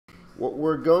What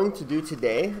we're going to do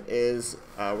today is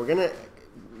we're gonna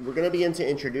begin to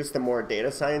introduce the more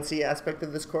data science-y aspect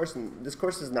of this course. And this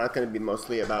course is not going to be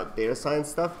mostly about data science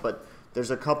stuff, but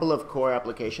there's a couple of core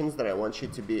applications that I want you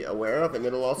to be aware of, and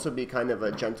it'll also be kind of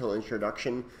a gentle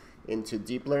introduction into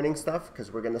deep learning stuff,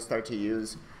 because we're going to start to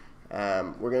use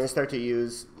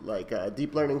like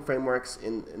deep learning frameworks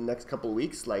in the next couple of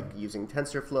weeks, like using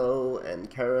TensorFlow and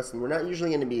Keras, and we're not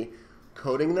usually going to be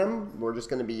coding them. We're just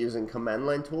going to be using command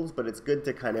line tools, but it's good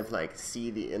to kind of like see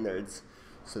the innards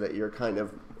so that you're kind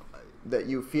of, that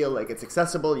you feel like it's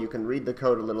accessible, you can read the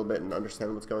code a little bit and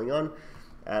understand what's going on.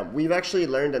 We've actually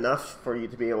learned enough for you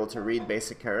to be able to read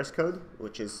basic Keras code,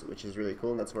 which is really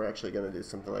cool, and that's where we're actually going to do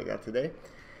something like that today.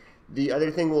 The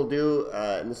other thing we'll do,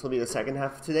 and this will be the second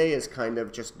half of today, is kind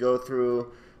of just go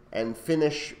through and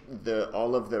finish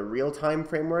all of the real-time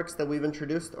frameworks that we've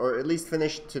introduced, or at least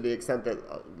finish to the extent that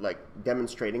like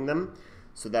demonstrating them.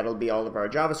 So that'll be all of our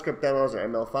JavaScript demos, our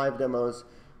ML5 demos,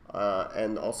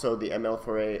 and also the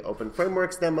ML4A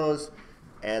openFrameworks demos.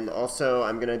 And also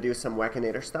I'm going to do some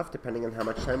Wackinator stuff depending on how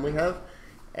much time we have.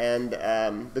 And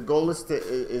the goal is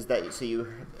that so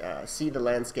you see the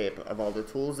landscape of all the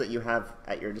tools that you have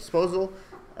at your disposal.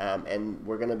 And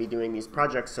we're going to be doing these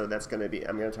projects, so that's going to be,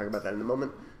 I'm going to talk about that in a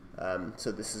moment.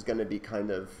 So this is going to be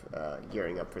kind of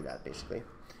gearing up for that, basically.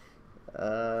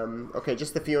 Okay,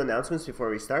 just a few announcements before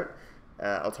we start.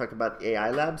 I'll talk about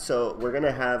AI Lab. So we're going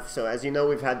to have, so as you know,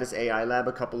 we've had this AI Lab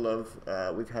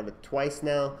we've had it twice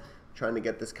now, trying to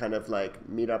get this kind of like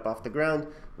meetup off the ground.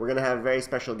 We're going to have a very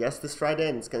special guest this Friday,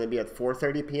 and it's going to be at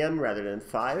 4:30 p.m. rather than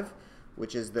 5,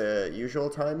 which is the usual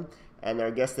time. And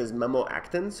our guest is Memo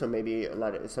Acton, so maybe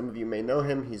some of you may know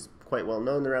him. He's quite well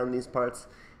known around these parts.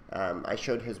 I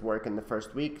showed his work in the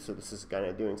first week, so this is kind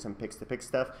of doing some picks-to-pick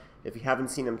stuff. If you haven't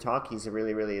seen him talk, he's a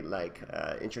really, really like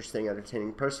interesting,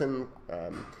 entertaining person,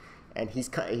 and he's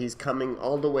coming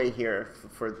all the way here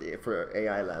for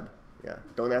AI Lab. Yeah,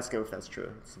 don't ask him if that's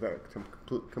true. It's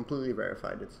completely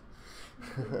verified. It's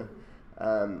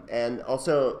and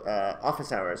also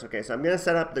office hours. Okay, so I'm gonna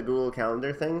set up the Google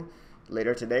Calendar thing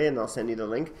later today, and I'll send you the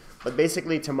link. But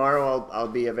basically tomorrow I'll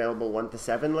be available 1 to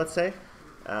 7, let's say,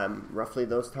 roughly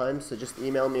those times. So just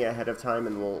email me ahead of time,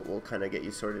 and we'll kind of get you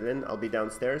sorted in. I'll be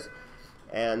downstairs,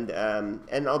 and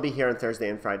I'll be here on Thursday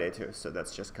and Friday too. So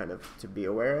that's just kind of to be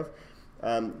aware of.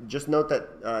 Just note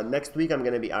that next week I'm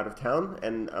going to be out of town,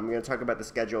 and I'm going to talk about the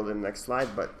schedule in the next slide,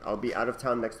 but I'll be out of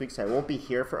town next week, so I won't be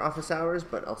here for office hours,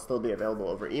 but I'll still be available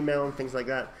over email and things like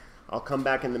that. I'll come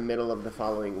back in the middle of the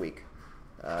following week.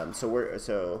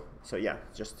 So yeah,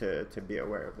 just to be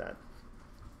aware of that.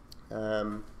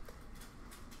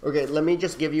 Okay, let me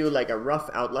just give you like a rough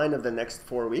outline of the next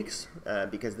 4 weeks,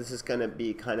 because this is going to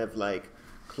be kind of like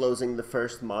closing the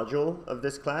first module of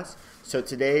this class. So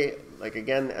today, like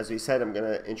again, as we said, I'm going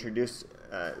to introduce,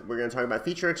 we're going to talk about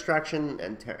feature extraction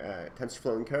and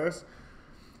TensorFlow and Keras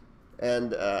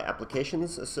and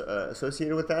applications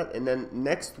associated with that. And then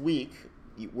next week,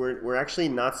 we're actually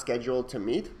not scheduled to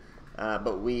meet,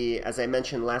 but as I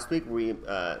mentioned last week,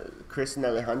 Chris and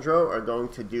Alejandro are going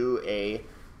to do a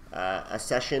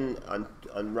session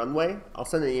on Runway. I'll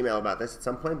send an email about this at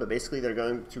some point, but basically they're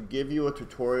going to give you a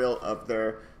tutorial of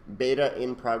their beta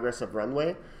in progress of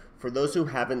Runway. For those who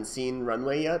haven't seen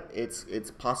Runway yet,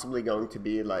 it's possibly going to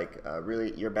be like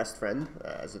really your best friend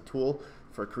as a tool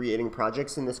for creating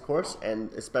projects in this course,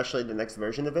 and especially the next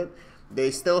version of it.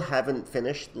 They still haven't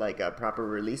finished like a proper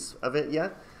release of it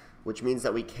yet, which means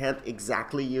that we can't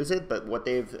exactly use it, but what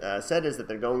they've said is that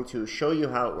they're going to show you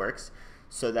how it works,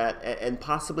 so that, and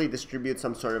possibly distribute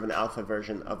some sort of an alpha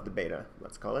version of the beta,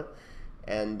 let's call it.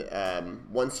 And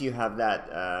once you have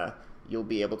that, you'll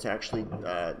be able to actually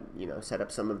set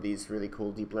up some of these really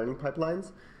cool deep learning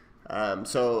pipelines.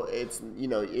 So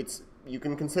you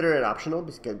can consider it optional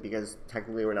because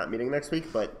technically we're not meeting next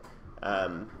week, but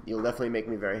you'll definitely make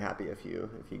me very happy if you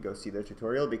go see their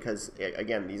tutorial, because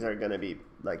again, these are going to be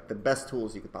like the best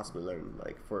tools you could possibly learn,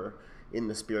 like in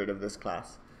the spirit of this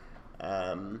class.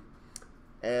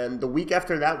 And the week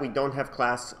after that, we don't have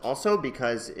class also,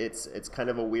 because it's kind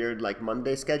of a weird like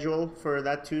Monday schedule for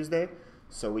that Tuesday.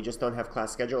 So we just don't have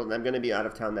class scheduled, and I'm going to be out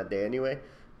of town that day anyway.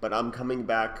 But I'm coming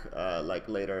back like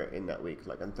later in that week,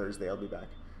 like on Thursday I'll be back.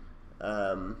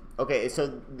 Okay,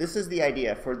 so this is the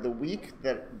idea for the week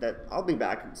that I'll be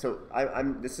back. So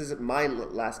this is my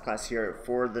last class here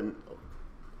for the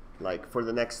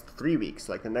next 3 weeks.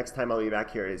 Like the next time I'll be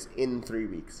back here is in 3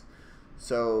 weeks.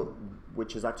 So,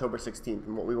 which is October 16th.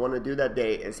 And what we want to do that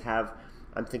day is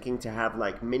I'm thinking to have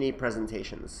like mini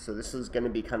presentations. So this is going to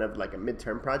be kind of like a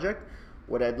midterm project.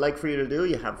 What I'd like for you to do,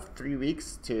 you have 3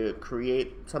 weeks to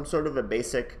create some sort of a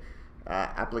basic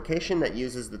application that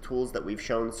uses the tools that we've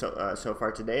shown so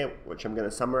far today, which I'm going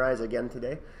to summarize again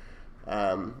today.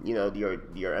 You know, your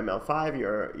ML5,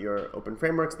 your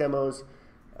openFrameworks demos,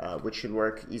 which should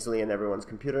work easily on everyone's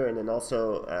computer, and then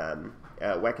also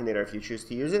Wackonator if you choose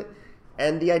to use it.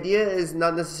 And the idea is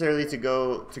not necessarily to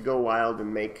go wild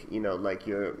and make, you know, like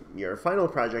your final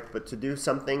project, but to do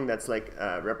something that's like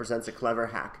represents a clever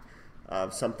hack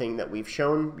of something that we've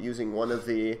shown using one of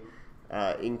the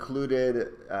included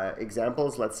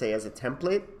examples, let's say as a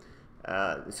template.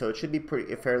 So it should be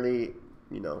fairly,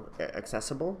 you know,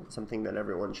 accessible, something that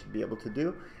everyone should be able to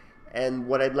do. And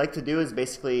what I'd like to do is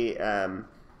basically,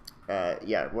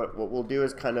 what we'll do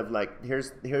is kind of like,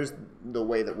 here's the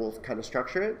way that we'll kind of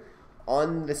structure it.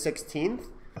 On the 16th,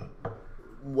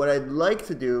 what I'd like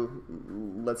to do,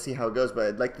 let's see how it goes, but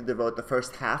I'd like to devote the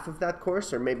first half of that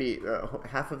course, or maybe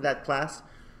half of that class,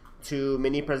 to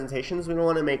mini presentations. We don't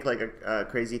want to make like a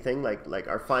crazy thing, like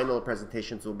our final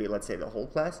presentations will be, let's say, the whole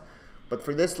class. But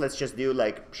for this, let's just do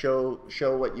like show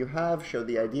what you have, show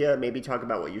the idea, maybe talk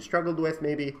about what you struggled with,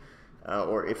 maybe,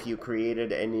 or if you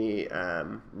created any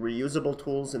reusable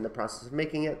tools in the process of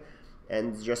making it,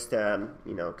 and just you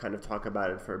know, kind of talk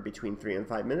about it for between 3 and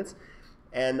 5 minutes.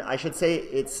 And I should say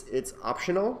it's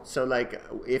optional. So like,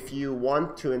 if you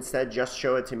want to instead just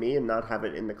show it to me and not have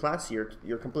it in the class,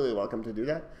 you're completely welcome to do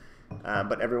that.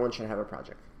 But everyone should have a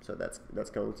project. So that's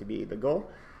going to be the goal.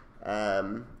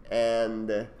 And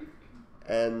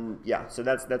yeah, so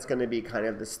that's going to be kind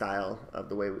of the style of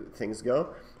the way things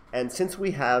go. And since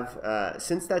we have,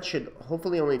 since that should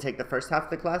hopefully only take the first half of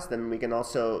the class, then we can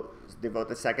also devote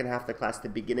the second half of the class to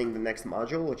beginning the next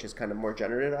module, which is kind of more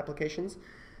generative applications.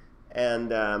 And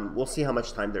we'll see how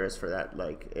much time there is for that.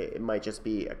 Like, it might just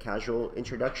be a casual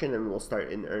introduction, and we'll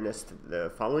start in earnest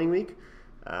the following week.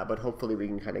 But hopefully we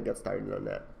can kind of get started on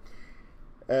that.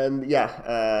 And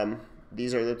yeah,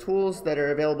 these are the tools that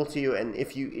are available to you. And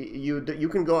if you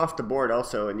can go off the board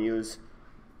also and use,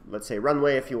 let's say,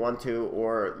 Runway if you want to,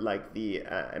 or like the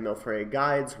ML4A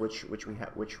guides, which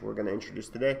we're going to introduce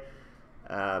today.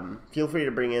 Feel free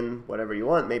to bring in whatever you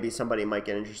want. Maybe somebody might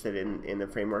get interested in a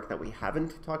framework that we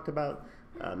haven't talked about.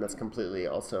 That's completely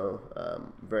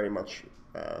also very much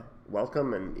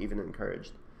welcome and even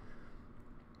encouraged.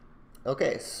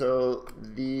 Okay, so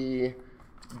the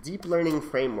deep learning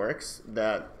frameworks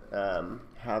that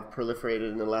have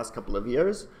proliferated in the last couple of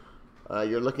years,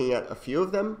 you're looking at a few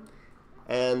of them.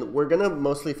 And we're going to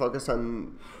mostly focus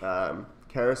on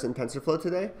Keras and TensorFlow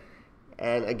today.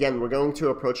 And again, we're going to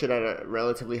approach it at a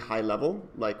relatively high level.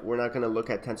 Like, we're not going to look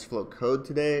at TensorFlow code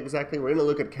today exactly. We're going to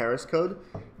look at Keras code.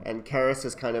 And Keras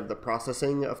is kind of the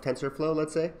processing of TensorFlow,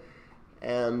 let's say.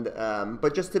 And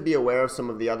but just to be aware of some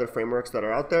of the other frameworks that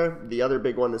are out there, the other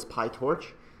big one is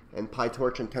PyTorch. And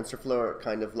PyTorch and TensorFlow are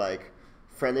kind of like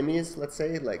frenemies, let's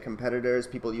say, like competitors.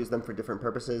 People use them for different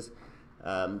purposes.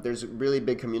 There's a really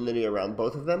big community around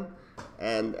both of them,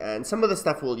 and some of the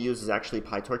stuff we'll use is actually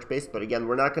PyTorch based, but again,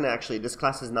 we're not going to actually, this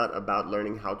class is not about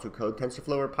learning how to code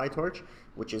TensorFlow or PyTorch,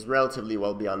 which is relatively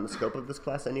well beyond the scope of this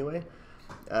class anyway,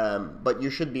 but you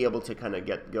should be able to kind of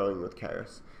get going with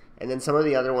Keras. And then some of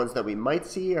the other ones that we might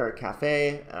see are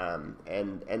Caffe,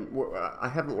 and I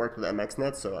haven't worked with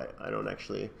MXNet, so I don't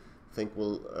actually think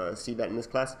we'll see that in this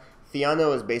class.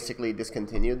 Theano is basically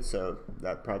discontinued, so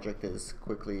that project is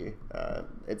quickly,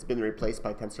 it's been replaced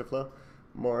by TensorFlow,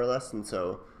 more or less, and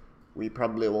so we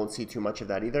probably won't see too much of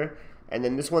that either. And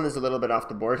then this one is a little bit off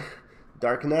the board.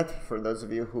 Darknet, for those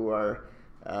of you who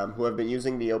have been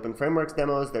using the openFrameworks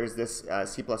demos, there's this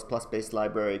C++ based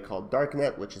library called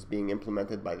Darknet, which is being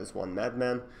implemented by this one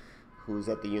madman who's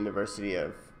at the University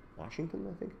of Washington,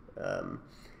 I think.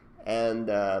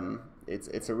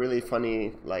 It's a really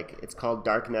funny, like, it's called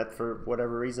Darknet for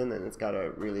whatever reason, and it's got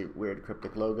a really weird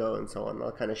cryptic logo and so on.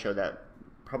 I'll kind of show that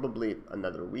probably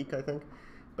another week, I think.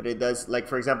 But it does, like,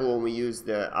 for example, when we use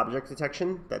the object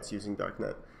detection, that's using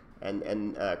Darknet.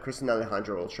 And Chris and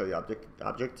Alejandro will show you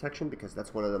object detection because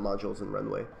that's one of the modules in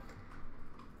Runway.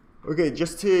 Okay,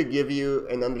 just to give you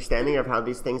an understanding of how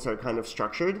these things are kind of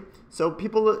structured. So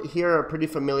people here are pretty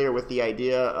familiar with the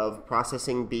idea of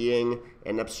processing being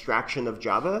an abstraction of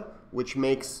Java, which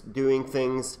makes doing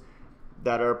things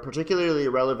that are particularly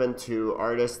relevant to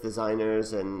artists,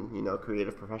 designers, and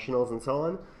creative professionals and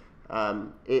so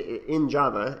on. In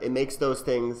Java, it makes those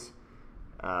things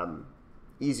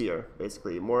easier,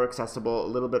 basically, more accessible, a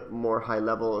little bit more high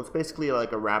level. It's basically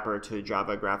like a wrapper to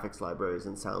Java graphics libraries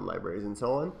and sound libraries and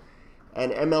so on.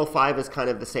 And ML5 is kind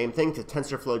of the same thing to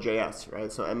TensorFlow.js,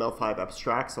 right? So ML5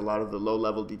 abstracts a lot of the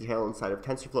low-level detail inside of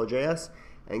TensorFlow.js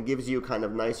and gives you kind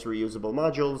of nice reusable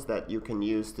modules that you can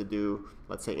use to do,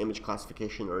 let's say, image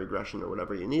classification or regression or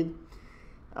whatever you need.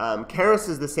 Keras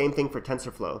is the same thing for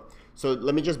TensorFlow. So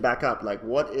let me just back up. Like,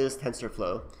 what is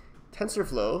TensorFlow?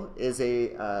 TensorFlow is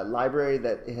a library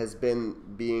that has been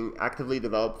being actively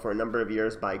developed for a number of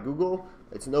years by Google.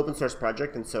 It's an open source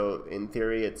project, and so in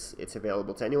theory it's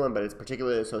available to anyone, but it's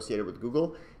particularly associated with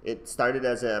Google. It started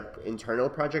as an internal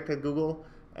project at Google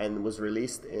and was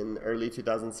released in early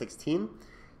 2016.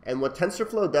 And what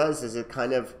TensorFlow does is it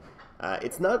kind of,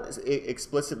 it's not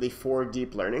explicitly for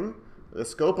deep learning. The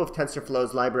scope of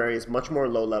TensorFlow's library is much more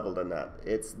low level than that.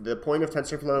 The point of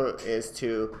TensorFlow is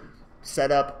to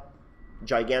set up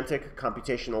gigantic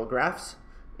computational graphs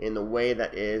in a way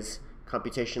that is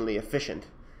computationally efficient,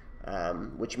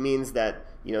 which means that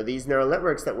these neural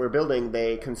networks that we're building,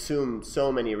 they consume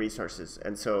so many resources,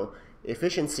 and so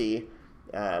efficiency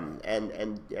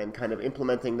and kind of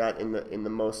implementing that in the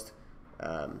most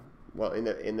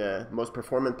in the most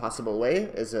performant possible way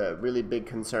is a really big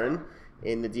concern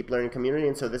in the deep learning community.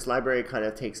 And so this library kind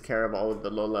of takes care of all of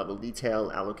the low-level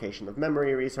detail, allocation of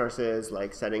memory resources,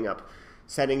 like setting up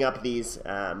these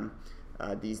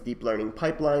deep learning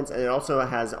pipelines, and it also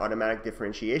has automatic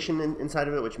differentiation inside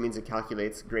of it, which means it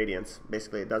calculates gradients.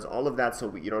 Basically, it does all of that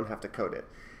so you don't have to code it.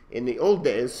 In the old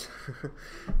days,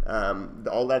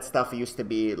 all that stuff used to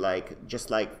be just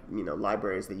like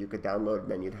libraries that you could download, and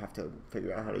then you'd have to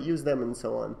figure out how to use them and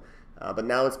so on. But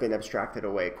now it's been abstracted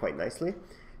away quite nicely.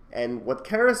 And what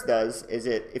Keras does is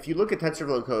if you look at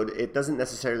TensorFlow code, it doesn't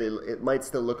necessarily, it might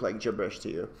still look like gibberish to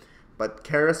you. But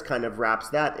Keras kind of wraps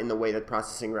that in the way that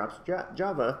processing wraps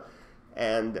Java,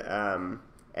 and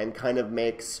kind of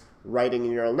makes writing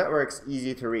neural networks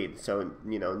easy to read. So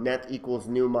net equals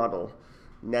new model,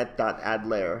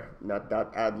 net.addLayer,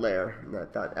 net.addLayer,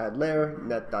 net.addLayer,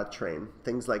 net.train,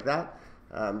 things like that,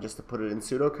 just to put it in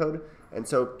pseudocode. And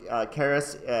so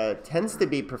Keras tends to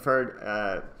be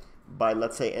preferred by,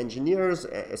 let's say, engineers,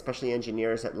 especially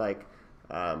engineers at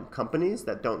companies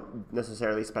that don't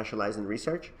necessarily specialize in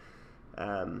research.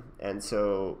 And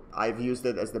so I've used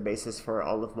it as the basis for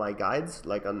all of my guides,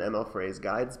 like on ML4A's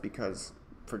guides, because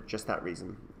for just that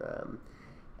reason.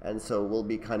 And so we'll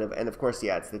be kind of, and of course,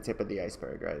 yeah, it's the tip of the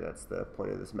iceberg, right? That's the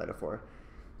point of this metaphor.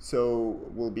 So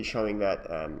we'll be showing that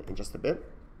in just a bit.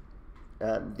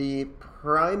 The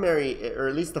primary, or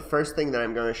at least the first thing that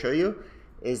I'm going to show you,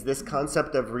 is this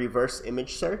concept of reverse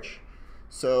image search.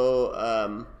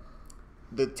 So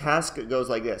the task goes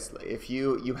like this. If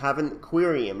you have a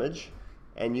query image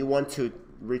and you want to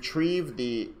retrieve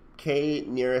the k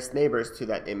nearest neighbors to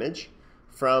that image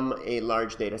from a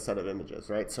large data set of images,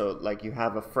 right? So like you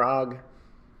have a frog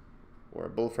or a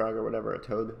bullfrog or whatever, a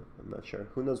toad, I'm not sure.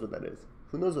 Who knows what that is?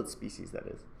 Who knows what species that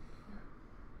is?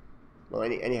 Well,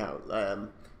 anyhow,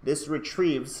 this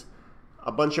retrieves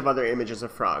a bunch of other images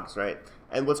of frogs, right?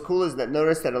 And what's cool is that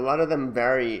notice that a lot of them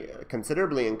vary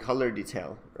considerably in color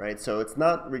detail, right? So it's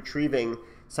not retrieving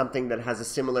something that has a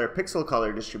similar pixel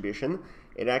color distribution.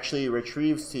 It actually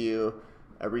retrieves you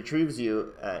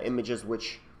images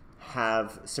which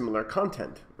have similar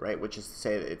content, right? Which is to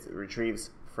say that it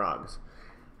retrieves frogs.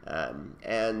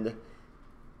 And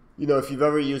if you've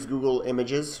ever used Google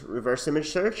Images reverse image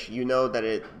search, you know that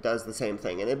it does the same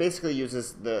thing. And it basically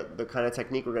uses the kind of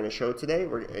technique we're going to show today.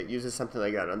 It uses something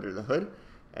like that under the hood.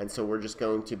 And so we're just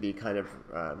going to be kind of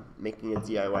making a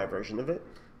DIY version of it,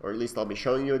 or at least I'll be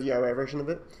showing you a DIY version of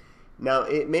it. Now,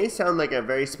 it may sound like a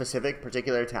very specific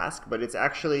particular task, but it's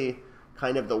actually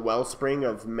kind of the wellspring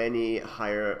of many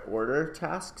higher order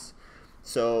tasks.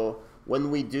 So when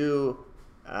we do,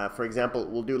 for example,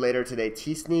 we'll do later today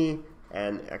t-SNE,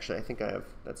 and actually I think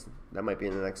that might be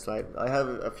in the next slide. I have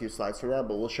a few slides for now,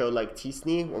 but we'll show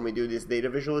t-SNE when we do this data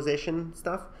visualization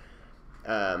stuff.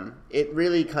 It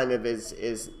really kind of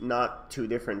is not too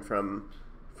different from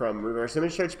reverse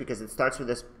image search, because it starts with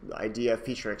this idea of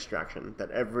feature extraction, that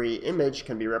every image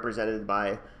can be represented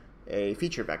by a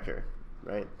feature vector,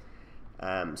 right?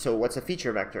 So what's a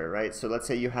feature vector, right? So let's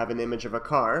say you have an image of a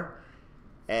car,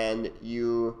 and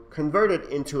you convert it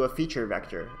into a feature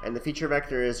vector, and the feature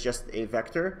vector is just a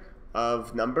vector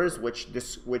of numbers which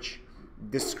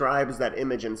describes that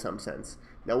image in some sense.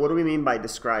 Now, what do we mean by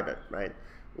describe it, right?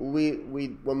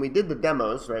 When we did the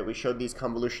demos, right, we showed these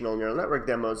convolutional neural network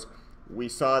demos, we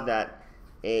saw that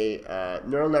a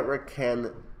neural network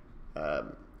can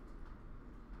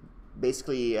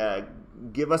basically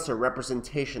give us a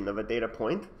representation of a data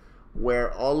point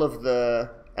where all of the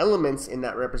elements in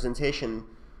that representation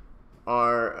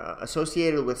are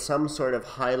associated with some sort of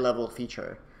high-level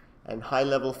feature. And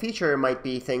high-level feature might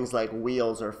be things like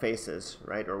wheels or faces,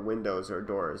 right, or windows or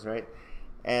doors, right?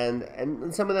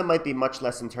 And some of them might be much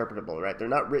less interpretable, right? They're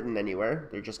not written anywhere.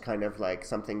 They're just kind of like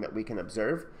something that we can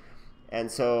observe.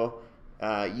 And so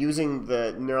using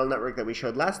the neural network that we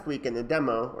showed last week in the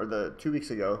demo, or the 2 weeks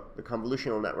ago, the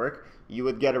convolutional network, you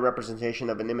would get a representation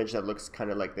of an image that looks kind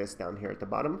of like this down here at the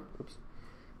bottom. Oops.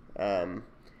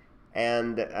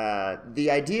 The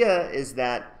idea is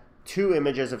that two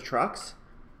images of trucks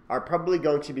are probably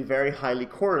going to be very highly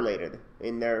correlated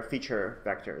in their feature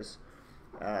vectors.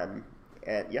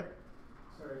 Yeah?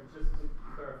 Sorry, just to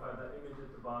clarify, that image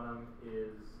at the bottom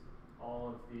is all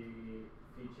of the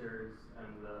features and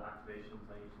the activations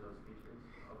on each of those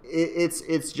features?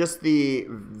 It's just the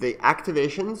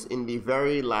activations in the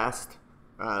very last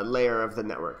layer of the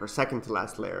network, or second to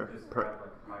last layer.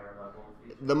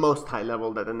 The most high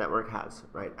level that the network has,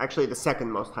 right? Actually, the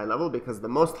second most high level, because the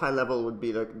most high level would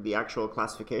be the actual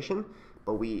classification.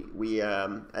 But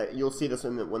you'll see this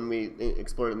when we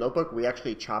explore the notebook. We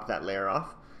actually chop that layer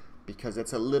off because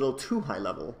it's a little too high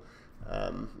level,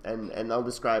 and I'll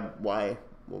describe why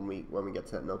when we get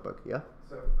to that notebook. Yeah.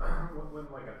 So when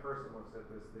like a person looks at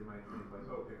this, they might think like,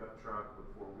 oh, pickup truck with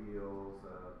 4 wheels,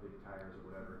 big tires, or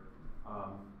whatever.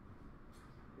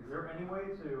 Is there any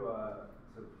way to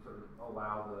sort of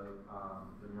allow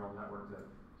the neural network to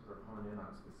sort of hone in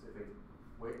on a specific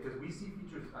way? Because we see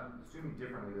features, I'm assuming,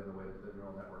 differently than the way that the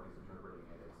neural network is interpreting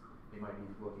it. They might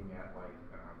be looking at like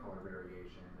color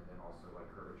variation and then also like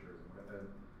curvatures and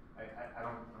whatever. I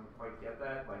don't quite get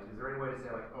that. Like, is there any way to say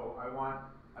like, oh, I don't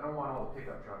want all the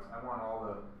pickup trucks. I want all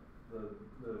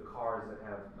the cars that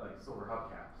have like silver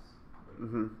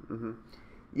hubcaps.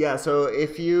 Yeah. So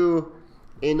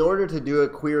in order to do a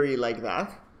query like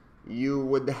that, you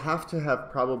would have to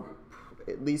have probably,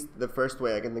 at least the first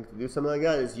way I can think to do something like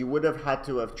that is you would have had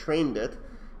to have trained it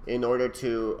in order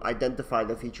to identify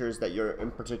the features that you're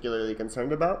particularly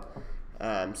concerned about.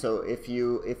 So if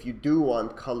you do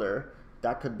want color,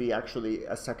 that could be actually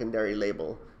a secondary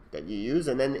label that you use,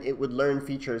 and then it would learn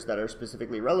features that are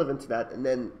specifically relevant to that, and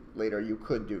then later you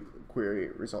could do query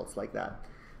results like that.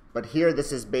 But here,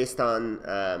 this is based on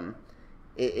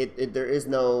there is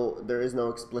no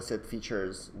explicit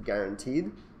features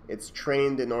guaranteed. It's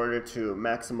trained in order to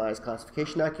maximize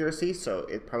classification accuracy. So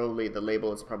the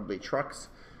label is probably trucks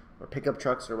or pickup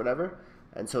trucks or whatever,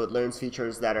 and so it learns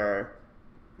features that are,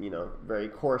 very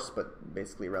coarse but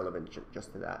basically relevant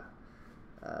just to that.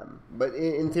 But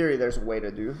in theory, there's a way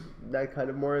to do that kind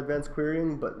of more advanced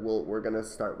querying, but we're going to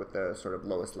start with the sort of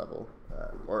lowest level,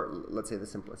 or let's say the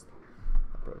simplest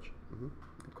approach.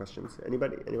 Good questions.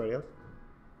 Anybody else?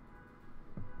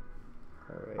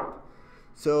 All right.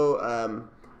 So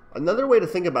another way to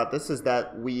think about this is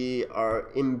that we are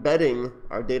embedding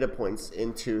our data points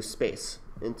into space,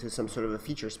 into some sort of a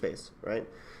feature space, right?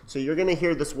 So you're going to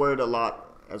hear this word a lot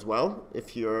as well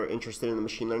if you're interested in the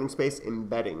machine learning space,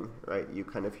 embedding, right? You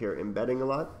kind of hear embedding a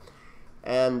lot.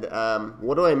 And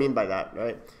what do I mean by that,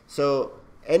 right? So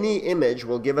any image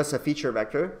will give us a feature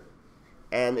vector,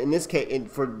 and in this case,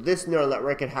 for this neural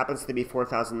network, it happens to be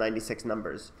 4,096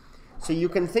 numbers. So you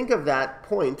can think of that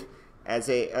point as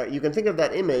you can think of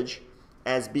that image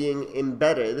as being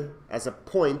embedded as a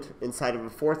point inside of a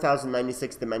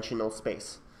 4,096 dimensional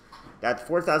space. That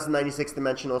 4,096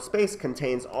 dimensional space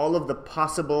contains all of the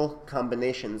possible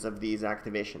combinations of these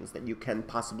activations that you can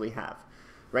possibly have,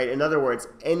 right? In other words,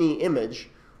 any image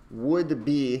would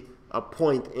be a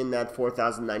point in that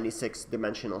 4,096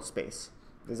 dimensional space.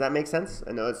 Does that make sense?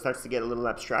 I know it starts to get a little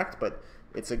abstract, but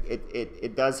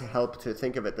it does help to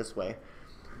think of it this way.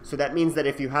 So that means that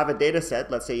if you have a data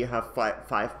set, let's say you have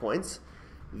five points,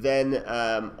 then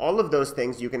all of those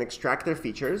things, you can extract their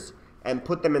features and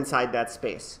put them inside that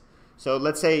space. So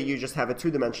let's say you just have a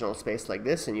two-dimensional space like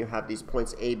this, and you have these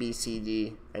points A, B, C,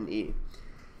 D, and E.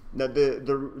 Now,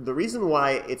 the reason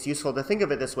why it's useful to think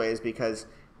of it this way is because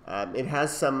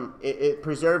it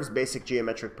preserves basic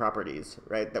geometric properties,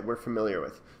 right, that we're familiar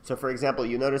with. So for example,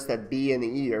 you notice that B and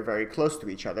E are very close to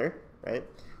each other, right?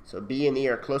 So B and E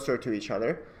are closer to each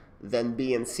other than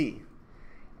B and C.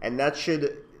 And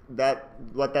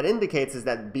what that indicates is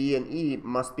that B and E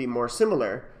must be more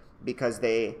similar because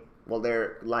they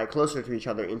lie closer to each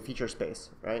other in feature space,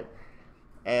 right?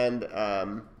 And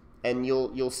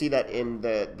you'll see that in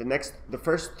the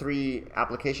first three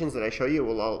applications that I show you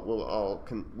will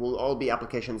all be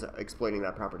applications exploiting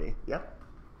that property. Yeah.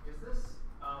 Is this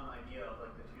idea of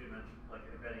like the two-dimensional, like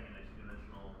embedding in a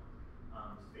two-dimensional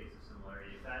space of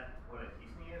similarity, is that what a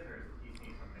t-SNE is, or is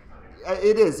t-SNE something?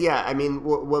 It is, yeah. I mean,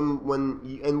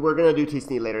 and we're gonna do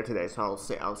t-SNE later today, so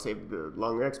I'll save the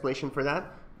longer explanation for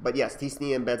that. But yes,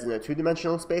 t-SNE embeds in a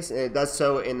two-dimensional space, and it does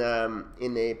so in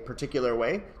a particular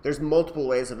way. There's multiple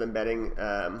ways of embedding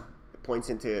points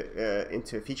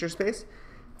into feature space.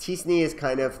 t-SNE is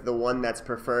kind of the one that's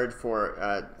preferred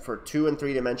for 2 and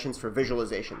 3 dimensions for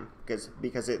visualization,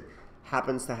 because it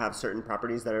happens to have certain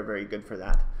properties that are very good for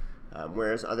that,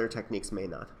 whereas other techniques may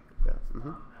not. Yeah. Mm-hmm.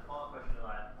 A follow-up question to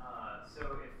that.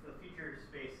 So if the feature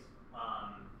space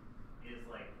is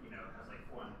like, has like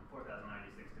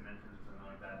 4,096 dimensions or something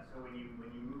like that, so when you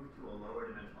move to a lower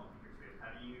dimensional feature space,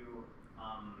 how do you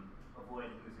avoid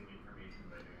losing information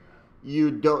by doing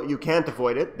that? You can't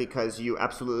avoid it because you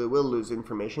absolutely will lose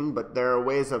information, but there are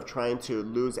ways of trying to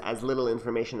lose as little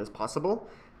information as possible.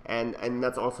 And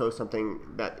that's also something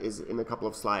that is in a couple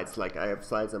of slides. Like I have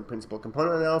slides on principal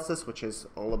component analysis, which is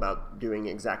all about doing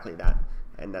exactly that.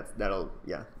 And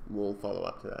we'll follow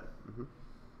up to that. Mm-hmm.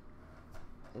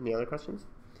 Any other questions?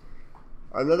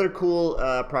 Another cool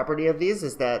property of these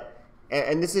is that,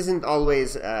 and this isn't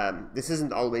always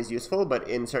useful, but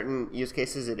in certain use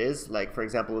cases it is. Like for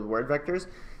example, with word vectors,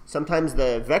 sometimes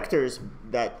the vectors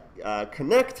that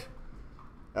connect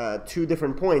two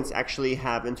different points actually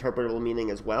have interpretable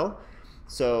meaning as well.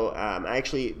 So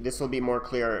actually, this will be more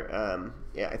clear.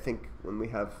 I think when we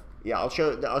have, I'll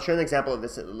show an example of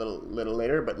this a little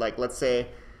later. But like, let's say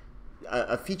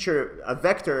a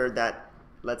vector that,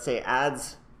 let's say,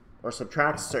 adds or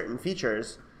subtracts certain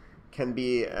features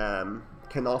can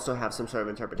also have some sort of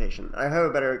interpretation. I have a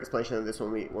better explanation of this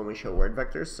when we show word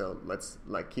vectors. So let's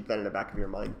keep that in the back of your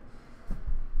mind.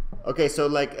 Okay, so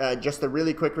just a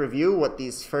really quick review, what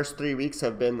these first 3 weeks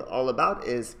have been all about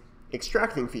is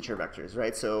extracting feature vectors,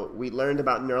 right? So we learned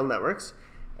about neural networks,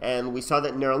 and we saw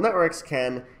that neural networks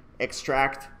can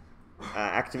extract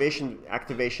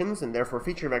activations and therefore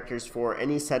feature vectors for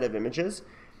any set of images.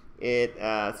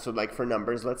 So like for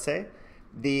numbers, let's say.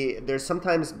 There's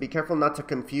sometimes, be careful not to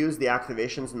confuse the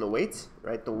activations and the weights,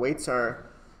 right? The weights are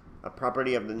a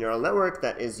property of the neural network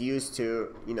that is used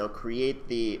to, create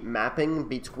the mapping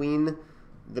between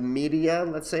the media,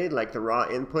 let's say, like the raw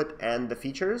input and the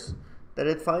features that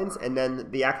it finds, and then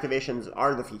the activations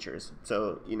are the features.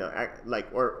 So,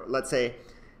 or let's say,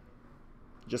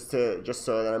 just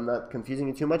so that I'm not confusing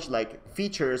you too much, like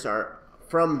features are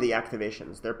from the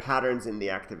activations. They're patterns in the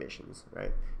activations,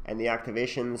 right? And the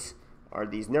activations are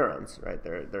these neurons, right?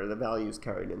 They're the values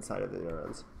carried inside of the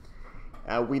neurons.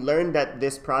 We learned that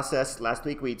this process, last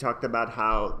week we talked about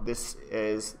how this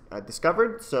is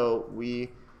discovered. So we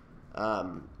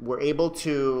were able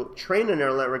to train a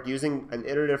neural network using an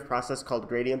iterative process called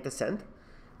gradient descent.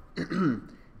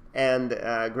 And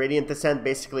gradient descent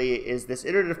basically is this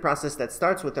iterative process that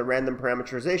starts with a random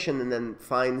parameterization and then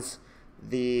finds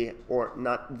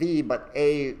but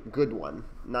a good one.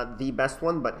 Not the best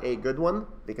one, but a good one,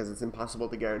 because it's impossible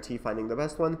to guarantee finding the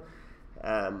best one.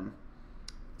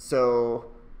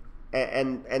 So,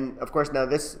 and of course now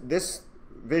this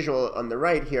visual on the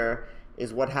right here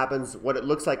is what it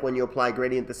looks like when you apply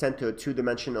gradient descent to a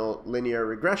two-dimensional linear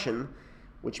regression,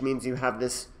 which means you have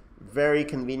this very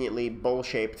conveniently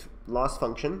bowl-shaped loss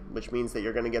function, which means that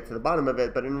you're going to get to the bottom of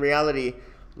it. But in reality,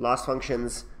 loss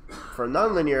functions for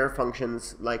nonlinear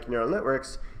functions like neural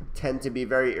networks tend to be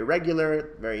very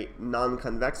irregular, very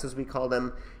non-convex as we call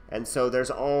them. And so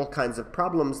there's all kinds of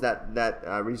problems that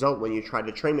result when you try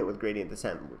to train it with gradient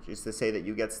descent, which is to say that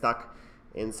you get stuck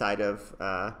inside of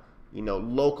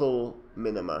local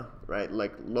minima, right?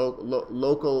 Like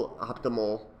local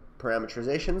optimal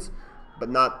parameterizations, but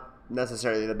not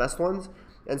necessarily the best ones.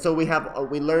 And so we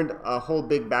learned a whole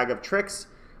big bag of tricks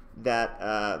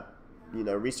that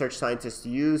research scientists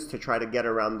use to try to get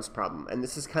around this problem. And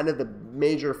this is kind of the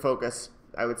major focus,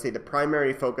 I would say the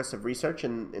primary focus of research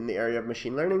in the area of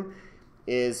machine learning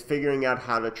is figuring out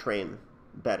how to train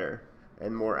better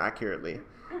and more accurately.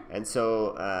 And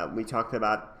so we talked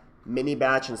about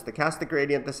mini-batch and stochastic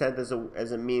gradient descent as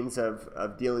a means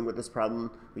of dealing with this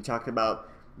problem. We talked about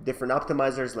different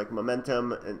optimizers like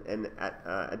momentum and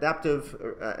adaptive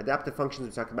functions.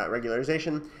 We talked about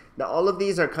regularization. Now all of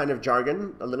these are kind of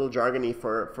jargon, a little jargony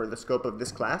for the scope of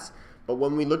this class. But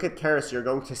when we look at Keras, you're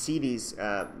going to see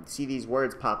these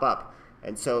words pop up.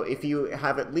 And so if you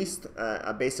have at least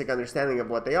a basic understanding of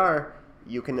what they are,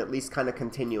 you can at least kind of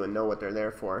continue and know what they're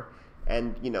there for.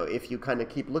 And if you kind of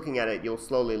keep looking at it, you'll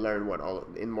slowly learn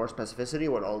in more specificity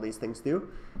what all these things do.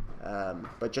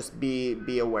 But just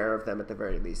be aware of them at the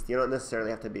very least. You don't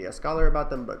necessarily have to be a scholar about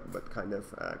them, but kind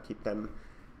of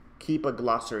keep a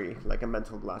glossary, like a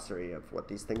mental glossary of what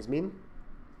these things mean.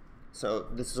 So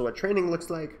this is what training looks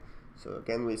like. So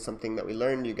again, something that we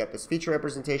learned, you get this feature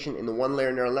representation. In the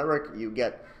one-layer neural network, you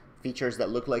get features that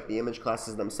look like the image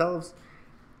classes themselves.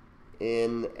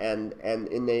 And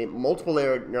in a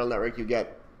multiple-layer neural network, you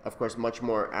get, of course, much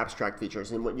more abstract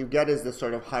features. And what you get is this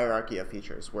sort of hierarchy of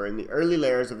features, where in the early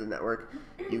layers of the network,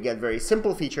 you get very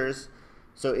simple features.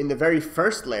 So in the very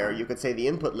first layer, you could say the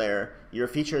input layer, your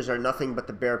features are nothing but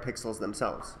the bare pixels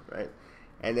themselves, right?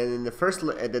 And then in the first,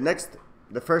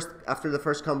 after the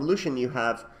first convolution, you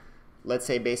have, let's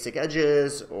say, basic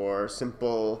edges or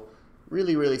simple,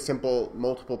 really, really simple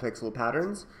multiple pixel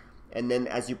patterns. And then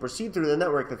as you proceed through the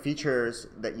network, the features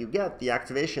that you get, the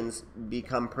activations,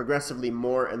 become progressively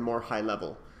more and more high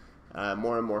level,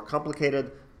 more and more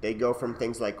complicated. They go from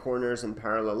things like corners and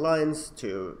parallel lines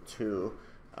to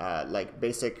like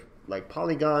basic like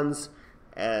polygons,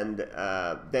 and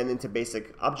then into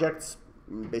basic objects,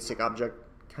 basic object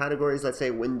categories, let's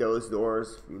say windows,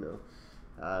 doors,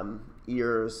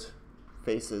 ears,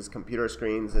 faces, computer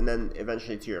screens, and then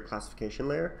eventually to your classification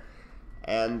layer.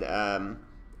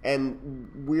 And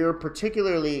we're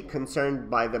particularly concerned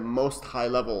by the most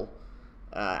high-level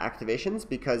activations,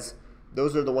 because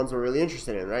those are the ones we're really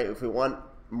interested in, right? If we want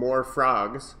more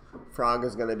frogs, frog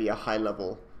is going to be a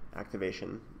high-level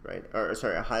activation, right? Or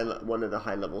sorry, one of the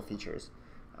high-level features,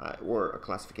 or a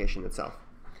classification itself.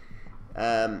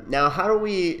 Now, how do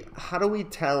we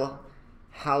tell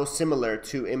how similar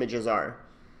two images are?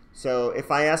 So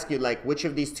if I ask you, like, which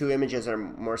of these two images are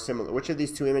more similar, which of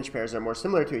these two image pairs are more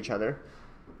similar to each other?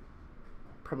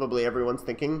 Probably everyone's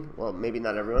thinking, well, maybe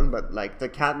not everyone, but like the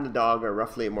cat and the dog are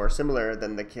roughly more similar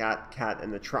than the cat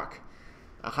and the truck.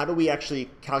 How do we actually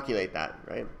calculate that,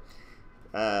 right?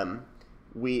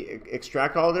 We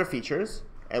extract all their features,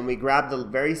 and we grab the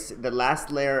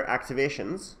last layer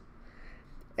activations,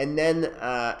 and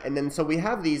then so we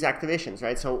have these activations,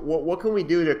 right? So what can we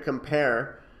do to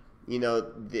compare,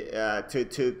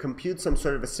 to compute some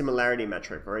sort of a similarity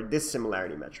metric or a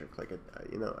dissimilarity metric, like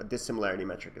a dissimilarity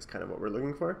metric is kind of what we're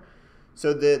looking for.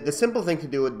 So the simple thing to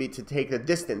do would be to take the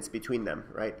distance between them,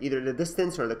 right? Either the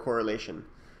distance or the correlation,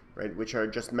 right? Which are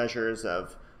just measures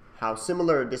of how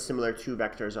similar or dissimilar two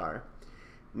vectors are.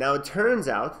 Now it turns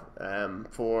out,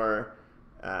 for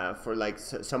like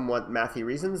somewhat mathy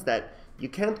reasons, that you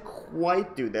can't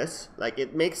quite do this. Like,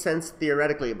 it makes sense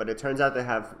theoretically, but it turns out to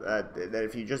have that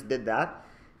if you just did that,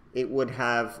 it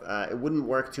wouldn't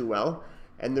work too well.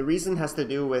 And the reason has to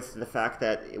do with the fact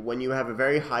that when you have a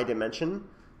very high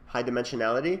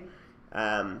dimensionality,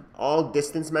 all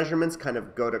distance measurements kind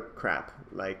of go to crap,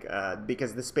 like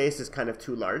because the space is kind of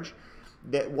too large.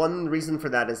 One reason for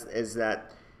that is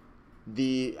that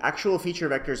the actual feature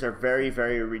vectors are very,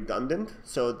 very redundant.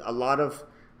 So a lot of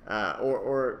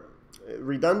or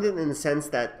redundant in the sense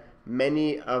that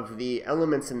many of the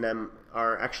elements in them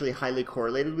are actually highly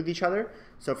correlated with each other.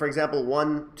 So for example,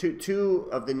 two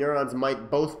of the neurons might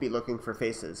both be looking for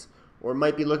faces, or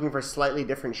might be looking for slightly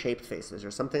different shaped faces or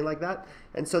something like that.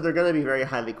 And so they're going to be very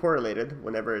highly correlated.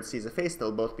 Whenever it sees a face,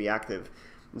 they'll both be active.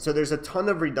 And so there's a ton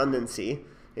of redundancy.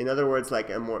 In other words, like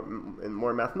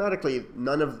more mathematically,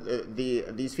 none of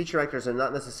these feature vectors are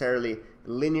not necessarily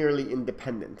linearly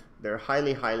independent. They're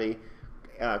highly, highly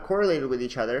correlated with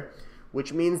each other,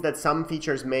 which means that some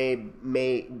features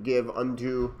may give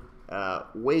undue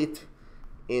weight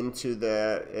into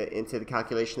the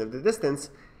calculation of the distance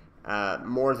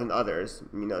more than others.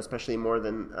 Especially more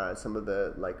than some of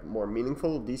the like more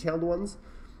meaningful, detailed ones.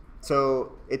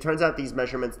 So it turns out these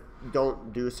measurements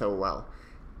don't do so well.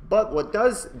 But what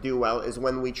does do well is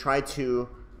when we try to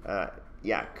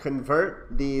convert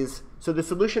these. So the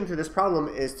solution to this problem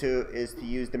is to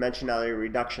use dimensionality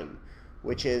reduction,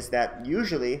 which is that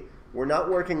usually we're not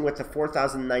working with the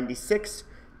 4096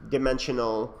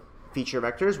 dimensional feature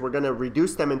vectors. We're going to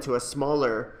reduce them into a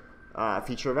smaller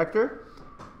feature vector,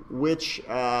 which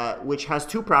has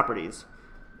two properties,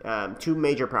 two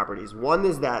major properties. One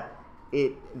is that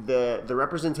the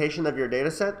representation of your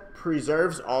data set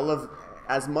preserves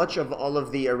as much of all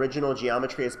of the original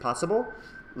geometry as possible.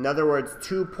 In other words,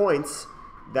 2 points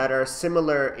that are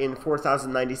similar in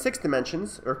 4096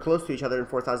 dimensions, or close to each other in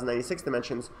 4096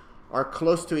 dimensions, are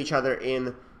close to each other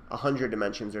in 100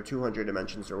 dimensions or 200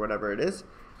 dimensions or whatever it is.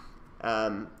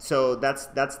 So that's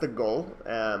the goal.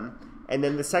 And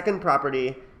then the second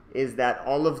property is that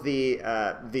all of the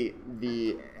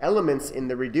elements in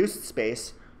the reduced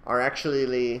space are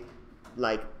actually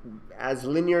like as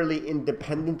linearly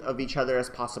independent of each other as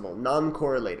possible,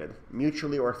 non-correlated,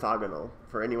 mutually orthogonal.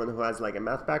 For anyone who has like a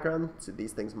math background, so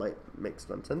these things might make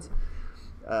some sense.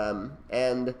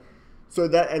 And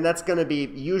that's going to be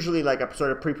usually like a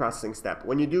sort of pre-processing step.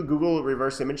 When you do Google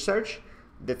reverse image search,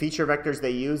 the feature vectors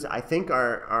they use, I think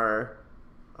are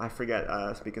I forget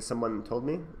because someone told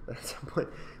me at some point,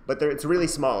 but it's really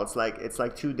small. It's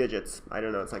like 2 digits. I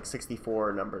don't know. It's like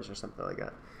 64 numbers or something like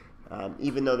that.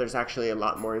 Even though there's actually a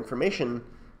lot more information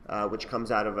which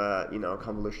comes out of a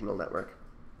convolutional network.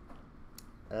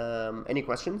 Any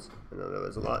questions? I know there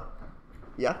was a lot.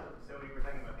 Yeah. So we were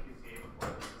talking about QCA before.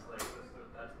 This is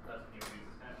like that's when you use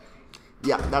this kind of technique.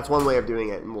 Yeah, that's one way of doing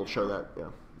it, and we'll show that. Yeah.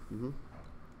 Mm-hmm.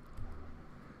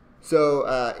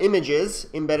 So images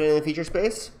embedded in a feature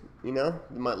space, you know,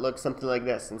 might look something like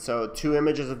this. And so two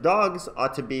images of dogs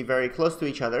ought to be very close to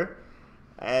each other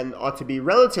and ought to be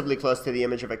relatively close to the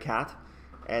image of a cat.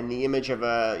 And the image of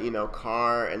a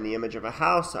car and the image of a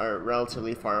house are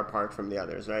relatively far apart from the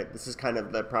others, right? This is kind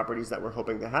of the properties that we're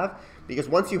hoping to have. Because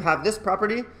once you have this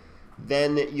property,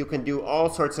 then you can do all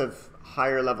sorts of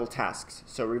higher level tasks.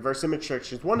 So reverse image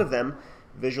search is one of them.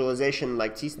 Visualization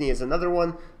like t-SNE is another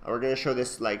one. We're going to show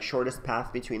this like shortest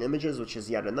path between images, which is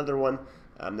yet another one.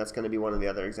 That's going to be one of the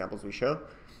other examples we show.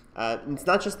 It's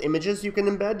not just images you can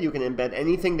embed. You can embed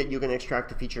anything that you can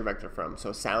extract a feature vector from.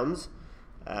 So sounds,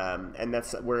 and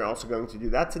we're also going to do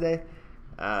that today.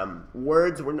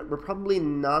 Words, we're probably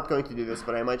not going to do this,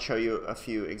 but I might show you a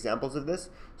few examples of this.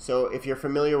 So if you're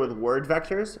familiar with word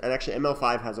vectors, and actually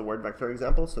ML5 has a word vector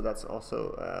example, so that's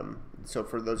also, so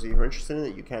for those of you who are interested in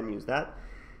it, you can use that.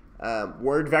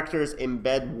 Word vectors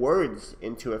embed words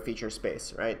into a feature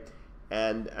space, right?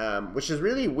 And which is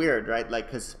really weird, right? Like,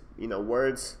 because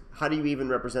words, how do you even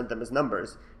represent them as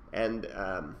numbers? And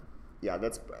yeah,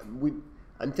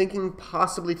 I'm thinking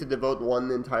possibly to devote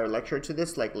one entire lecture to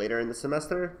this, like later in the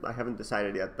semester. I haven't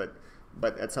decided yet,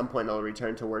 but at some point I'll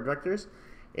return to word vectors.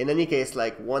 In any case,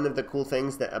 like one of the cool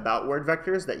things about word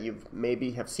vectors that you've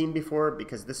maybe have seen before,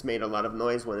 because this made a lot of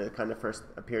noise when it kind of first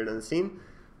appeared on the scene,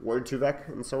 word2vec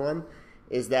and so on,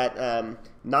 is that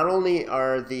not only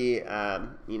are the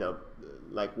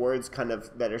like words kind of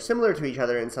that are similar to each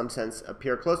other in some sense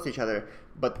appear close to each other,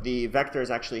 but the vectors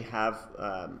actually have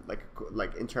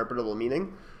like interpretable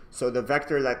meaning. So the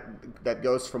vector that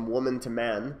goes from woman to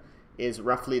man is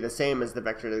roughly the same as the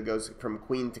vector that goes from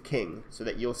queen to king. So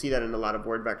that you'll see that in a lot of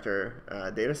word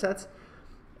vector data sets.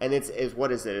 And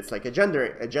what is it? It's like a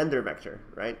gender vector,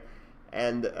 right?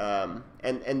 And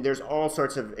there's all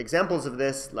sorts of examples of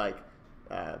this, like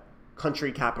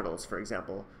country capitals, for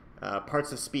example,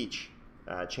 parts of speech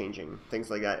changing, things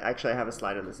like that. Actually, I have a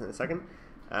slide on this in a second.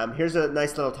 Here's a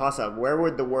nice little toss-up. Where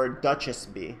would the word duchess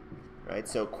be? Right?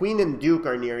 So queen and duke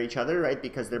are near each other, right?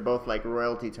 Because they're both like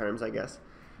royalty terms, I guess.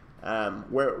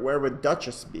 Where would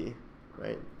duchess be?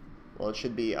 Right? Well, it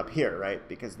should be up here, right?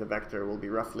 Because the vector will be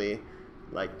roughly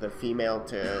like the female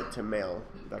to male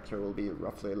vector will be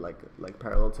roughly like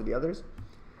parallel to the others.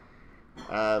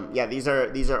 Yeah, these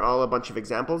are all a bunch of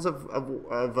examples of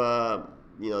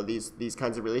these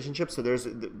kinds of relationships. So there's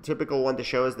the typical one to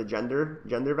show is the gender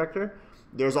vector.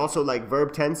 There's also like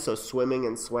verb tense, so swimming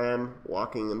and swam,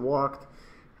 walking and walked.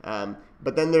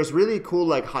 But then there's really cool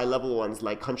like high level ones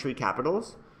like country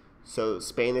capitals. So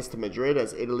Spain is to Madrid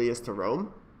as Italy is to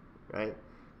Rome, right?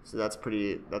 So that's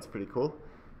pretty cool.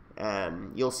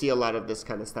 You'll see a lot of this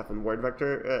kind of stuff in word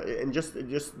vector. And just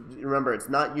remember, it's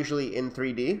not usually in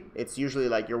 3D. It's usually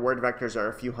like your word vectors are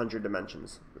a few hundred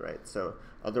dimensions, right? So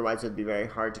otherwise, it'd be very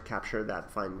hard to capture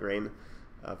that fine grain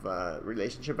of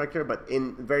relationship vector. But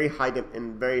in very high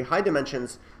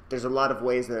dimensions, there's a lot of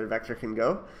ways that a vector can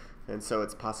go, and so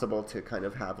it's possible to kind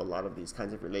of have a lot of these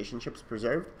kinds of relationships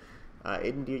preserved.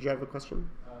 Aiden, did you have a question?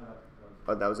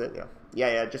 Oh, that was it.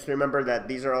 Yeah. Just remember that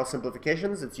these are all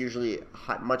simplifications. It's usually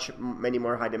many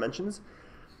more high dimensions.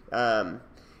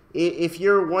 If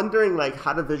you're wondering like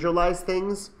how to visualize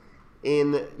things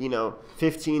in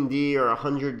 15D or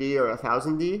 100D or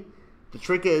 1000D, the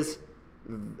trick is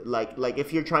like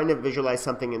if you're trying to visualize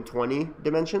something in 20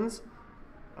 dimensions,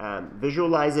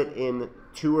 visualize it in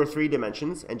 2 or 3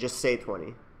 dimensions and just say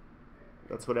 20.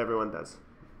 That's what everyone does.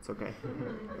 It's okay.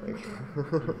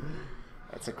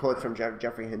 That's a quote from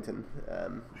Geoffrey Hinton,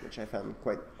 which I found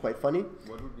quite funny.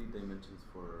 What would be dimensions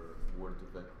for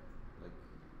word2vec? Like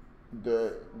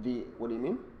what do you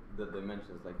mean? The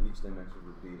dimensions, like each dimension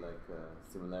would be like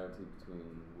a similarity between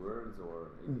words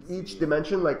or each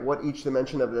dimension, like what each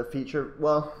dimension of the feature.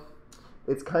 Well,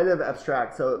 it's kind of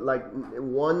abstract. So like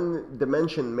one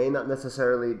dimension may not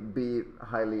necessarily be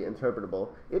highly interpretable.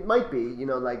 It might be,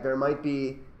 like there might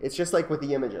be. It's just like with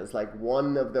the images, like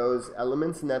one of those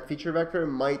elements in that feature vector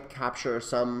might capture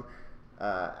some,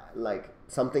 like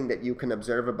something that you can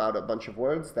observe about a bunch of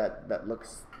words that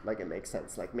looks like it makes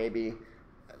sense. Like maybe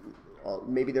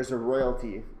there's a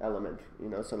royalty element,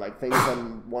 so like things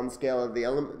on one scale of the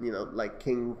element, like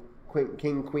king,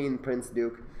 queen, prince,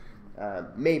 duke,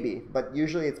 maybe, but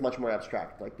usually it's much more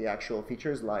abstract. Like the actual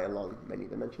features lie along many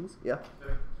dimensions. Yeah?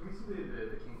 Can we see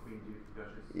the king, queen, duke,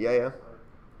 duchess? Yeah.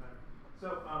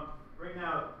 So right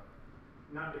now,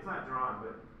 it's not drawn,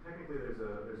 but technically there's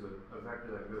a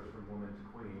vector that goes from woman to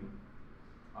queen.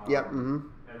 Yeah. And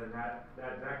then that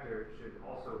vector should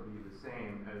also be the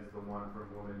same as the one from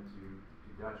woman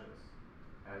to duchess,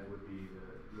 as would be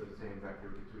the same vector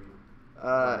between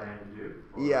man to do?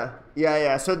 Or?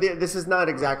 Yeah. So this is not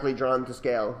exactly drawn to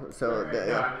scale. So Right,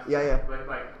 yeah.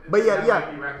 But yeah.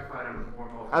 Might be rectified on a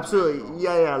more Absolutely,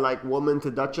 yeah. Like woman to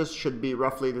duchess should be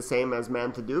roughly the same as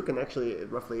man to duke, and actually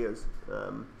it roughly is.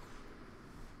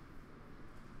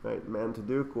 Right, man to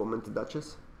duke, woman to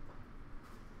duchess.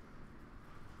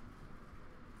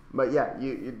 But yeah,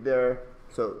 you there.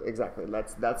 So exactly,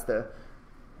 that's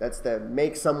the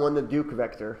make someone a duke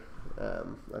vector.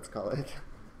 Let's call it.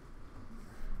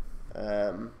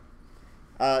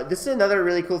 This is another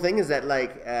really cool thing, is that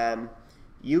like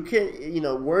you can,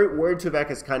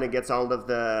 word2vec kind of gets all of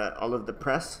the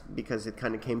press because it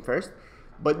kind of came first,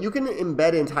 but you can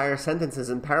embed entire sentences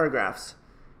and paragraphs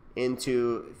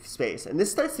into space, and this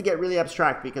starts to get really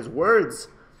abstract because words,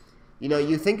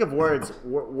 you think of words.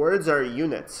 Words are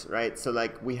units, right? So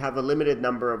like we have a limited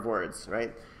number of words,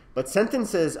 right? But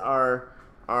sentences are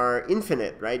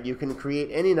infinite, right? You can create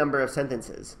any number of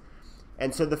sentences.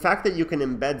 And so the fact that you can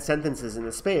embed sentences in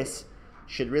a space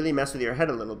should really mess with your head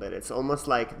a little bit. It's almost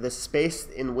like the space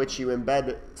in which you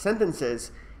embed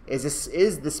sentences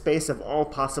is the space of all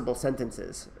possible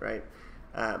sentences, right?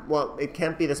 Well, it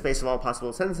can't be the space of all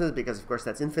possible sentences because, of course,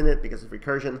 that's infinite because of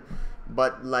recursion.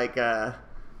 But like, how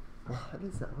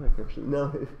does that work actually?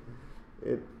 No,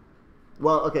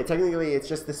 well, okay, technically it's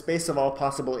just the space of all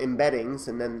possible embeddings,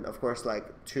 and then, of course,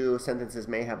 like two sentences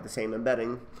may have the same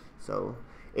embedding. So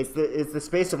it's the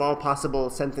space of all possible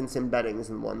sentence embeddings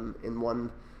in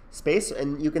one space,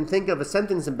 and you can think of a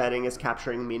sentence embedding as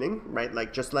capturing meaning, right?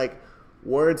 Like just like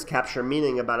words capture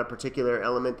meaning about a particular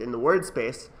element in the word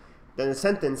space, then a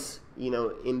sentence,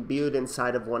 imbued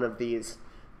inside of one of these,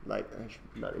 like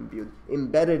not imbued,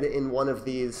 embedded in one of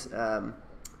these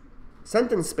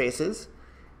sentence spaces,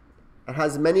 it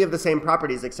has many of the same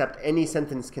properties except any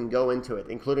sentence can go into it,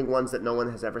 including ones that no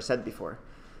one has ever said before.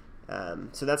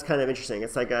 So that's kind of interesting.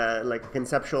 It's like a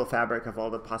conceptual fabric of all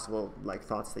the possible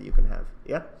thoughts that you can have.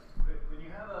 Yeah. When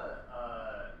you have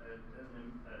a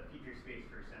feature space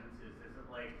for sentences, is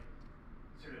it like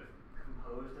sort of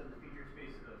composed of the feature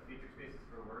spaces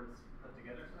for words put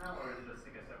together somehow, or is it just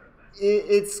like a separate thing?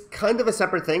 It's kind of a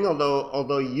separate thing,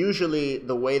 although usually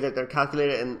the way that they're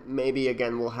calculated, and maybe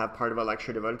again we'll have part of a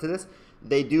lecture devoted to this,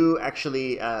 they do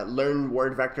actually learn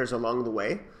word vectors along the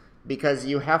way. Because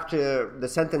the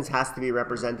sentence has to be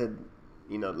represented,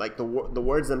 like the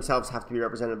words themselves have to be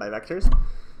represented by vectors.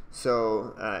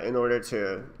 So in order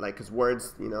to, because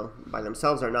words, by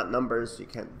themselves are not numbers, you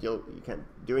can't do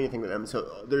anything with them.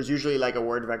 So there's usually like a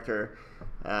word vector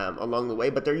along the way,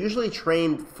 but they're usually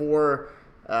trained for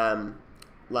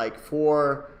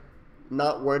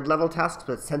not word level tasks,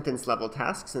 but sentence level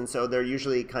tasks, and so they're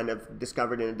usually kind of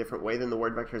discovered in a different way than the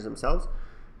word vectors themselves.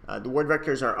 The word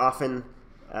vectors are often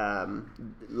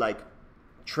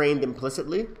trained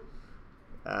implicitly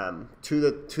to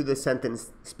the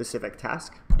sentence specific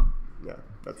task. Yeah,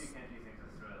 that's. So you can't do things that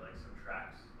sort of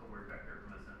subtract a word vector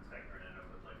from a sentence vector and end up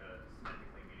with a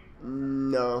semantically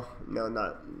meaningful. No,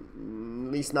 not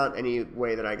at least not any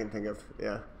way that I can think of.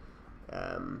 Yeah,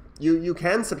 you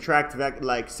can subtract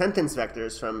sentence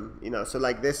vectors from so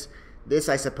like this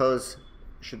I suppose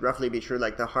should roughly be true.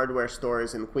 Like the hardware store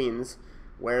is in Queens,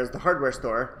 whereas the hardware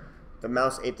store, the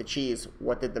mouse ate the cheese.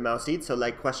 What did the mouse eat? So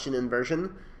like question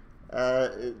inversion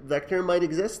vector might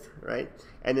exist, right?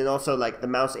 And then also like the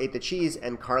mouse ate the cheese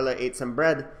and Carla ate some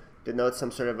bread denotes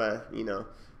some sort of a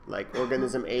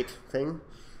organism ate thing.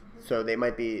 So they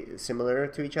might be similar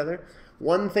to each other.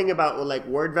 One thing about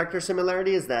word vector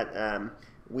similarity is that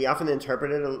we often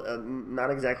interpret it not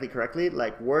exactly correctly.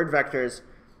 Like word vectors,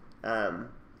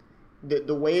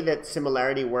 the way that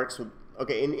similarity works with.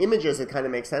 Okay, in images it kind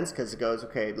of makes sense because it goes,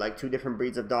 okay, like two different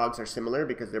breeds of dogs are similar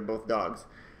because they're both dogs.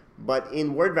 But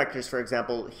in word vectors, for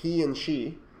example, he and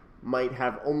she might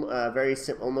have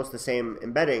almost the same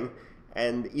embedding,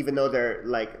 and even though they're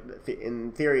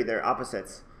in theory they're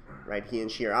opposites, right? He and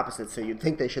she are opposites, so you'd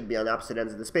think they should be on opposite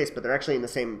ends of the space, but they're actually in the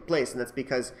same place, and that's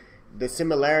because the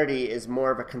similarity is more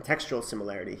of a contextual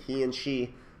similarity. He and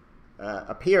she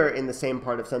appear in the same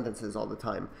part of sentences all the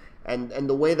time. And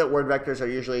the way that word vectors are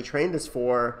usually trained is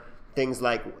for things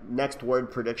like next word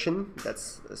prediction.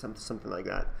 That's something like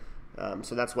that.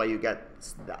 So that's why you get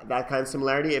that kind of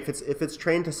similarity. If it's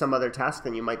trained to some other task,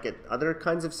 then you might get other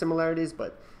kinds of similarities,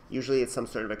 but usually it's some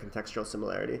sort of a contextual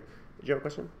similarity. Did you have a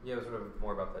question? Yeah, it was sort of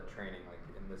more about the training. Like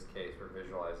in this case, we're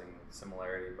visualizing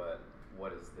similarity, but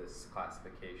what is this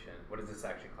classification? What is this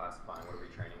actually classifying? What are we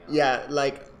training on? Yeah,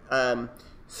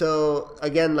 so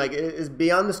again, it is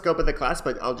beyond the scope of the class,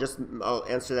 but I'll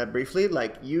answer that briefly.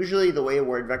 Usually the way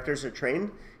word vectors are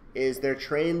trained is they're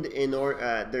trained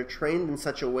in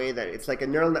such a way that it's like a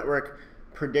neural network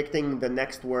predicting the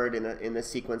next word in a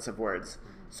sequence of words.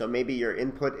 So maybe your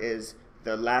input is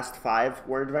the last 5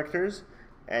 word vectors,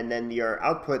 and then your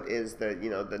output is the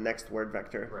the next word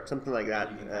vector, Right. something like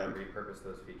that. You can kind of repurpose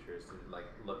those features to like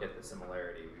look at the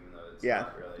similarity, even though it's Yeah,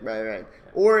 not really. right.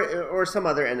 Yeah. Or some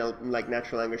other like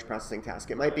natural language processing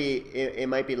task. It might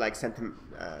be like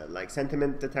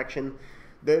sentiment detection.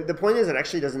 The point is, it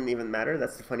actually doesn't even matter.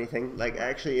 That's the funny thing. Like,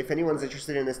 actually, if anyone's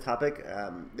interested in this topic,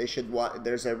 they should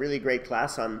there's a really great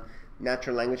class on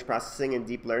natural language processing and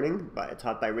deep learning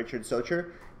taught by Richard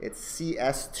Socher. It's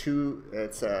CS2.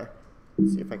 It's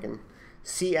let's see if I can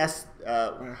CS.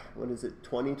 What is it?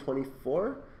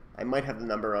 2024. I might have the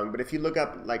number wrong, but if you look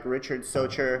up like Richard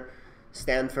Socher,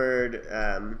 Stanford,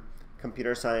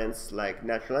 computer science, like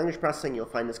natural language processing, you'll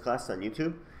find this class on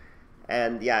YouTube.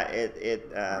 And yeah,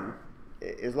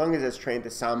 as long as it's trained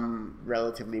to some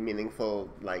relatively meaningful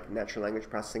like natural language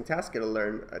processing task, it'll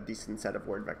learn a decent set of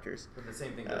word vectors. But the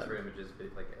same thing goes for images,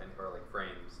 or like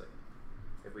frames. Like,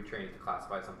 if we train it to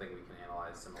classify something, we can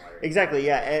analyze similarity. Exactly,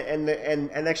 yeah,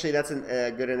 and actually that's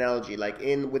a good analogy. Like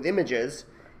with images,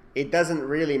 it doesn't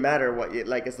really matter what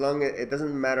as long as it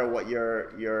doesn't matter what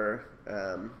your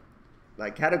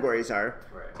like categories are.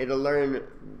 Right. It'll learn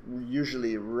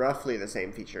usually roughly the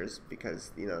same features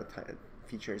because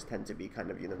features tend to be kind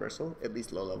of universal, at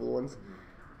least low-level ones.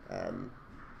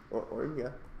 Or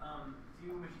yeah.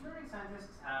 Do machine learning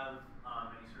scientists have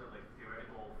any sort of like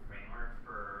theoretical framework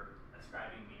for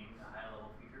ascribing meaning to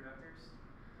high-level feature vectors,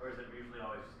 or is it usually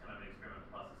always just kind of an experimental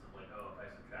process of like, oh, if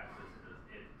I subtract this,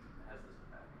 it has this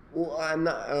effect? Well, I'm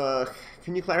not.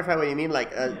 Can you clarify what you mean?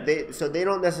 Like, they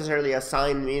don't necessarily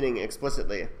assign meaning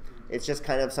explicitly. It's just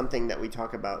kind of something that we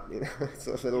talk about. It's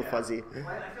a little fuzzy. Well,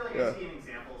 I feel like I see an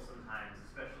example sometimes,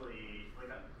 especially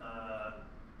like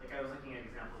I was looking at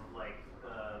examples of like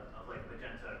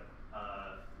magenta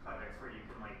projects where you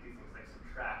can like do things like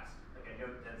subtract like a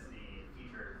note density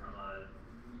feature from a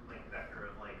like vector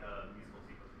of like a musical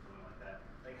sequence or something like that.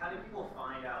 Like, how do people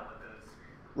find out what those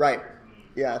vectors mean?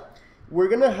 Yeah. We're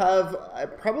going to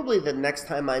have, probably the next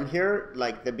time I'm here,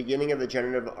 like the beginning of the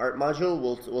generative art module,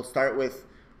 we'll start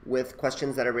with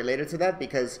questions that are related to that,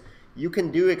 because you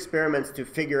can do experiments to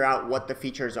figure out what the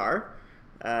features are.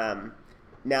 Now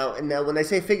when I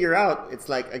say figure out, it's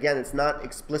like, again, it's not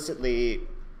explicitly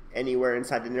anywhere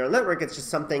inside the neural network. It's just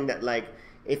something that, like,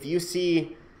 if you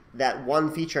see that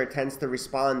one feature tends to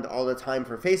respond all the time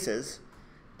for faces,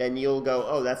 then you'll go,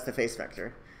 oh, that's the face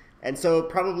vector. And so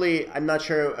probably, I'm not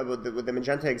sure about with the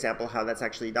magenta example how that's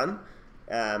actually done,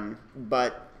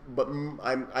 but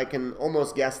I can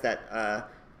almost guess that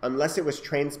unless it was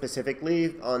trained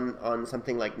specifically on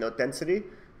something like note density,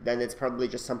 then it's probably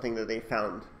just something that they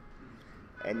found.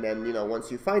 And then once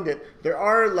you find it, there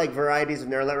are like varieties of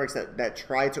neural networks that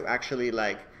try to actually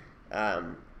like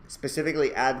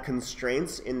specifically add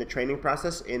constraints in the training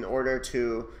process in order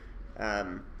to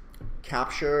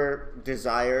capture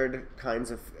desired kinds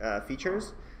of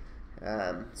features.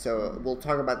 So we'll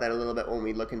talk about that a little bit when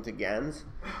we look into GANs,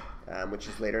 which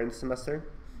is later in the semester.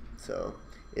 So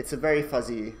it's a very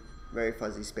fuzzy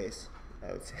space,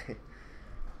 I would say.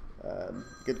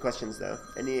 Good questions though.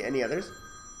 Any others?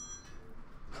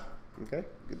 Okay,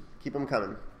 good. Keep them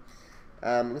coming.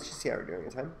 Let's just see how we're doing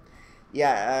in time.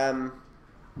 Yeah.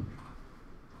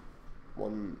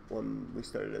 We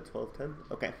started at 12:10.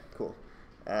 Okay, cool.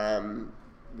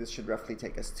 This should roughly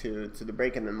take us to the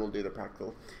break, and then we'll do the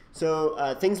practical.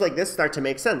 So things like this start to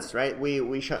make sense, right?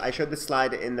 I showed this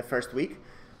slide in the first week.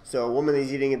 So a woman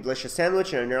is eating a delicious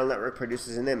sandwich, and a neural network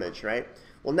produces an image, right?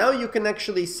 Well, now you can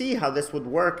actually see how this would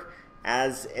work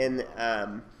as a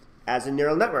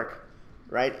neural network,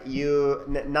 right?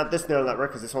 Not this neural network,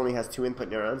 because this only has 2 input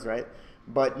neurons, right?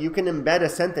 But you can embed a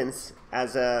sentence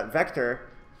as a vector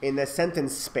in the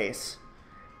sentence space.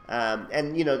 And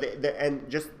and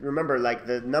just remember, like,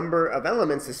 the number of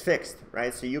elements is fixed,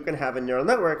 right? So you can have a neural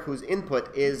network whose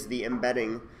input is the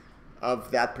embedding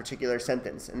of that particular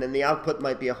sentence, and then the output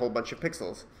might be a whole bunch of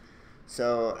pixels.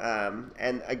 So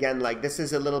and again, like, this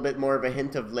is a little bit more of a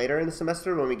hint of later in the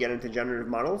semester when we get into generative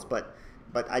models, but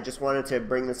I just wanted to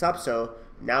bring this up so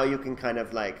now you can kind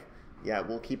of like, yeah,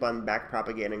 we'll keep on back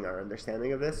propagating our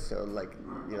understanding of this. So like,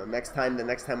 the next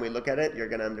time we look at it, you're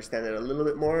going to understand it a little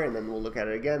bit more, and then we'll look at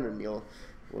it again, and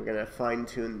we're going to fine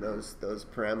tune those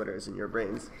parameters in your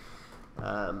brains.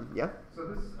 Yeah. So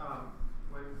this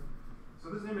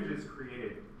this image is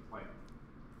created like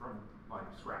from like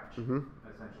scratch,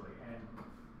 essentially, and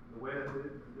the way that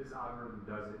this algorithm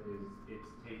does it is it's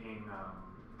taking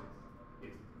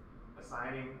it's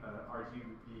assigning an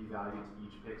RGB value to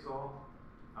each pixel.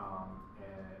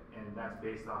 And that's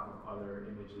based off of other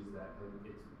images that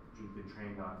it's you've been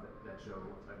trained on that show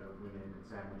women and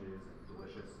sandwiches and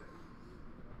delicious.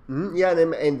 Yeah,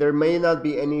 and there may not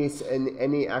be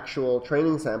any actual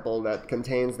training sample that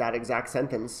contains that exact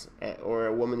sentence or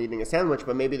a woman eating a sandwich,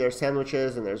 but maybe there's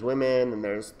sandwiches and there's women and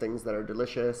there's things that are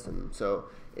delicious, and so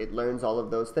it learns all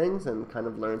of those things and kind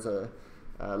of learns a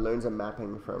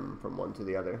mapping from one to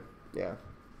the other. Yeah,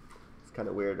 it's kind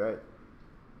of weird, right?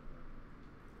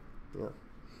 Yeah.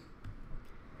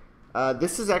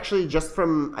 This is actually just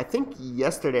from, I think,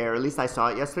 yesterday, or at least I saw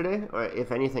it yesterday, or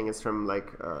if anything, it's from like,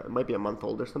 it might be a month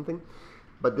old or something.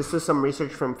 But this is some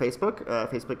research from Facebook,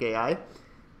 Facebook AI,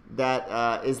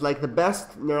 that is like the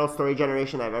best neural story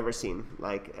generation I've ever seen.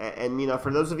 Like, and you know, for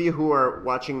those of you who are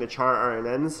watching the char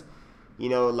RNNs, you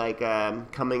know, like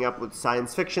coming up with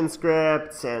science fiction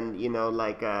scripts and, you know,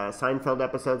 like Seinfeld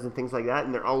episodes and things like that,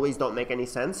 and they always don't make any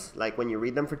sense, like when you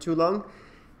read them for too long.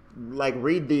 Like,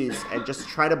 read these and just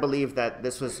try to believe that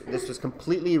this was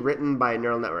completely written by a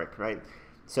neural network, right?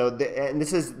 So and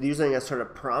this is using a sort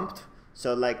of prompt.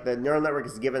 So like the neural network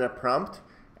is given a prompt,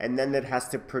 and then it has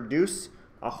to produce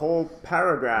a whole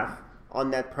paragraph on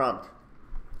that prompt.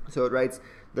 So it writes,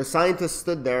 "The scientist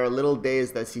stood there a little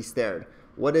dazed as he stared.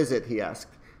 'What is it?' he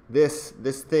asked. This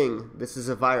thing, this is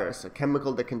a virus, a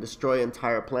chemical that can destroy an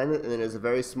entire planet, and it is a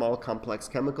very small, complex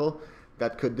chemical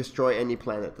that could destroy any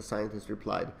planet," the scientist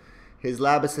replied. His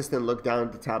lab assistant looked down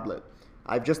at the tablet.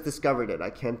 "I've just discovered it. I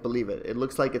can't believe it. It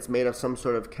looks like it's made of some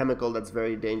sort of chemical that's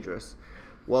very dangerous."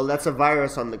 "Well, that's a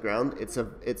virus on the ground.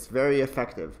 It's very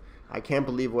effective. I can't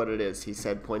believe what it is," he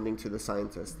said, pointing to the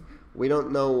scientist. "We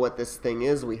don't know what this thing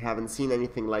is. We haven't seen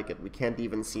anything like it. We can't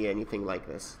even see anything like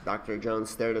this." Dr. Jones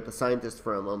stared at the scientist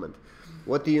for a moment.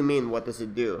 "What do you mean? What does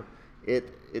it do?"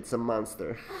 It's a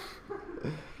monster."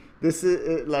 This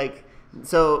is like...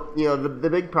 So, you know, the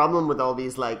big problem with all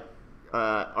these, like,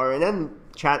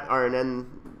 chat RNN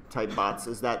type bots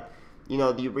is that, you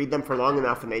know, you read them for long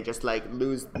enough and they just, like,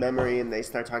 lose memory and they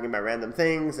start talking about random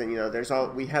things, and, you know,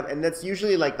 and that's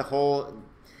usually, like, the whole,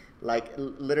 like,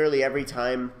 literally every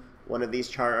time one of these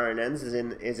char RNNs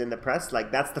is in the press,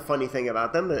 like, that's the funny thing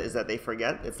about them, is that they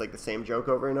forget. It's like the same joke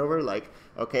over and over, like,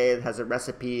 okay, it has a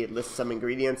recipe, it lists some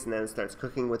ingredients, and then it starts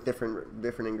cooking with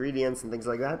different ingredients and things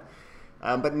like that.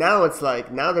 But now it's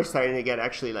like, now they're starting to get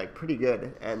actually like pretty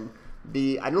good. And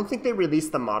I don't think they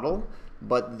released the model,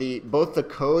 but both the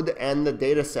code and the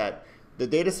data set. The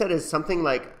data set is something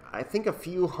like, I think, a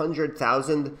few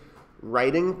 100,000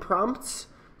 writing prompts.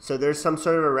 So there's some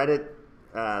sort of a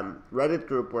Reddit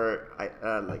group where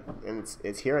and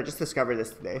it's here. I just discovered this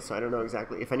today, so I don't know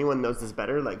exactly. If anyone knows this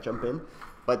better, like, jump in.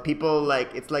 But people,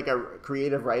 like, it's like a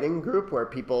creative writing group where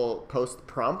people post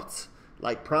prompts.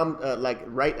 Like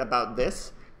write about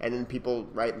this, and then people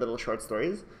write little short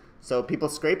stories. So people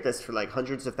scrape this for like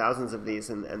hundreds of thousands of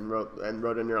these, and wrote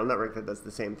a neural network that does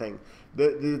the same thing.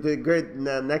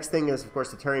 The next thing is, of course,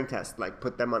 the Turing test. Like,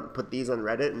 put these on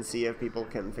Reddit and see if people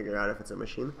can figure out if it's a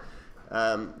machine.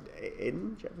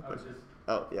 Aiden, do you have a question?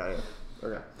 Oh yeah.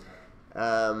 Okay.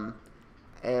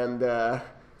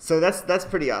 So that's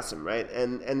pretty awesome, right?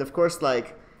 And of course,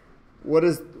 like, what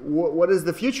is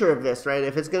the future of this, right?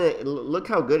 If it's gonna, look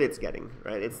how good it's getting,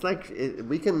 right? It's like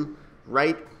we can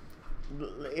write.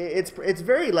 It's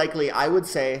very likely, I would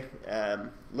say,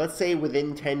 let's say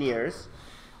within 10 years,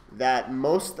 that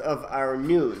most of our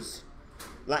news,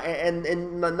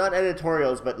 and not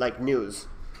editorials, but like news,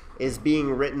 is being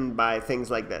written by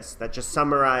things like this that just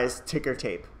summarize ticker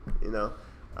tape, you know,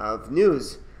 of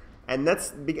news. And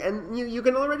you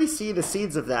can already see the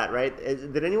seeds of that, right?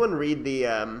 Did anyone read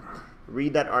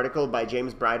that article by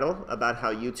James Bridle about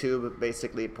how YouTube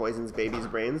basically poisons babies'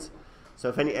 brains? So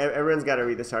if everyone's got to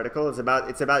read this article. It's about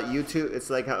YouTube. It's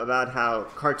like about how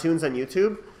cartoons on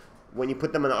YouTube, when you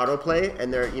put them on autoplay,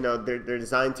 and they're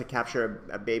designed to capture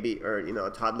a baby or, you know,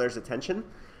 a toddler's attention,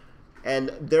 and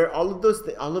they're all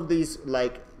of these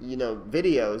like, you know,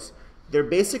 videos. They're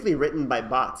basically written by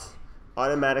bots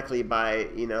automatically by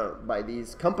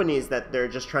these companies that they're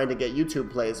just trying to get YouTube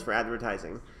plays for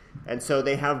advertising. And so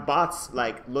they have bots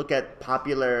like look at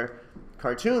popular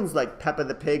cartoons like Peppa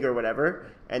the Pig or whatever,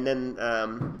 and then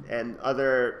and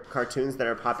other cartoons that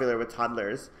are popular with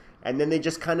toddlers, and then they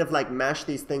just kind of like mash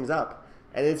these things up.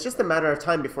 And it's just a matter of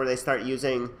time before they start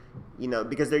using, you know,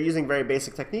 because they're using very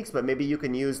basic techniques, but maybe you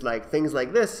can use like things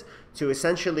like this to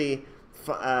essentially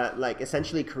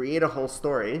create a whole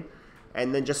story,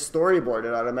 and then just storyboard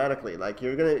it automatically. Like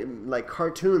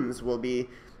cartoons will be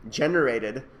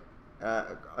generated.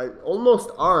 Almost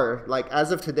are, like,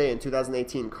 as of today in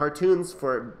 2018, cartoons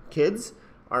for kids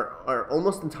are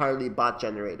almost entirely bot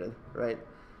generated, right?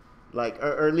 like,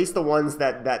 or at least the ones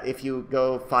that if you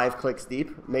go 5 clicks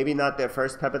deep, maybe not the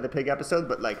first Peppa the Pig episode,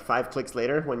 but like 5 clicks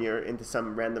later when you're into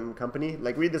some random company,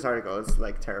 like read this article. It's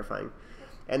like terrifying.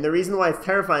 And the reason why it's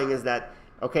terrifying is that,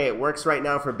 okay, it works right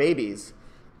now for babies,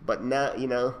 but now, you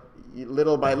know,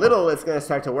 little by little, it's going to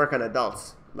start to work on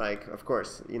adults. Like, of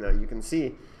course, you know, you can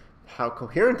see how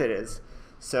coherent it is.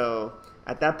 So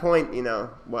at that point, you know,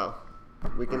 well,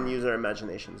 we can use our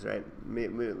imaginations, right?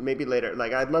 Maybe later.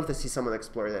 Like, I'd love to see someone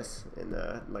explore this in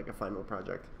like a final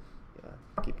project. Yeah,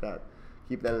 keep that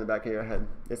in the back of your head.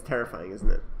 It's terrifying, isn't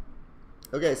it?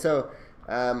 Okay, so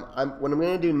what I'm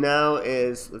going to do now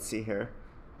is, let's see here.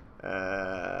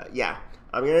 Yeah,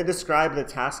 I'm going to describe the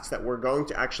tasks that we're going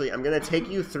to actually, I'm going to take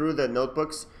you through the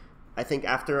notebooks, I think,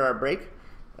 after our break.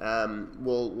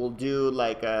 We'll do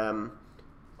like,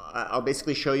 I'll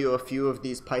basically show you a few of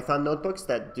these Python notebooks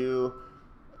that do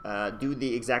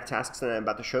the exact tasks that I'm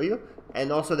about to show you.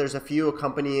 And also there's a few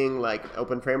accompanying like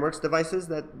openFrameworks devices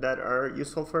that are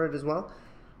useful for it as well.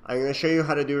 I'm going to show you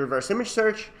how to do reverse image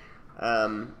search.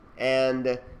 And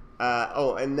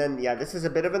then, yeah, this is a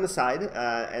bit of an aside.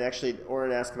 And actually,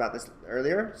 Oren asked about this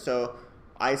earlier. So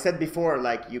I said before,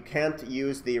 like, you can't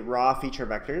use the raw feature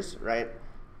vectors, right?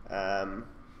 How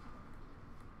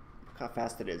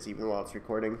fast it is, even while it's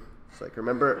recording. It's like,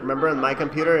 remember on my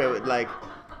computer, it would like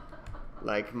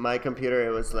my computer,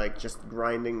 it was like just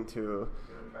grinding to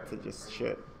just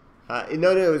shit.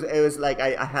 No, it was like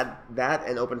I had that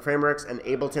and openFrameworks and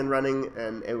Ableton running,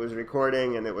 and it was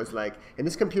recording, and it was like, and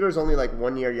this computer is only like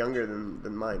 1 year younger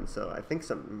than mine, so I think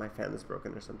my fan is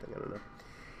broken or something. I don't know.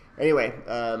 Anyway,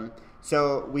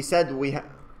 so we said we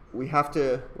have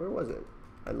to. Where was it?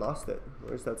 I lost it.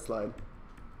 Where's that slide?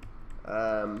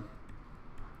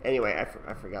 Anyway,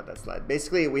 I forgot that slide.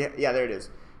 Basically, yeah, there it is.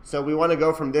 So we want to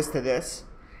go from this to this.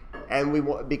 And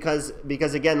because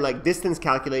again, like distance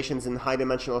calculations in high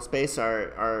dimensional space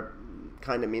are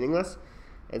kind of meaningless,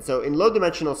 and so in low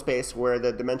dimensional space where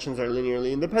the dimensions are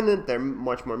linearly independent, they're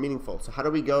much more meaningful. So how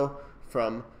do we go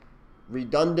from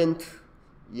redundant,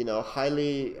 you know,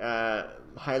 highly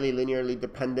linearly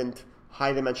dependent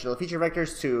high dimensional feature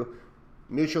vectors to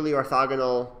mutually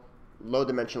orthogonal low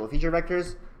dimensional feature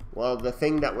vectors? Well, the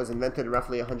thing that was invented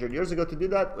roughly 100 years ago to do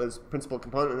that was principal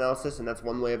component analysis, and that's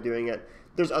one way of doing it.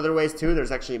 There's other ways too. There's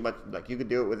actually like you could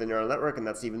do it with a neural network, and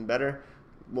that's even better.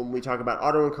 When we talk about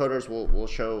autoencoders, we'll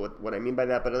show what I mean by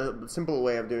that, but a simple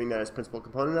way of doing that is principal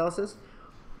component analysis.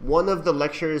 One of the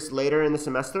lectures later in the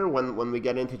semester, when we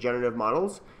get into generative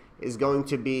models, is going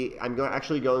to be,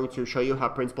 actually going to show you how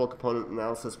principal component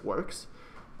analysis works.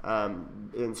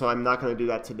 And so I'm not going to do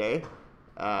that today.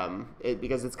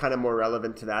 Because it's kind of more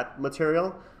relevant to that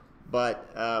material,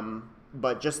 but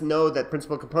just know that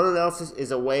principal component analysis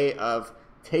is a way of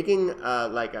taking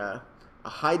like a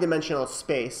high dimensional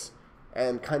space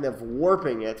and kind of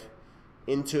warping it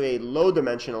into a low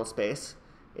dimensional space.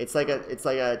 It's like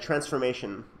a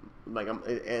transformation, and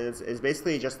it's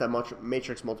basically just a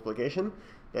matrix multiplication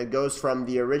that goes from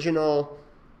the original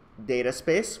data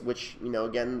space, which, you know,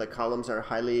 again, the columns are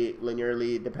highly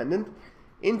linearly dependent,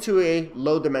 into a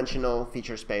low-dimensional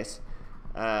feature space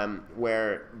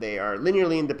where they are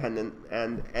linearly independent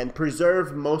and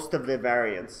preserve most of the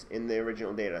variance in the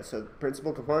original data. So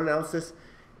principal component analysis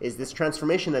is this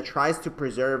transformation that tries to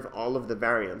preserve all of the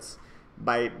variance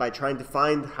by trying to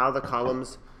find how the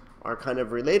columns are kind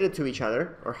of related to each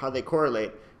other or how they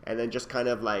correlate, and then just kind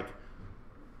of like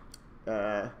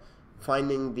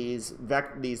finding these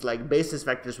like basis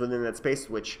vectors within that space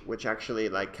which actually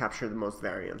like capture the most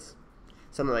variance.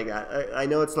 Something like that. I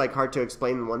know it's like hard to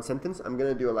explain in one sentence. I'm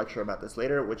going to do a lecture about this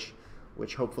later, which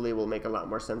hopefully will make a lot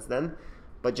more sense then.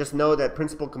 But just know that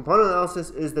principal component analysis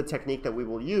is the technique that we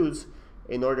will use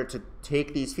in order to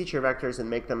take these feature vectors and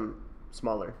make them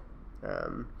smaller.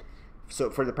 So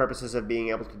for the purposes of being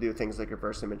able to do things like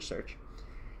reverse image search.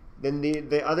 Then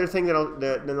the other thing then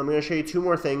I'm going to show you two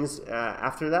more things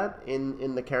after that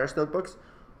in the Keras notebooks.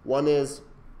 One is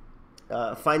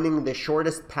finding the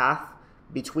shortest path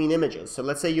between images. So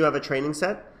let's say you have a training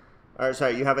set,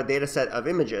 you have a data set of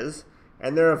images,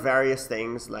 and there are various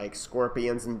things like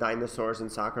scorpions and dinosaurs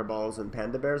and soccer balls and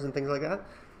panda bears and things like that.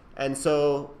 And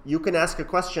so you can ask a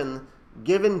question,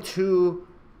 given two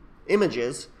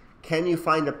images, can you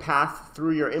find a path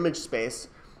through your image space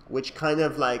which kind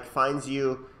of like finds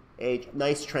you a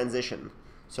nice transition?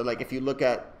 So like if you look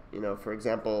at, you know, for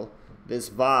example, this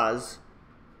vase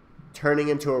turning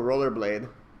into a rollerblade,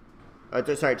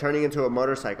 turning into a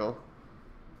motorcycle,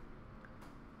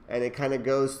 and it kind of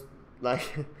goes like,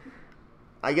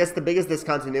 I guess the biggest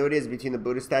discontinuity is between the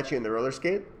Buddha statue and the roller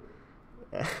skate.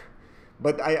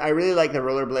 But I really like the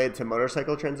rollerblade to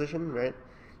motorcycle transition, right?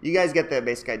 you guys get the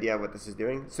basic idea of what this is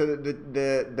doing. So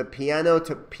the piano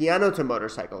to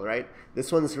motorcycle, right?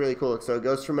 This one's really cool. So it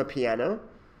goes from a piano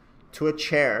to a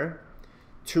chair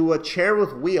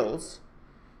with wheels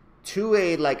to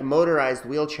a like motorized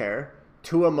wheelchair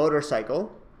to a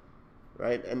motorcycle,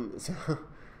 right? And so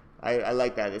I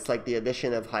like that. It's like the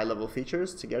addition of high-level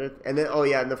features to get it. And then, oh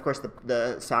yeah, and of course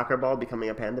the soccer ball becoming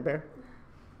a panda bear.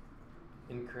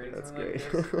 In creating That's something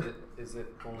great. like this, is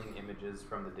it pulling images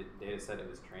from the data set it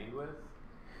was trained with?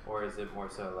 Or is it more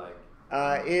so like...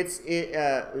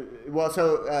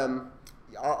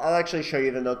 I'll actually show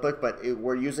you the notebook, but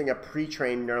we're using a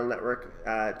pre-trained neural network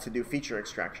to do feature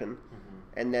extraction.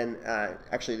 And then,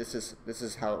 actually, this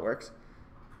is how it works.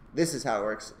 This is how it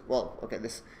works. Well, okay,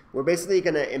 we're basically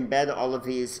going to embed all of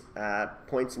these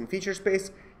points in feature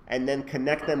space and then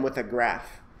connect them with a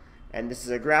graph. And this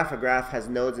is a graph. A graph has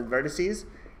nodes and vertices.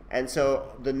 And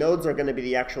so the nodes are going to be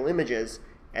the actual images,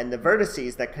 and the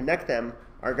vertices that connect them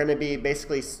are going to be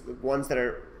basically ones that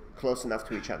are close enough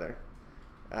to each other.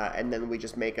 And then we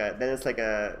just make then it's like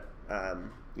a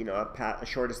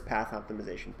shortest path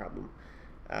optimization problem.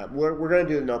 We're going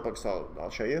to do the notebook, so I'll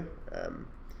show you.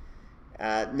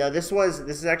 Now this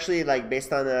is actually like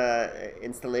based on an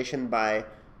installation by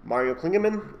Mario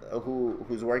Klingemann,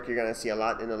 whose work you're going to see a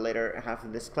lot in the later half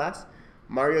of this class.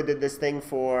 Mario did this thing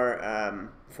for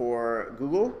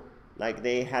Google. Like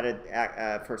they had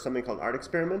it for something called Art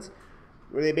Experiments,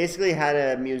 where they basically had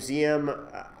a museum.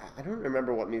 I don't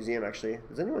remember what museum actually.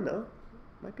 Does anyone know?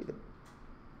 Might be the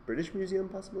British Museum,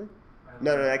 possibly.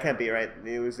 No, that can't be right.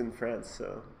 It was in France,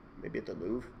 so maybe at the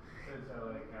Louvre. It's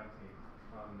LA County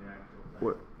on the actual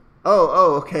thing.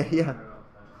 Oh, okay, yeah.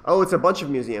 Oh, it's a bunch of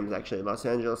museums actually. Los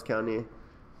Angeles County,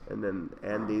 and then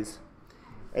Andes.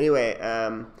 Anyway,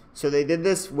 so they did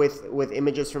this with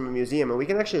images from a museum, and we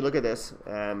can actually look at this.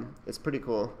 It's pretty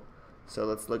cool. So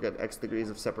let's look at X degrees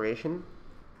of separation.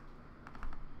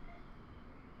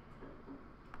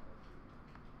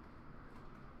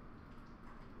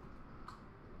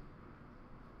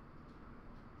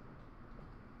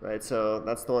 Right, so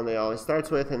that's the one that always starts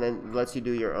with, and then lets you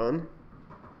do your own.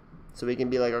 So we can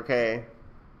be like, okay,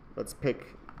 let's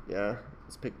pick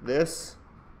this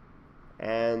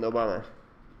and Obama.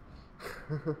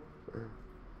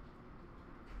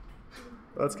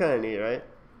 That's kind of neat, right?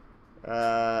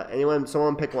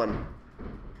 Someone pick one.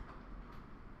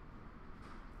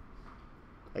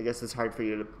 I guess it's hard for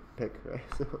you to pick, right?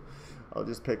 So I'll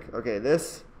just pick, okay,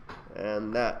 this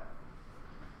and that.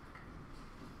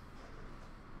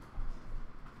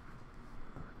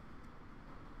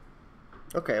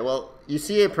 Okay, well, you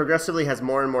see it progressively has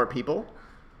more and more people.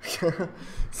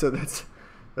 So that's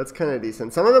kind of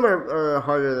decent. Some of them are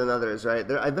harder than others,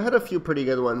 right? I've had a few pretty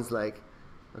good ones, like,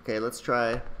 okay, let's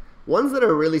try. Ones that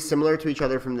are really similar to each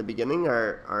other from the beginning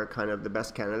are kind of the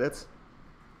best candidates.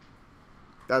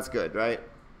 That's good, right?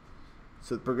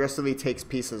 So it progressively takes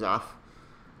pieces off,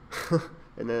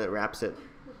 and then it wraps it.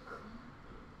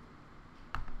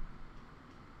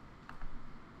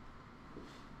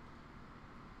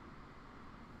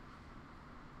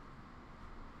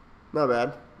 Not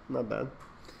bad, not bad.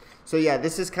 So yeah,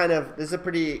 this is a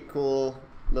pretty cool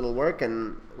little work,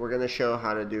 and we're gonna show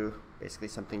how to do basically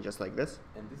something just like this.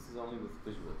 And this is only with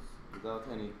visuals, without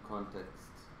any context,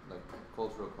 like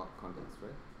cultural context,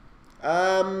 right?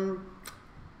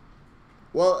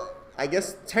 Well, I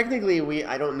guess technically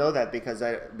I don't know that because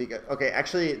okay,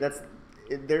 actually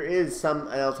there is some,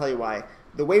 and I'll tell you why.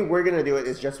 The way we're gonna do it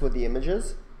is just with the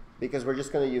images, because we're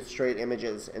just gonna use straight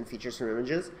images and features from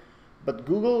images. But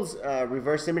Google's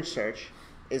reverse image search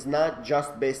is not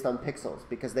just based on pixels,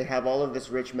 because they have all of this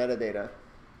rich metadata.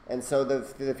 And so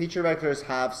the feature vectors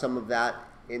have some of that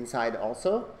inside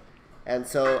also. And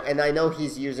I know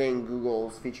he's using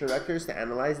Google's feature vectors to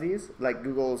analyze these, like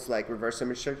Google's like reverse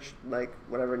image search, like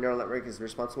whatever neural network is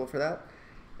responsible for that.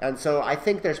 And so I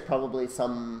think there's probably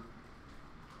something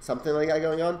like that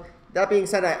going on. That being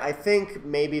said, I think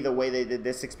maybe the way they did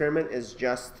this experiment is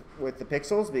just with the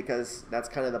pixels, because that's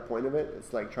kind of the point of it.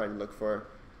 It's like trying to look for,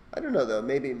 I don't know though,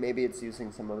 maybe it's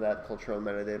using some of that cultural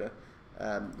metadata.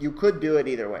 You could do it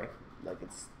either way. Like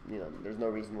it's, there's no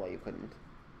reason why you couldn't.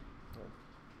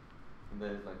 And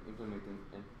then like implementing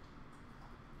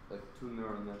like two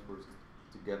neural networks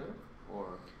together,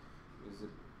 or is it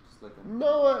just like a...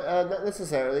 No, not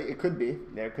necessarily. It could be.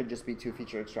 There could just be two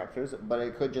feature extractors, but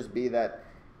it could just be that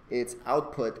its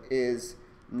output is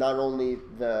not only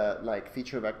the like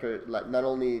feature vector, like not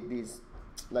only these,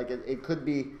 like it could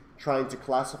be trying to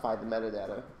classify the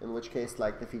metadata, in which case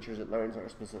like the features it learns are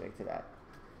specific to that.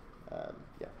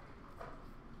 Yeah.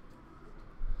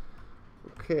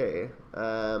 Okay.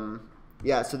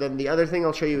 Yeah, so then the other thing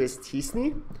I'll show you is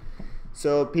t-SNE.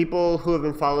 So people who have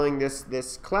been following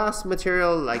this class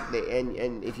material, like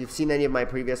and if you've seen any of my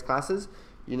previous classes,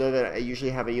 you know that I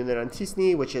usually have a unit on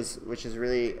t-SNE, which is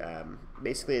really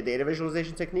basically a data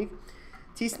visualization technique.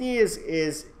 t-SNE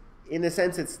is in a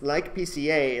sense, it's like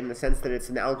PCA in the sense that it's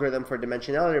an algorithm for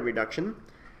dimensionality reduction.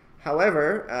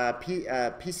 However,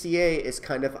 PCA is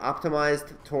kind of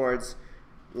optimized towards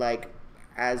like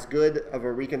as good of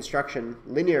a reconstruction,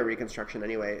 linear reconstruction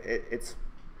anyway. It's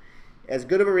as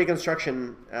good of a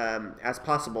reconstruction as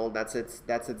possible. That's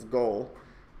its goal,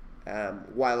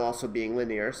 while also being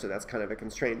linear. So that's kind of a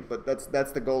constraint, but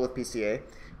that's the goal of PCA.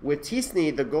 With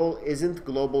t-SNE, the goal isn't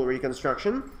global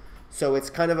reconstruction, so it's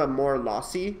kind of a more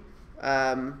lossy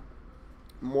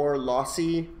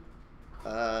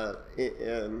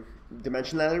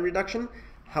dimensionality reduction.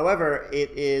 However,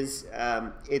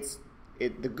 the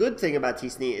good thing about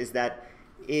t-SNE is that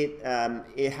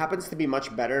it happens to be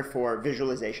much better for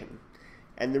visualization.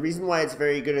 And the reason why it's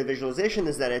very good at visualization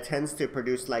is that it tends to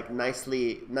produce like nice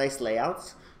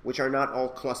layouts, which are not all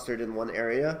clustered in one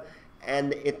area,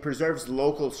 and it preserves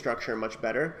local structure much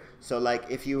better. So like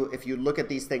if you look at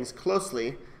these things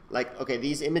closely, like, okay,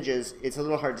 these images, it's a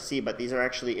little hard to see, but these are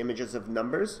actually images of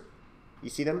numbers. You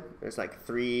see them? There's like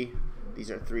 3, these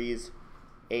are 3s,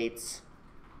 8s,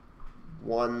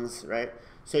 1s, right?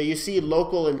 So you see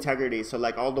local integrity. So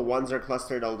like all the 1s are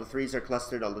clustered, all the 3s are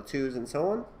clustered, all the 2s, and so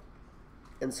on.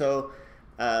 And so,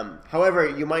 however,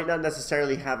 you might not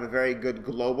necessarily have a very good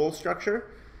global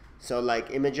structure. So like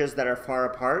images that are far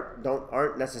apart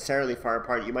aren't necessarily far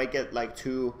apart. You might get like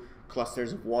 2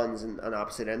 clusters of 1s on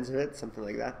opposite ends of it, something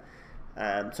like that.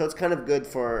 So it's kind of good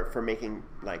for making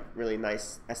like really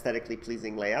nice, aesthetically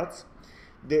pleasing layouts.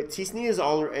 The t-SNE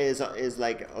is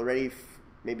like already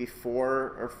maybe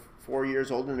 4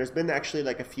 years old, and there's been actually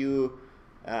like a few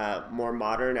more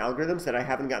modern algorithms that I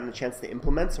haven't gotten the chance to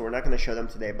implement, so we're not going to show them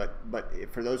today. But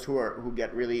for those who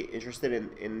get really interested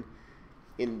in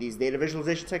these data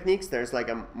visualization techniques, there's like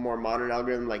a more modern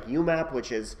algorithm like UMAP,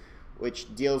 which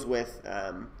deals with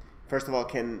first of all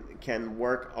can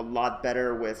work a lot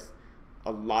better with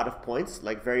a lot of points,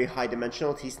 like very high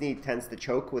dimensional. t-SNE tends to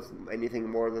choke with anything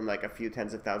more than like a few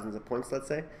tens of thousands of points, let's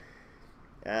say.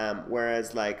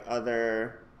 Whereas like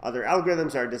other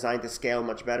algorithms are designed to scale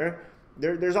much better.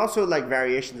 There's also like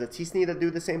variations of t-SNE that do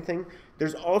the same thing.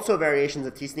 There's also variations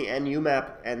of t-SNE and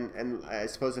UMAP and I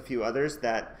suppose a few others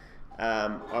that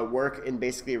work in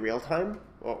basically real time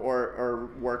or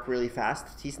work really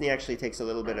fast. t-SNE actually takes a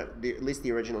little bit of, at least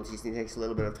the original t-SNE takes a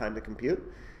little bit of time to compute.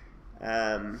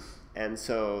 And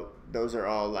so those are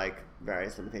all like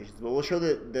various limitations. But we'll show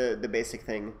the basic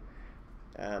thing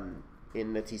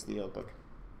in the t-SNE notebook.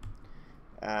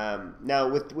 Now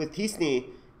with t-SNE,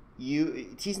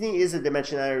 t-SNE is a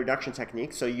dimensionality reduction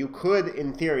technique, so you could,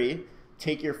 in theory,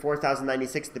 take your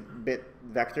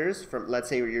 4096-bit vectors from, let's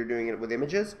say you're doing it with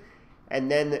images,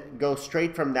 and then go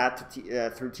straight from that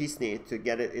to through t-SNE to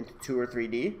get it into 2 or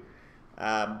 3D.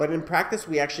 But in practice,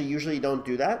 we actually usually don't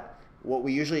do that. What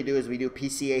we usually do is we do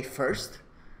PCA first,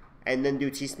 and then do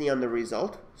t-SNE on the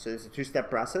result. So it's a 2-step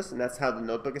process, and that's how the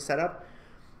notebook is set up.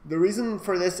 The reason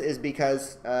for this is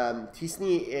because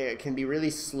t-SNE can be really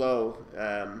slow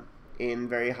in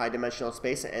very high dimensional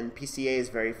space, and PCA is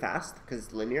very fast because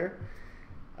it's linear.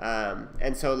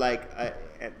 And so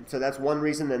so that's one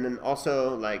reason, and then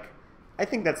also like I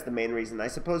think that's the main reason. I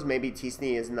suppose maybe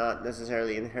t-SNE is not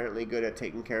necessarily inherently good at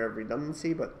taking care of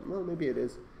redundancy, but well, maybe it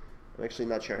is. I'm actually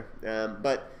not sure.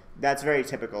 But that's very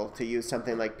typical to use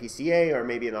something like PCA or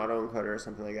maybe an autoencoder or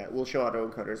something like that. We'll show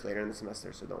autoencoders later in the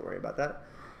semester, so don't worry about that.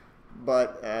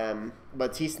 But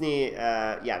t-SNE,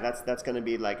 yeah, that's going to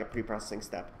be like a pre-processing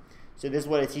step. So this is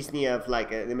what a t-SNE of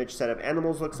like an image set of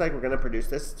animals looks like. We're going to produce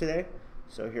this today.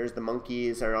 So here's the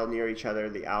monkeys are all near each other,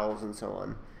 the owls, and so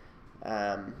on.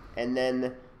 And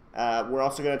then we're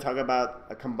also going to talk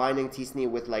about combining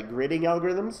t-SNE with like gridding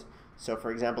algorithms. So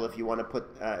for example, if you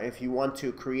want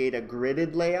to create a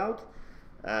gridded layout,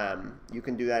 you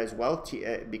can do that as well,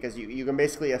 because you can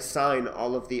basically assign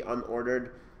all of the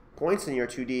unordered points in your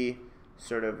 2D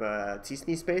sort of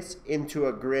t-SNE space into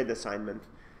a grid assignment.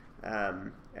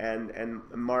 And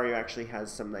Mario actually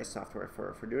has some nice software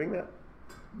for doing that.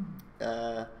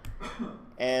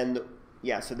 And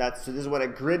yeah, so this is what a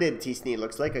gridded t-SNE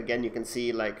looks like. Again, you can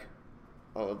see like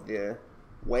all of the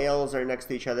whales are next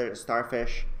to each other,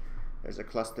 starfish. There's a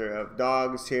cluster of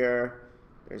dogs here.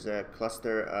 There's a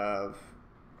cluster of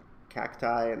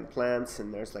cacti and plants,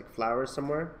 and there's like flowers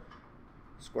somewhere,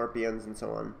 scorpions and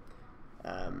so on.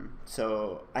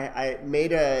 So I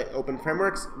made a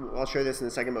openFrameworks. I'll show you this in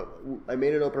a second, but I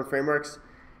made an openFrameworks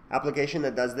application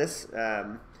that does this.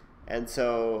 And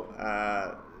so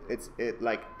there's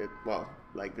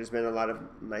been a lot of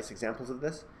nice examples of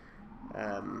this.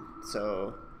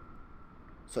 So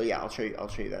yeah, I'll show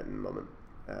you that in a moment.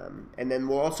 And then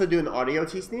we'll also do an audio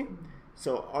t-SNE.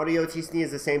 So audio t-SNE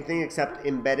is the same thing, except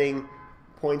embedding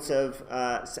points of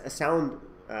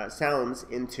sounds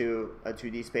into a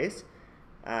 2D space.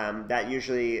 That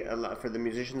usually, for the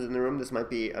musicians in the room, this might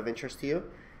be of interest to you.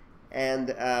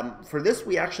 And for this,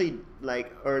 we actually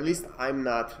or at least I'm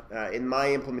not, in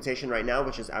my implementation right now,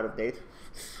 which is out of date,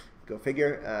 go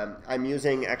figure, I'm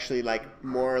using actually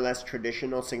more or less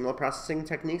traditional signal processing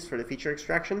techniques for the feature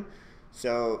extraction.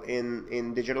 So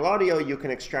in digital audio, you can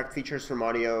extract features from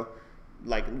audio,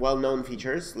 well-known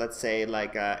features, let's say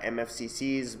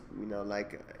MFCCs,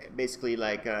 basically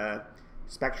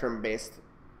spectrum-based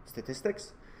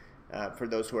statistics. For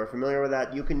those who are familiar with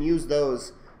that, you can use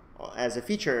those as a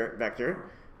feature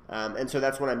vector, and so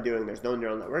that's what I'm doing. There's no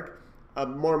neural network. A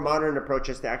more modern approach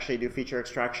is to actually do feature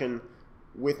extraction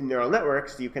with neural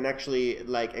networks. You can actually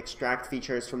extract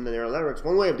features from the neural networks.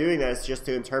 One way of doing that is just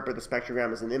to interpret the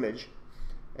spectrogram as an image,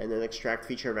 and then extract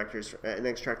feature vectors and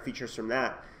extract features from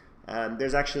that.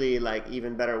 There's actually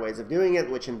even better ways of doing it,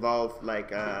 which involve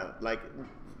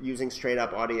using straight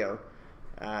up audio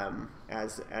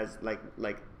as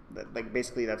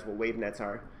basically that's what wavenets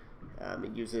are.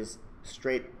 It uses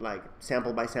straight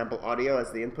sample by sample audio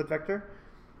as the input vector.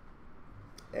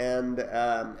 And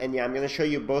yeah, I'm going to show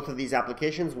you both of these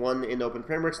applications, one in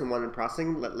openFrameworks and one in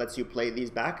processing. Lets you play these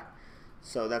back.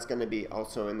 So that's going to be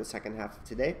also in the second half of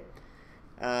today.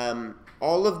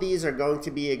 All of these are going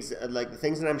to be the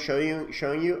things that I'm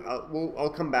showing you. I'll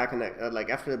come back and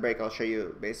after the break, I'll show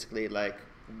you basically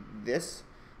this.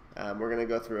 We're going to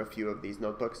go through a few of these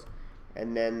notebooks,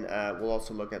 and then we'll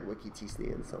also look at wiki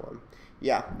t-SNE and so on.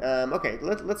 Yeah. Okay.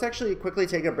 Let's actually quickly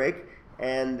take a break,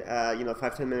 and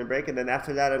 5-10 minute break, and then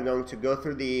after that, I'm going to go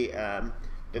through the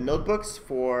notebooks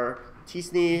for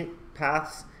t-SNE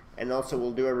paths, and also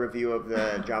we'll do a review of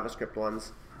the JavaScript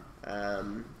ones.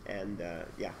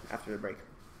 Yeah, after the break.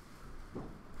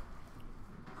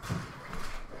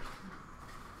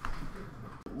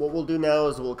 What we'll do now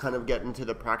is we'll kind of get into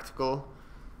the practical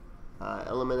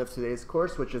element of today's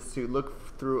course, which is to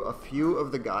look through a few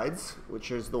of the guides,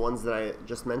 which is the ones that I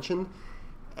just mentioned.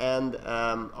 And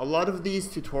a lot of these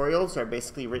tutorials are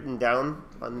basically written down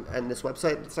on this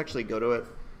website. Let's actually go to it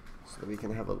so that we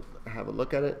can have a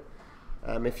look at it.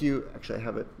 If you actually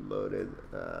have it loaded,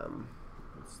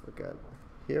 let's look at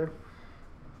here.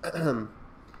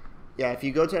 Yeah, if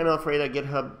you go to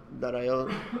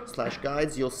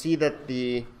mlfreida.github.io/guides, you'll see that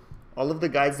all of the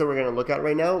guides that we're going to look at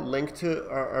right now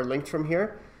are linked from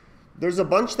here. There's a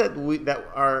bunch that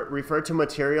are referred to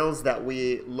materials that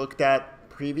we looked at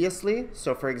previously.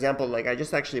 So for example, I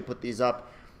just actually put these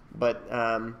up, but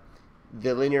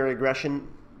the linear regression,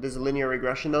 there's a linear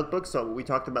regression notebook. So we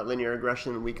talked about linear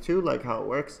regression in week 2, how it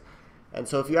works. And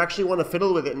so if you actually want to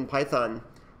fiddle with it in Python,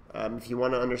 if you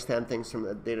want to understand things from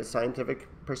a data scientific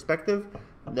perspective,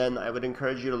 then I would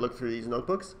encourage you to look through these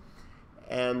notebooks,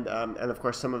 and of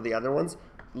course some of the other ones.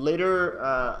 Later,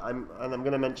 I'm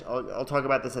going to mention. I'll talk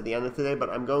about this at the end of today, but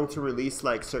I'm going to release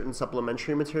certain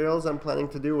supplementary materials I'm planning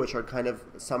to do, which are kind of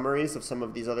summaries of some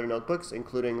of these other notebooks,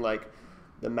 including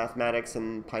the mathematics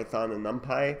and Python and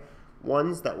NumPy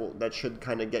ones that should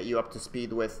kind of get you up to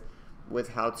speed with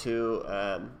how to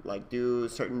do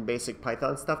certain basic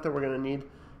Python stuff that we're going to need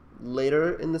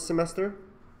later in the semester,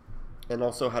 and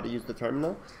also how to use the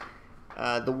terminal.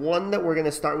 The one that we're going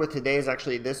to start with today is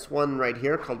actually this one right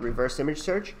here called reverse image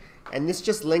search, and this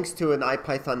just links to an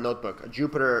IPython notebook, a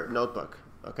Jupyter notebook.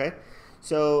 Okay,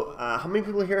 so how many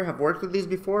people here have worked with these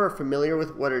before or familiar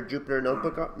with what a Jupyter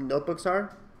notebooks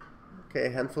are? Okay,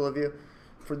 a handful of you.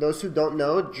 For those who don't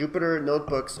know, Jupyter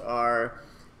notebooks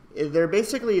they're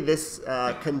basically this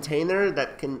container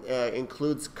that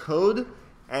includes code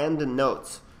and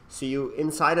notes. So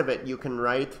inside of it, you can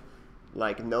write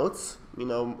notes,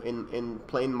 in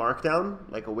plain markdown,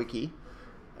 like a wiki,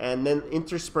 and then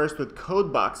interspersed with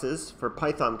code boxes for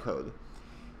Python code.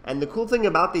 And the cool thing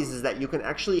about these is that you can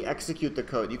actually execute the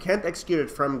code. You can't execute it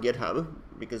from GitHub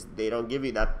because they don't give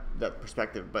you that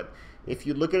perspective. But if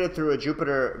you look at it through a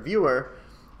Jupyter viewer,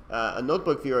 a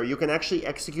notebook viewer, you can actually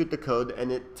execute the code,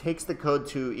 and it takes the code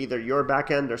to either your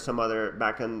backend or some other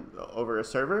backend over a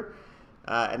server.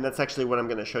 And that's actually what I'm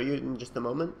going to show you in just a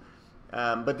moment.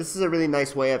 But this is a really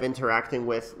nice way of interacting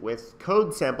with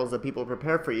code samples that people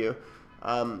prepare for you.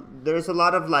 There's a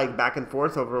lot of back and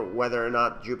forth over whether or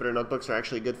not Jupyter notebooks are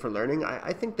actually good for learning.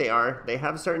 I think they are. They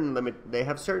have certain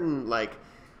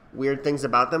weird things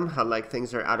about them, how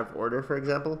things are out of order, for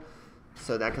example.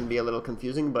 So that can be a little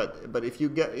confusing. But if you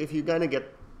kind of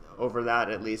get over that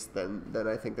at least, then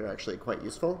I think they're actually quite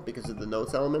useful because of the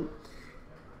notes element.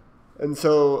 And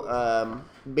so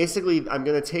basically, I'm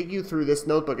going to take you through this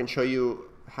notebook and show you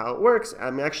how it works.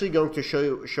 I'm actually going to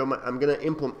I'm going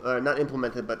to not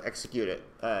implement it, but execute it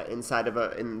inside of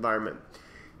an environment.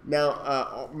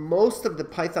 Now, most of the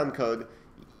Python code,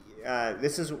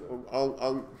 this is,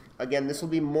 again, this will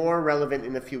be more relevant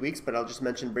in a few weeks, but I'll just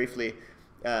mention briefly,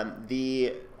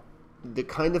 the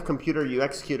kind of computer you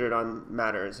execute it on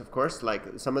matters, of course. Like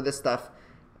some of this stuff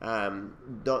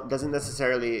doesn't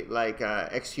necessarily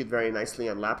execute very nicely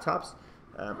on laptops,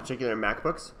 particularly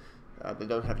MacBooks that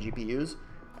don't have GPUs.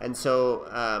 And so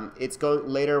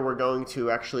later we're going to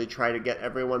actually try to get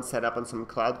everyone set up on some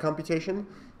cloud computation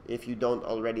if you don't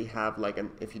already have a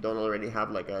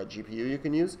GPU you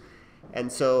can use.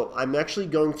 And so I'm actually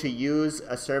going to use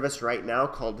a service right now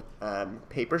called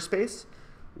Paperspace,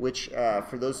 which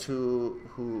for those who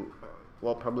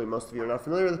well, probably most of you are not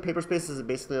familiar with Paperspace. Is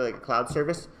basically like a cloud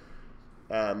service.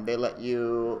 They let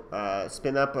you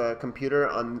spin up a computer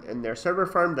in their server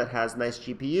farm that has nice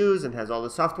GPUs and has all the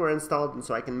software installed, and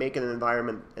so I can make an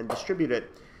environment and distribute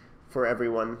it for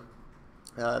everyone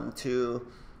to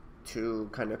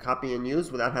kind of copy and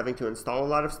use without having to install a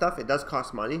lot of stuff. It does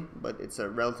cost money, but it's a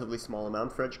relatively small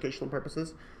amount for educational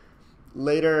purposes.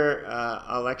 Later,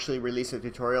 I'll actually release a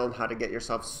tutorial on how to get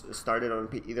yourself started on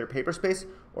either Paperspace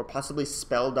or possibly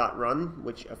spell.run,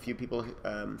 which a few people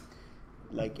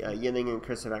like Yinning and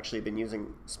Chris have actually been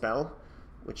using Spell,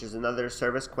 which is another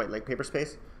service quite like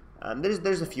Paperspace.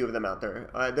 There's a few of them out there.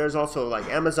 There's also like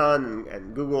Amazon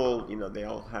and Google. You know, they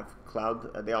all have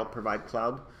cloud. They all provide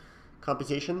cloud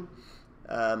computation.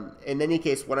 In any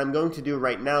case, what I'm going to do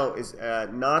right now is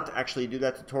not actually do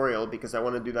that tutorial because I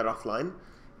want to do that offline.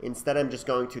 Instead, I'm just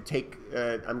going to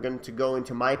I'm going to go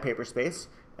into my Paperspace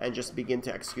and just begin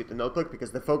to execute the notebook,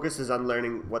 because the focus is on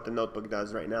learning what the notebook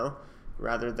does right now,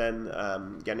 rather than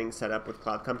getting set up with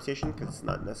cloud computation, because it's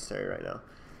not necessary right now.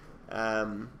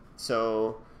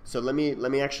 So let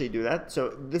me actually do that. So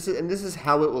this is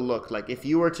how it will look like if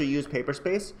you were to use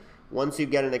Paperspace. Once you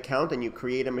get an account and you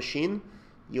create a machine,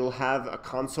 you'll have a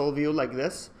console view like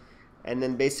this, and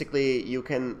then basically you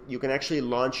can actually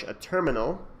launch a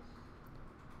terminal.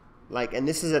 And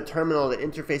this is a terminal that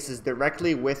interfaces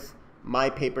directly with my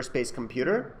Paperspace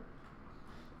computer.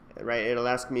 Right? It'll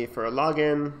ask me for a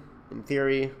login, in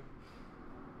theory,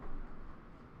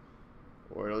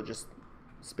 or it'll just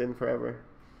spin forever.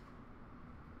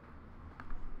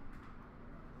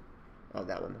 Oh,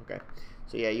 that one. Okay.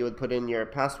 So yeah, you would put in your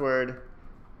password.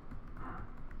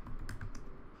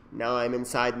 Now I'm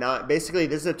inside. Now basically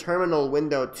this is a terminal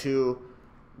window to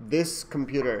this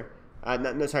computer.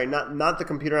 Not the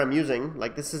computer I'm using.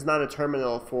 Like, this is not a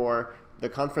terminal for the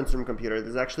conference room computer. This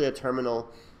is actually a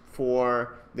terminal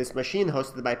for this machine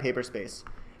hosted by Paperspace.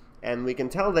 And we can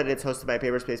tell that it's hosted by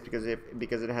Paperspace because it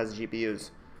has GPUs,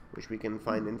 which we can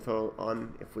find info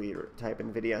on if we type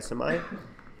NVIDIA SMI.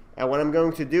 And what I'm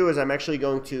going to do is I'm actually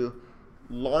going to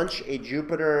launch a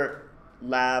Jupyter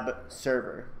Lab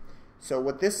server. So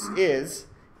what this is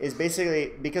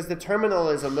basically, because the terminal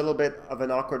is a little bit of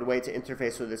an awkward way to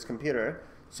interface with this computer,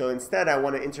 so instead I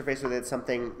want to interface with it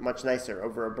something much nicer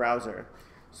over a browser.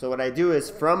 So what I do is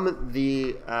from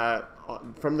the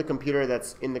computer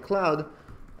that's in the cloud,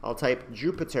 I'll type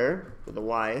Jupyter with a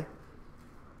Y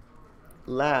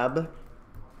lab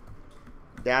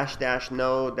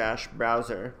 --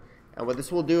 browser, and what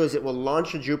this will do is it will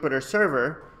launch a Jupyter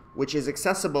server, which is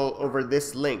accessible over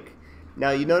this link. Now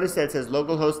you notice that it says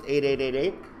localhost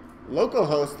 8888.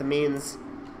 Localhost means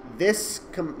this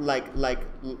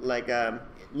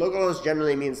localhost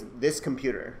generally means this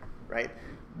computer, right?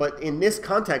 But in this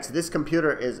context, this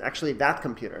computer is actually that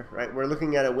computer, right? We're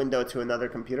looking at a window to another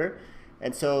computer,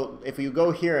 and so if you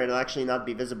go here, it'll actually not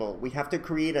be visible. We have to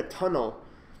create a tunnel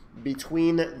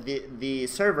between the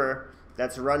server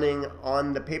that's running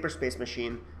on the Paperspace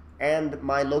machine and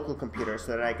my local computer,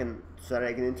 so that I can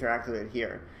interact with it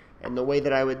here. And the way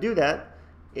that I would do that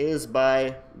is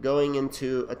by going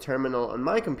into a terminal on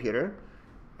my computer,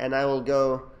 and I will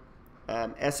go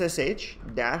SSH-NL,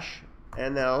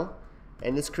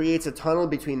 and this creates a tunnel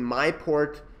between my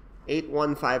port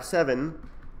 8157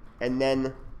 and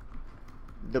then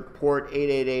the port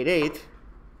 8888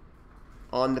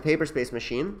 on the Paperspace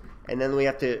machine, and then we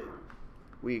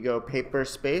go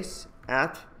Paperspace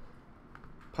at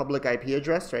public IP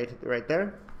address right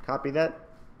there. Copy that.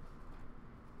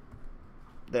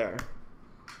 There.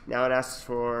 Now it asks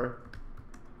for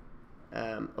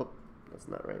oh, that's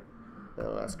not right.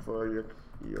 It'll ask for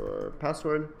your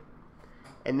password,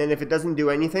 and then if it doesn't do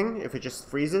anything, if it just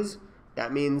freezes,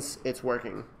 that means it's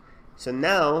working. So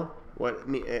now,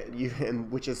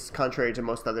 which is contrary to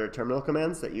most other terminal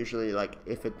commands that usually, like,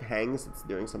 if it hangs, it's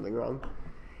doing something wrong.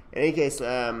 In any case,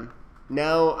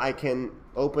 now I can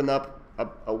open up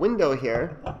a window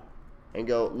here and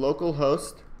go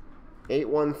localhost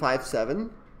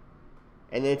 8157,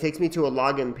 and then it takes me to a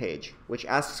login page, which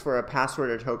asks for a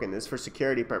password or token. This is for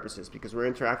security purposes because we're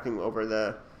interacting over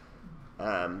the,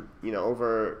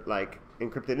 over like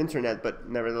encrypted internet, but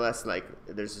nevertheless, like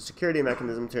there's a security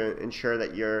mechanism to ensure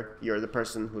that you're the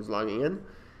person who's logging in,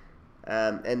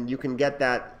 and you can get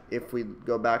that if we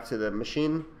go back to the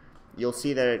machine. You'll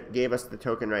see that it gave us the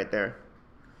token right there,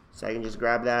 so I can just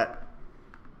grab that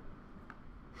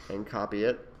and copy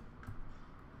it,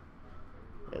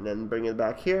 and then bring it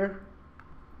back here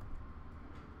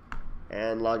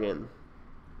and log in.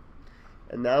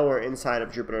 And now we're inside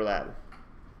of Jupyter Lab.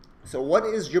 So what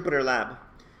is Jupyter Lab?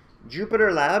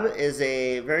 Jupyter Lab is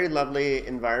a very lovely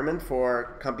environment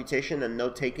for computation and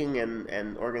note-taking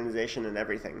and organization and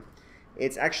everything.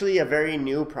 It's actually a very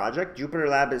new project. Jupyter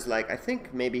Lab is like, I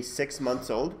think, maybe 6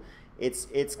 months old.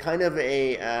 It's kind of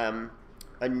a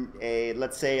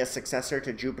let's say a successor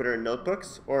to Jupyter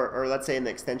Notebooks, or let's say an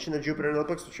extension of Jupyter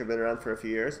Notebooks, which have been around for a few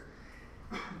years.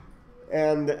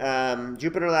 And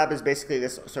Jupyter Lab is basically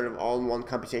this sort of all-in-one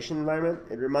computation environment.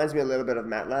 It reminds me a little bit of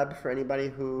MATLAB for anybody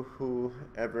who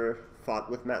ever fought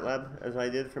with MATLAB, as I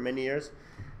did for many years.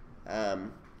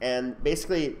 And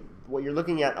basically, what you're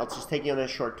looking at, I'll just take you on a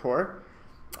short tour.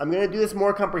 I'm going to do this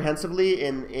more comprehensively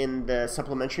in the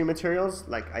supplementary materials.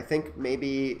 Like, I think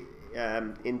maybe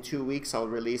in 2 weeks I'll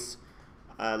release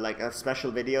like a special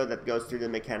video that goes through the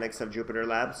mechanics of Jupyter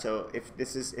Lab. So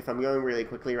if I'm going really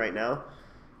quickly right now,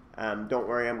 don't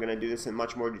worry, I'm going to do this in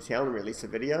much more detail and release a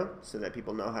video so that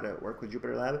people know how to work with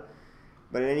Jupyter Lab.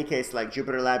 But in any case, like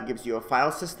Jupyter Lab gives you a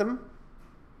file system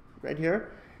right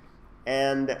here,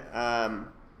 and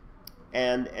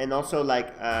also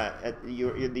like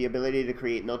the ability to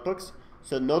create notebooks.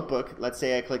 So notebook, let's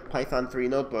say I click Python 3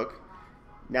 notebook.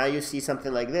 Now you see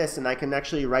something like this, and I can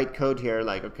actually write code here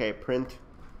like, okay, print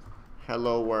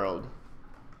hello world.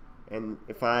 And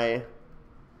if I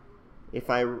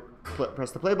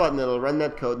press the play button, it'll run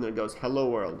that code, and it goes hello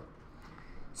world.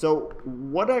 So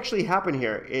what actually happened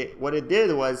here, what it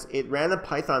did was it ran a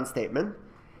Python statement,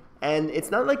 and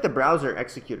it's not like the browser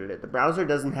executed it. The browser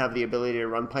doesn't have the ability to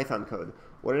run Python code.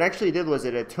 What it actually did was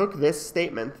it took this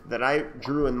statement that I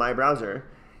drew in my browser,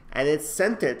 and it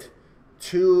sent it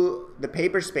to the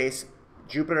Paperspace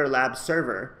Jupyter Lab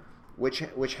server,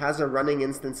 which has a running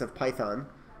instance of Python,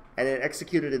 and it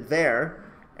executed it there,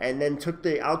 and then took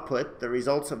the output, the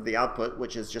results of the output,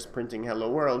 which is just printing hello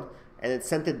world, and it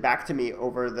sent it back to me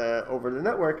over the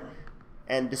network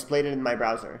and displayed it in my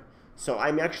browser. So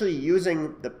I'm actually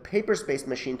using the Paperspace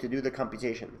machine to do the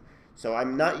computation. So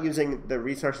I'm not using the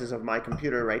resources of my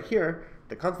computer right here,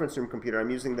 the conference room computer. I'm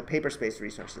using the Paperspace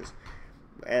resources,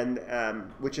 and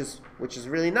which is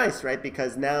really nice, right?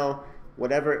 Because now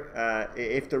whatever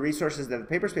if the resources that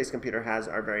the Paperspace computer has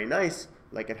are very nice,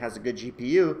 like it has a good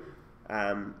GPU,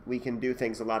 we can do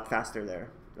things a lot faster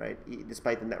there, right?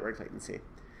 Despite the network latency.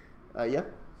 Yeah?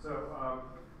 So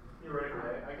theoretically,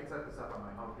 I can set this up on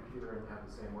my home computer and have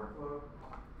the same workflow?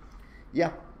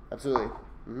 Yeah, absolutely.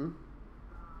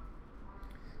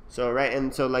 So, right,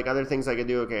 and so like other things I could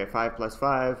do, okay, 5 plus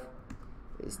 5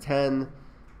 is 10,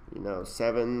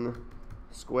 7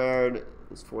 squared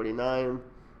is 49.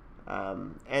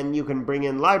 And you can bring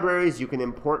in libraries, you can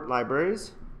import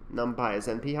libraries. NumPy is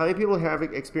NP. How many people have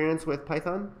experience with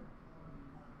Python?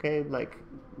 Okay, like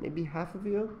maybe half of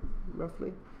you,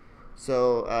 roughly.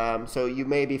 So, so you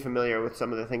may be familiar with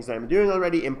some of the things that I'm doing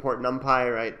already. Import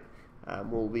NumPy, right?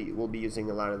 We'll be using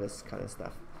a lot of this kind of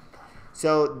stuff.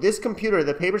 So this computer,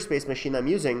 the Paperspace machine I'm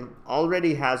using,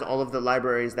 already has all of the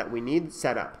libraries that we need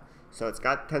set up. So it's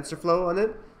got TensorFlow on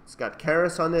it, it's got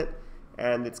Keras on it,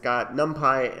 and it's got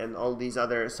NumPy and all these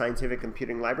other scientific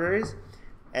computing libraries.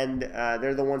 And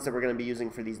they're the ones that we're going to be using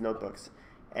for these notebooks.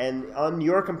 And on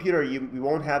your computer, you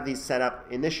won't have these set up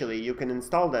initially. You can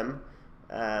install them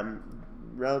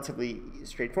relatively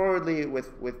straightforwardly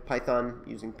with Python,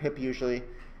 using pip usually.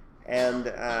 And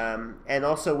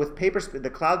also with the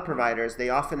cloud providers, they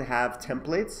often have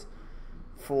templates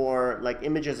for like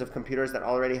images of computers that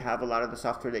already have a lot of the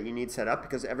software that you need set up,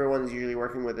 because everyone is usually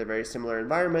working with a very similar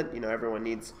environment. Everyone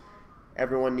needs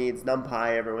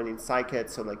NumPy, everyone needs scikit,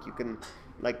 so like you can,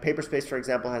 like Paperspace, for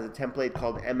example, has a template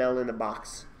called ML in a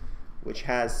box, which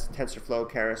has TensorFlow,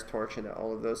 Keras, Torch, and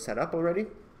all of those set up already.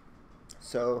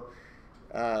 So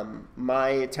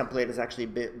my template is actually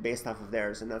based off of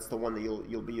theirs, and that's the one that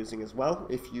you'll be using as well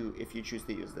if you choose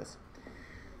to use this.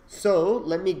 So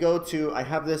let me go to, I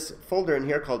have this folder in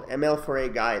here called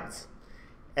ML4A Guides.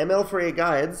 ML4A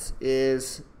Guides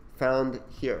is found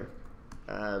here.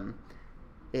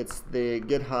 It's the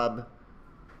GitHub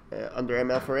under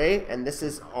ML4A, and this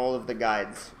is all of the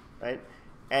guides, right?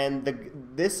 And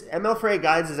this ML4A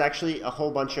Guides is actually a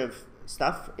whole bunch of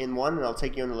stuff in one, and I'll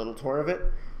take you on a little tour of it.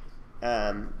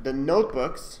 The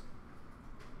notebooks,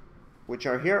 which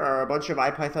are here, are a bunch of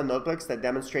IPython notebooks that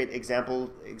demonstrate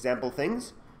example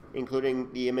things,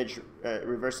 including the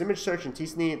reverse image search and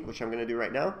t-SNE, which I'm going to do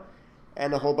right now,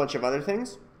 and a whole bunch of other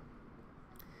things.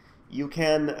 You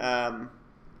can,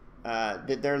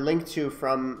 they're linked to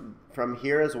from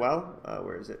here as well.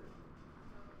 Where is it?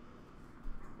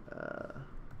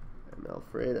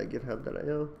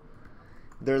 ML4A.github.io.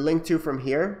 They're linked to from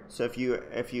here. So if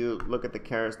you look at the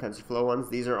Keras TensorFlow ones,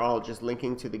 these are all just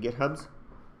linking to the GitHubs.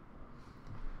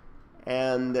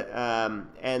 And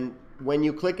when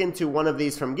you click into one of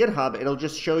these from GitHub, it'll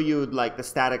just show you like the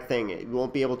static thing. You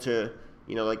won't be able to,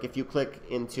 like if you click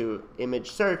into image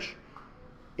search,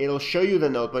 it'll show you the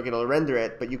notebook, it'll render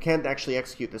it, but you can't actually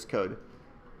execute this code,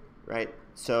 right?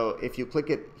 So if you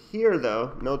click it here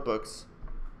though, notebooks,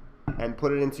 and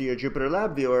put it into your Jupyter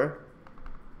Lab viewer,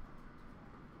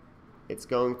 it's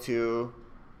going to,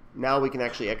 now we can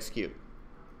actually execute,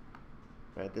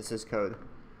 right? This is code.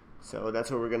 So that's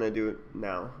what we're going to do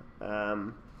now.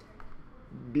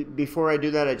 Before I do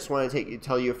that, I just want to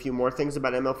tell you a few more things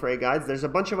about ML4A Guides. There's a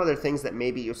bunch of other things that may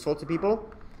be useful to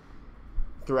people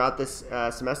throughout this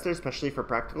semester, especially for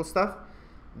practical stuff.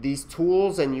 These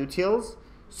tools and utils.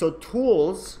 So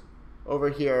tools over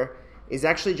here is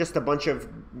actually just a bunch of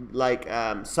like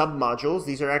sub-modules.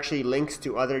 These are actually links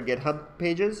to other GitHub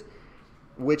pages,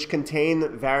 which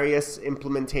contain various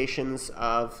implementations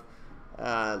of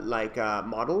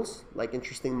models, like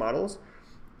interesting models.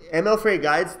 ML4A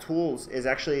Guides tools is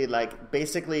actually like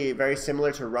basically very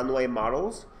similar to runway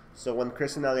models. So when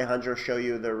Chris and Alejandro show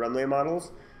you the runway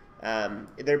models,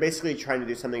 they're basically trying to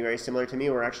do something very similar to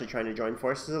me. We're actually trying to join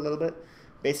forces a little bit,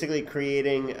 basically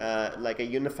creating like a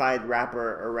unified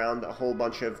wrapper around a whole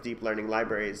bunch of deep learning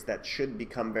libraries that should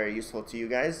become very useful to you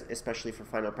guys, especially for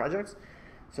final projects.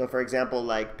 So for example,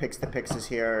 like Pix2Pix is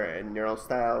here, and Neural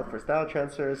Style for style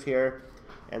transfer is here,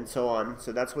 and so on.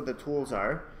 So that's what the tools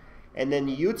are. And then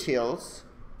utils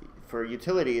for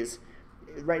utilities.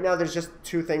 Right now there's just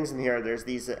two things in here. There's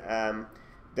these.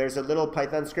 There's a little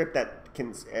Python script that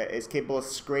is capable of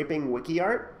scraping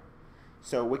WikiArt.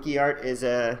 So WikiArt is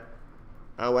a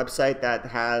website that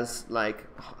has like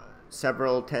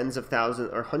several tens of thousands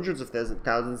or hundreds of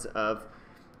thousands of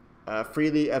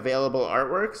freely available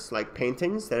artworks, like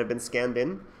paintings that have been scanned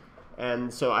in.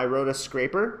 And so I wrote a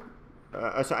scraper.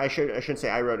 So I shouldn't say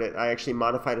I wrote it. I actually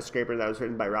modified a scraper that was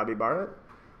written by Robbie Barrett,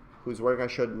 whose work I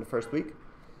showed in the first week.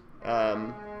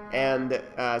 So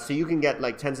you can get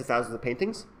like tens of thousands of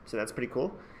paintings. So that's pretty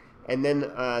cool. And then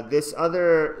this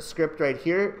other script right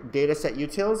here, dataset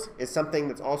utils, is something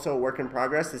that's also a work in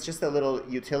progress. It's just a little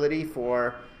utility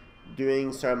for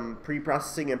doing some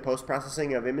pre-processing and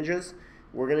post-processing of images.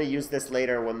 We're going to use this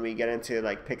later when we get into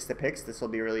like Pix2Pix. This will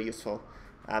be really useful.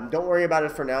 Don't worry about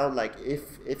it for now. Like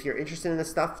if you're interested in this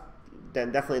stuff,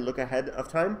 then definitely look ahead of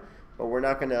time. But we're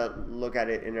not going to look at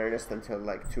it in earnest until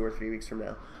like 2 or 3 weeks from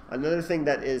now. Another thing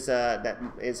that is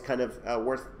kind of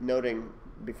worth noting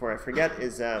before I forget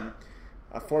is a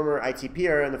former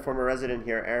ITPer and a former resident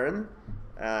here, Aaron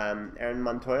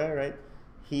Montoya, right?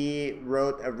 He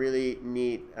wrote a really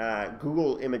neat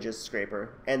Google Images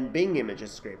scraper and Bing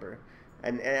Images scraper.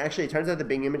 And actually, it turns out the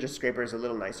Bing Images scraper is a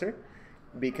little nicer,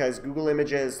 because Google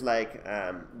Images, like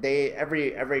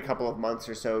every couple of months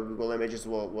or so, Google Images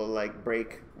will like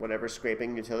break whatever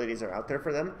scraping utilities are out there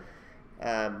for them.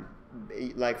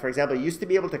 Like for example, you used to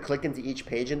be able to click into each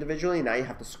page individually. Now you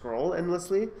have to scroll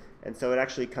endlessly, and so it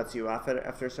actually cuts you off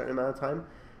after a certain amount of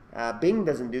time. Bing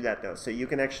doesn't do that though, so you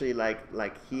can actually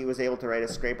like he was able to write a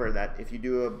scraper that if you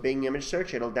do a Bing image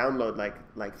search, it'll download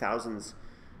like thousands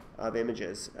of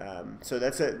images. So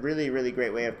that's a really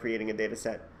great way of creating a data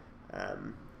set.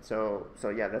 So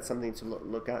yeah, that's something to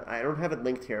look at. I don't have it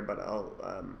linked here, but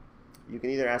you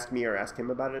can either ask me or ask him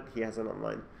about it. He has it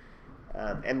online.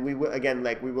 And we will, again,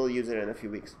 we will use it in a few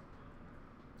weeks.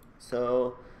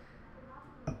 So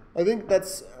I think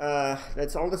that's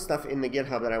all the stuff in the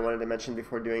GitHub that I wanted to mention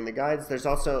before doing the guides. There's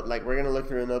also, we're going to look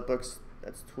through the notebooks.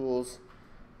 That's tools.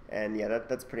 And yeah,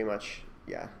 that's pretty much,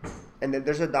 yeah. And then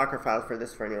there's a Docker file for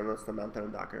this for anyone who wants to mount it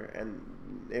on Docker. And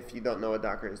if you don't know what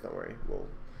Docker is, don't worry.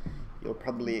 You'll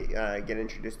probably get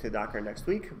introduced to Docker next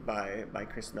week by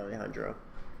Chris and Alejandro.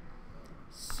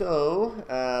 So,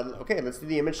 okay, let's do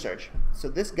the image search. So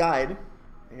this guide,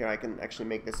 here I can actually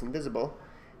make this invisible,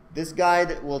 This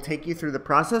guide will take you through the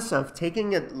process of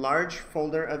taking a large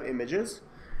folder of images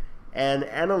and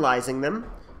analyzing them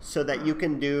so that you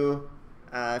can do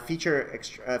feature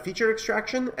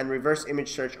extraction and reverse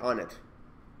image search on it,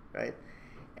 right?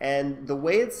 And the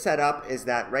way it's set up is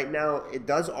that right now it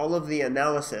does all of the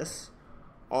analysis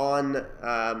on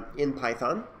in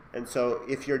Python. And so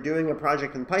if you're doing a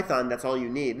project in Python, that's all you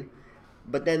need.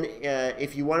 But then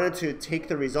if you wanted to take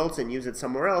the results and use it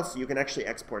somewhere else, you can actually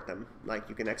export them. Like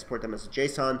you can export them as a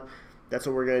JSON. That's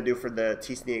what we're going to do for the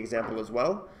t-SNE example as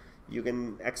well. You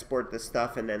can export this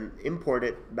stuff and then import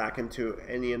it back into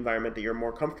any environment that you're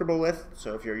more comfortable with.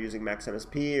 So if you're using Max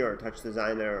MSP or Touch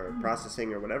Designer or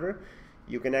processing or whatever,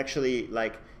 you can actually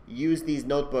like use these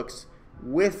notebooks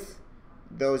with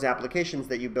those applications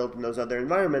that you built in those other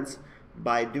environments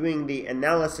by doing the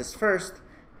analysis first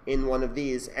in one of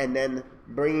these and then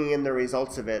bringing in the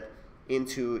results of it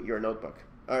into your notebook,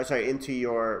 or sorry, into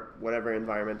your whatever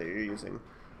environment that you're using.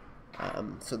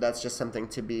 So that's just something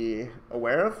to be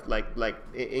aware of, like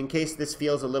in case this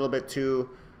feels a little bit too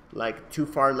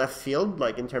far left field,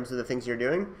 like in terms of the things you're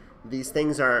doing. These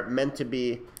things are meant to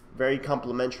be very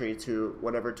complementary to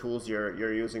whatever tools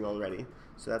you're using already.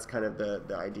 So that's kind of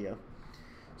the idea.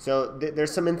 So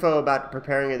there's some info about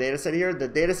preparing a data set here. The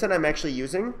data set I'm actually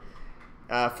using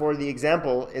for the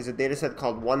example is a data set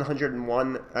called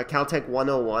 101, Caltech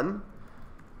 101.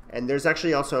 And there's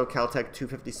actually also Caltech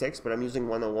 256, but I'm using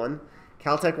 101.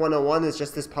 Caltech 101 is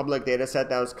just this public data set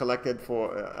that was collected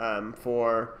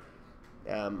for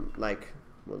like,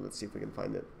 well, let's see if we can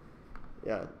find it.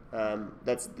 Yeah,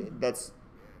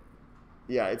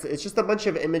 yeah, it's just a bunch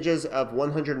of images of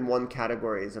 101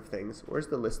 categories of things. Where's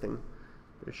the listing?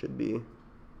 There should be,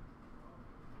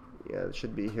 yeah, it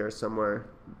should be here somewhere.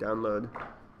 Download.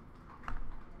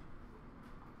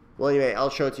 Well, anyway,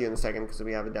 I'll show it to you in a second because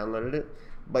we haven't downloaded it.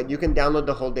 But you can download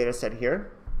the whole data set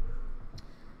here.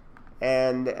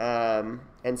 And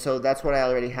so that's what I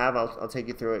already have. I'll take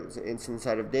you through it. It's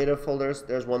inside of data folders.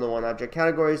 There's 101 object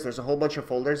categories. There's a whole bunch of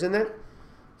folders in it.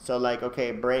 So like,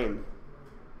 okay, brain.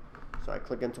 So I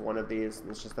click into one of these,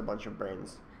 and it's just a bunch of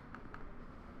brains.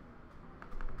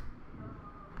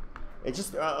 It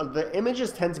just the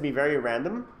images tend to be very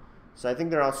random, so I think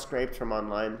they're all scraped from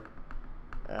online.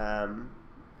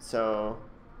 So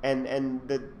and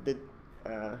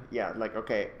yeah, like,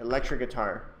 okay, electric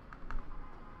guitar.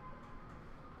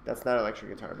 That's not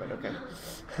electric guitar, but okay.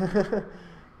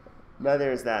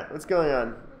 Neither is that. What's going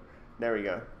on? There we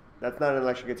go. That's not an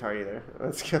electric guitar either.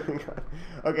 What's going on?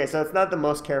 Okay, so it's not the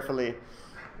most carefully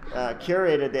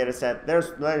curated data set.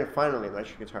 There's finally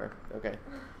electric guitar. Okay.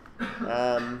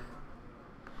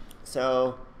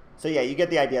 So yeah, you get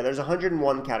the idea. There's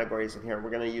 101 categories in here. We're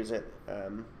going to use it,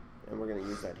 and we're going to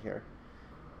use that here.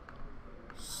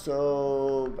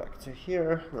 So back to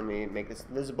here. Let me make this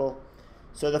visible.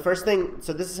 So the first thing,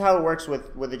 so this is how it works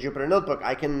with the Jupyter Notebook.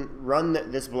 I can run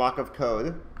this block of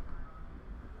code,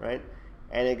 right?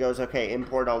 And it goes, okay,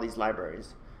 import all these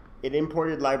libraries. It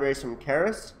imported libraries from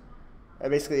Keras,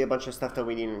 basically a bunch of stuff that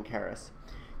we need in Keras.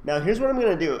 Now here's what I'm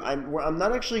going to do. I'm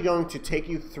not actually going to take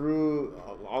you through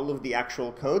all of the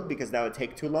actual code because that would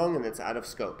take too long and it's out of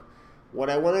scope. What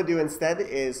I want to do instead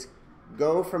is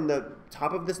go from the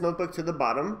top of this notebook to the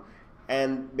bottom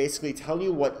and basically tell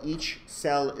you what each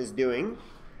cell is doing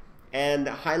and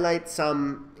highlight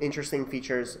some interesting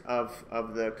features of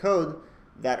the code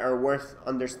that are worth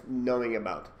knowing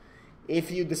about. If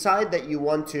you decide that you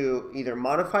want to either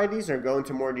modify these or go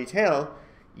into more detail,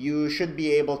 you should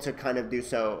be able to kind of do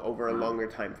so over a longer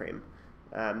time frame.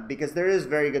 Because there is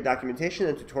very good documentation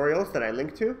and tutorials that I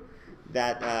link to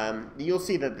that you'll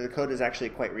see that the code is actually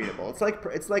quite readable.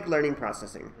 It's like learning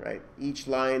processing, right? Each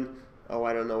line, oh,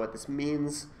 I don't know what this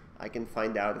means. I can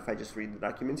find out if I just read the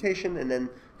documentation, and then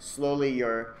slowly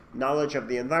your knowledge of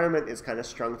the environment is kind of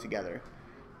strung together.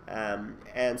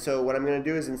 And so what I'm going to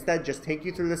do is instead just take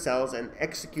you through the cells and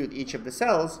execute each of the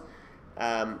cells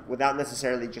without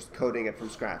necessarily just coding it from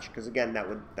scratch, because again,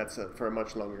 that's for a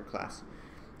much longer class.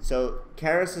 So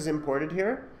Keras is imported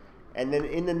here, and then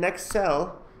in the next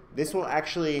cell, this will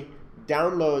actually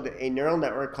download a neural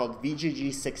network called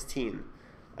VGG16,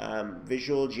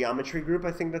 Visual Geometry Group,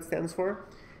 I think that stands for.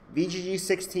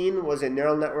 VGG16 was a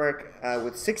neural network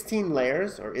with 16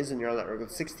 layers, or is a neural network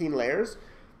with 16 layers.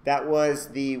 That was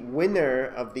the winner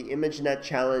of the ImageNet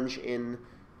challenge in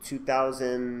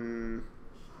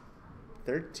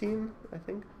 2013, I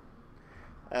think.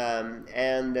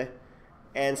 And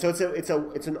so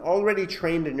it's an already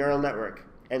trained neural network,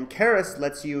 and Keras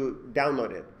lets you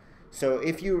download it. So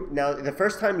if you now the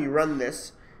first time you run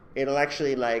this, it'll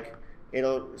actually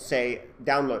it'll say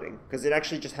downloading, because it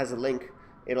actually just has a link.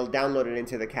 It'll download it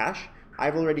into the cache.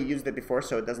 I've already used it before,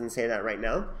 so it doesn't say that right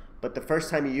now. But the first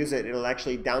time you use it, it'll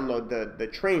actually download the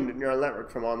trained neural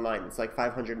network from online. It's like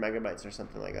 500 megabytes or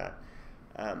something like that.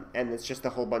 And it's just a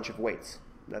whole bunch of weights.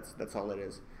 That's all it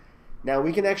is. Now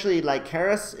we can actually, like,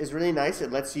 Keras is really nice.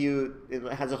 It lets you, it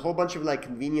has a whole bunch of like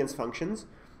convenience functions.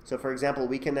 So for example,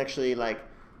 we can actually like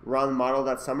run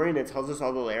model.summary and it tells us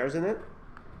all the layers in it.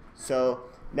 So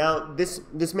now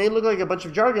this may look like a bunch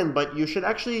of jargon, but you should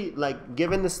actually, like,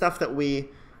 given the stuff that we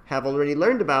have already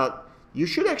learned about, you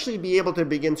should actually be able to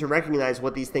begin to recognize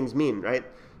what these things mean, right?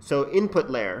 So input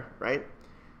layer, right?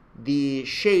 The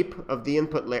shape of the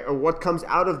input layer, or what comes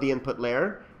out of the input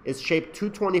layer, is shaped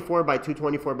 224 by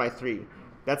 224 by 3.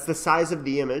 That's the size of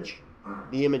the image,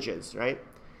 the images, right?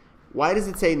 Why does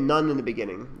it say none in the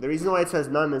beginning? The reason why it says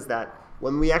none is that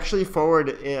when we actually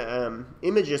forward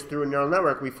images through a neural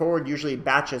network, we forward usually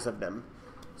batches of them.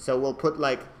 So we'll put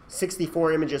like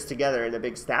 64 images together in a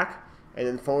big stack, and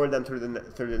then forward them through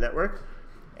the network.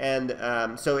 And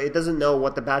so it doesn't know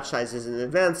what the batch size is in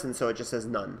advance, and so it just says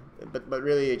none. But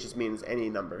really it just means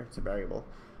any number. It's a variable.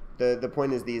 The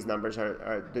point is these numbers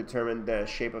are determine the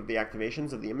shape of the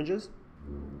activations of the images.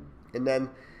 And then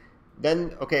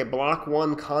okay, block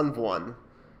 1, conv 1.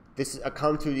 This is a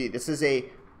conv2D. This is a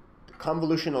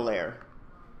convolutional layer.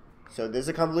 So there's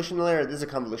a convolutional layer, there's a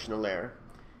convolutional layer.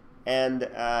 And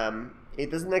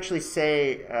it doesn't actually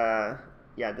say...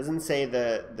 yeah, it doesn't say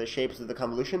the shapes of the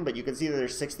convolution, but you can see that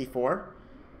there's 64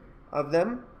 of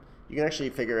them. You can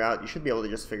actually figure out, you should be able to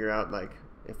just figure out, like,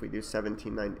 if we do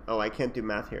 1790, oh, I can't do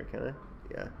math here, can I?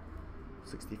 Yeah,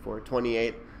 64,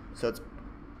 28, so it's,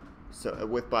 so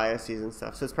with biases and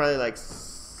stuff, so it's probably like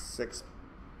 6,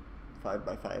 5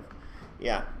 by 5.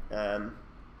 Yeah,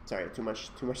 sorry, too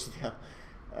much detail.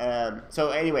 So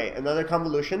anyway, another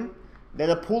convolution, then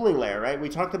a pooling layer, right? We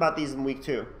talked about these in week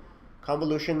 2.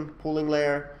 Convolution, pooling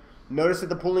layer. Notice that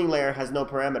the pooling layer has no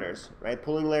parameters, right?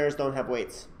 Pooling layers don't have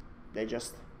weights. They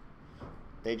just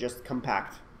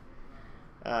compact.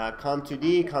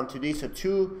 Conv2D,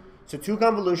 so two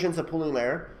convolutions a pooling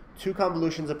layer, 2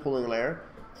 convolutions a pooling layer,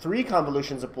 3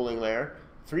 convolutions a pooling layer,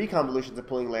 3 convolutions a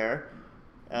pooling layer,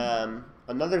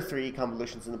 another 3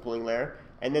 convolutions in the pooling layer,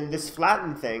 and then this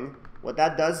flattened thing, what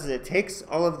that does is it takes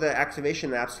all of the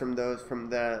activation maps from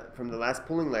the last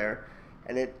pooling layer,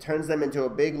 and it turns them into a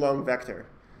big long vector.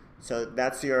 So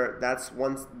that's your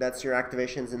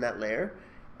activations in that layer.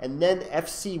 And then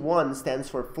FC1 stands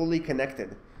for fully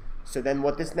connected. So then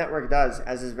what this network does,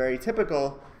 as is very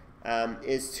typical,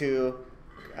 is to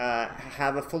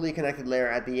have a fully connected layer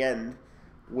at the end,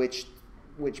 which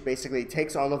basically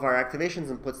takes all of our activations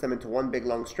and puts them into one big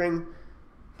long string.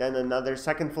 Then another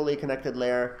second fully connected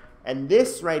layer. And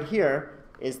this right here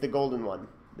is the golden one.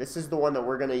 This is the one that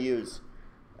we're going to use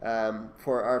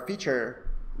for our feature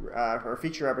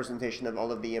representation of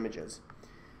all of the images.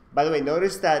 By the way,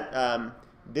 notice that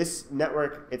this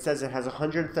network, it says it has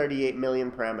 138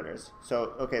 million parameters.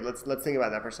 So okay, let's think about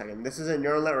that for a second. This is a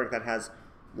neural network that has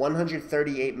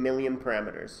 138 million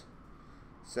parameters.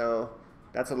 So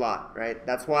that's a lot, right?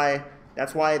 That's why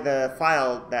the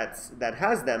file that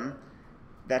has them,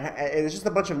 and it's just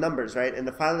a bunch of numbers, right? And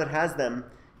the file that has them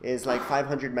is like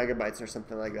 500 megabytes or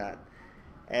something like that.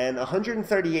 And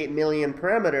 138 million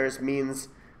parameters means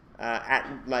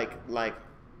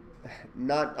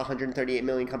not 138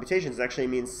 million computations. It actually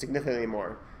means significantly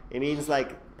more. It means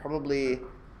like probably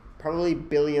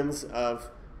billions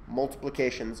of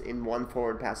multiplications in one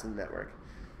forward pass in the network.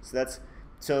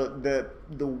 So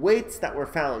the weights that were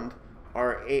found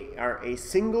are a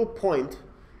single point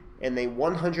in a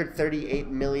 138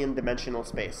 million dimensional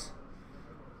space,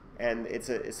 and it's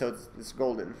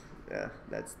golden. Yeah,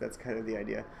 that's kind of the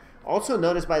idea. Also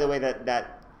notice, by the way,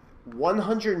 that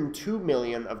 102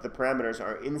 million of the parameters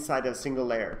are inside of a single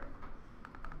layer.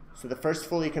 So the first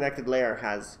fully connected layer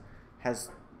has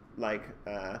like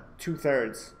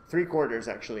 2/3, 3/4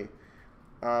 actually,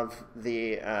 of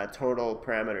the total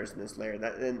parameters in this layer,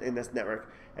 in this network,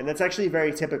 and that's actually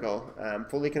very typical.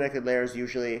 Fully connected layers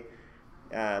usually,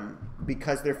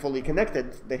 because they're fully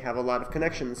connected, they have a lot of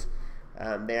connections.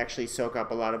 They actually soak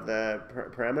up a lot of the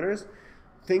parameters.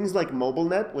 Things like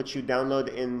MobileNet, which you download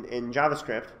in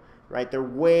JavaScript, right? They're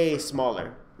way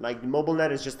smaller. Like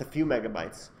MobileNet is just a few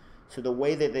megabytes. So the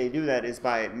way that they do that is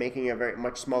by making a very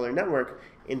much smaller network,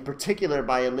 in particular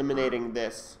by eliminating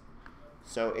this.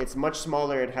 So it's much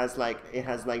smaller. It has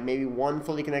like maybe one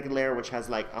fully connected layer which has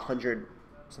like 100,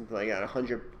 something like that,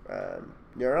 100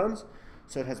 neurons.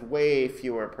 So it has way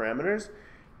fewer parameters,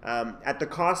 at the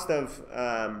cost of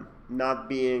not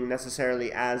being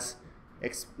necessarily as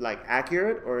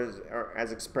accurate or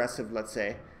as expressive, let's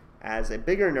say, as a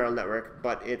bigger neural network,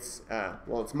 but it's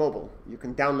well, it's mobile. You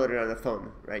can download it on a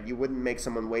phone, right? You wouldn't make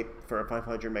someone wait for a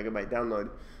 500 megabyte download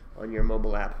on your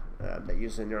mobile app that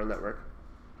uses a neural network.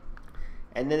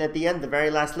 And then at the end, the very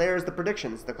last layer is the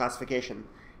predictions, the classification.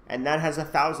 And that has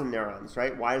 1,000 neurons,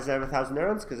 right? Why does it have 1,000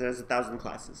 neurons? Because it has 1,000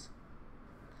 classes.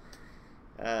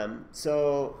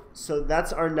 So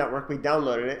that's our network. We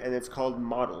downloaded it, and it's called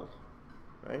model,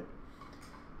 right?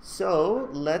 So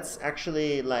let's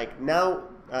actually, like, now,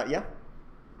 yeah?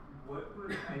 What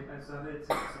would, I saw that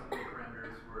some of the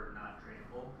parameters were not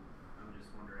trainable. I'm just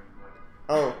wondering what.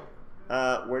 Oh,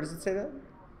 where does it say that?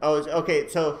 Oh, okay,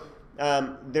 so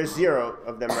there's 0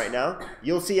 of them right now.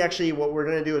 You'll see actually what we're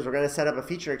going to do is we're going to set up a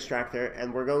feature extractor,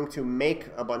 and we're going to make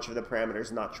a bunch of the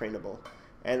parameters not trainable.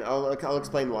 And I'll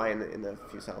explain why in a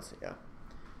few cells, yeah.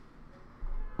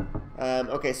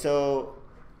 Okay, so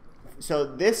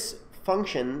this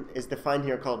function is defined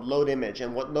here called load image,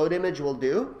 and what load image will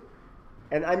do,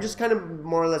 and I'm just kind of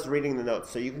more or less reading the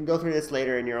notes, so you can go through this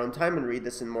later in your own time and read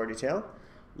this in more detail.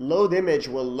 Load image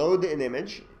will load an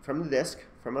image from the disk,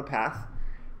 from a path,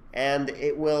 and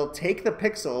it will take the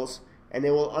pixels and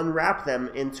it will unwrap them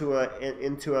into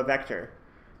a vector.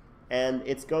 And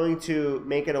it's going to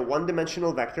make it a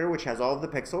one-dimensional vector, which has all of the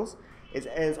pixels. And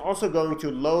it's also going to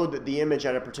load the image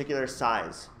at a particular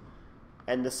size.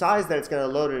 And the size that it's going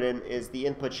to load it in is the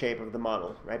input shape of the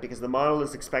model, right? Because the model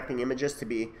is expecting images to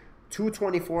be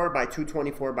 224 by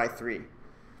 224 by 3.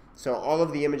 So all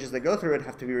of the images that go through it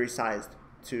have to be resized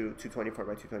to 224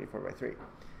 by 224 by 3.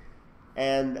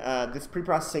 And this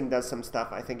preprocessing does some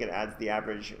stuff. I think it adds the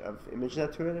average of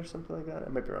ImageNet to it or something like that. I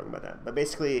might be wrong about that. But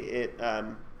basically, it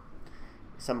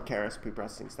some Keras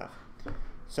preprocessing stuff.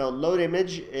 So load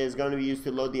image is going to be used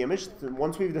to load the image.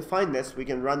 Once we've defined this, we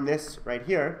can run this right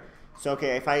here. So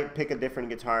okay, if I pick a different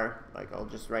guitar, like I'll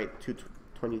just write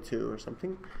 222 or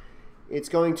something, it's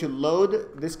going to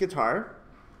load this guitar,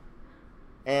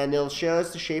 and it'll show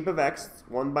us the shape of X,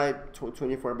 1 by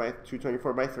 224 by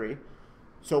 224 by 3.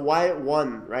 So why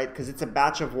 1, right? Because it's a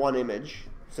batch of 1 image,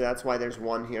 so that's why there's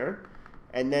 1 here.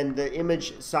 And then the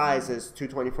image size is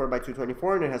 224 by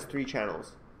 224, and it has 3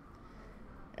 channels.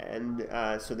 And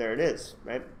so there it is,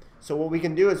 right? So what we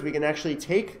can do is we can actually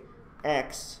take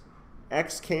X.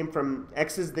 X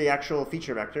is the actual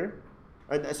feature vector.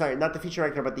 Sorry, not the feature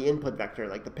vector, but the input vector,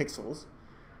 like the pixels.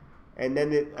 And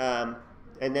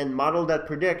then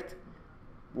model.predict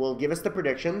will give us the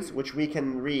predictions, which we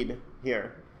can read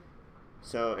here.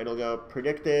 So it'll go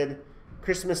predicted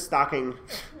Christmas stocking.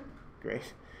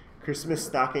 Great. Christmas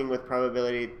stocking with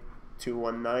probability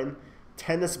 219.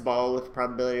 Tennis ball with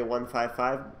probability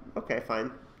 155. Okay,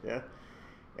 fine. Yeah.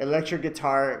 Electric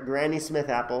guitar, Granny Smith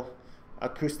apple,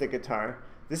 acoustic guitar.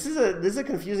 This is a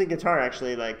confusing guitar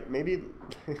actually. Like maybe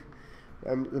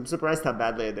I'm surprised how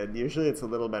badly it did. Usually it's a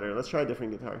little better. Let's try a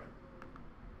different guitar.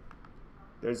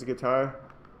 There's a guitar.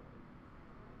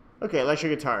 Okay,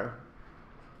 electric guitar.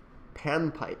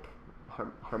 Panpipe.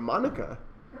 Harmonica.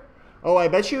 Oh, I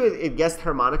bet you it guessed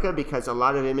harmonica because a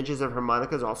lot of images of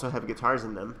harmonicas also have guitars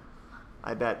in them.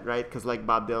 I bet, right? Because like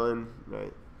Bob Dylan,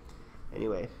 right?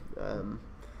 Anyway,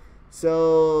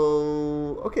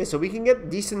 so okay, so we can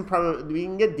get decent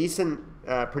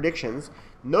predictions.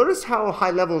 Notice how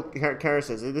high level Keras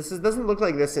is. This doesn't look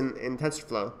like this in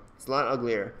TensorFlow. It's a lot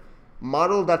uglier.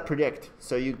 Model.predict.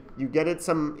 So you get it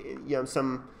some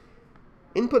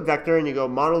input vector, and you go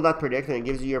model.predict, and it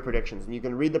gives you your predictions. And you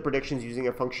can read the predictions using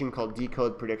a function called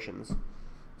decode predictions.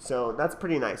 So that's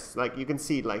pretty nice. Like you can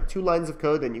see like 2 lines of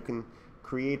code, and you can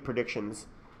create predictions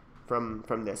from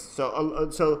this.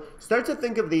 So start to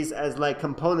think of these as like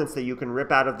components that you can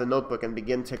rip out of the notebook and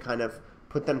begin to kind of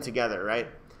put them together, right?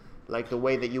 Like the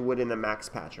way that you would in a max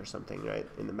patch or something, right?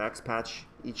 In the max patch,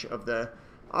 each of the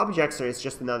objects is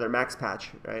just another max patch,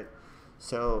 right?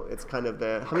 So it's kind of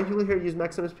the, how many people here use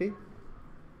MaxMSP?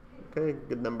 Okay,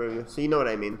 good number of you. So you know what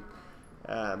I mean.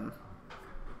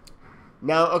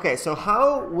 Now, okay, so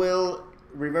how will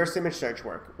reverse image search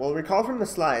work? Well, recall from the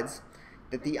slides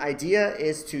that the idea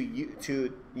is to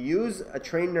use a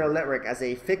trained neural network as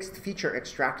a fixed feature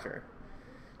extractor.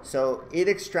 So it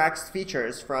extracts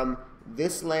features from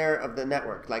this layer of the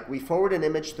network. Like we forward an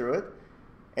image through it,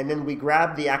 and then we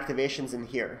grab the activations in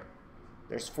here.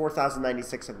 There's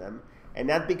 4,096 of them. And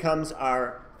that becomes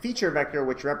our feature vector,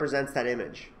 which represents that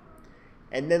image.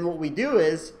 And then what we do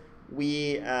is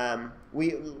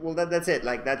that's it.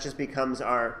 Like that just becomes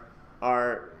our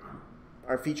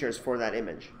features for that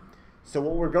image. So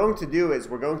what we're going to do is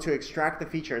we're going to extract the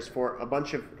features for a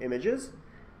bunch of images,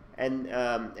 and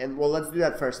well, let's do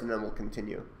that first, and then we'll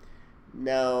continue.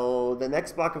 Now the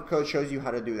next block of code shows you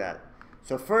how to do that.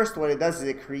 So first, what it does is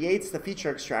it creates the feature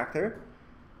extractor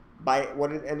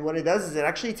what it does is it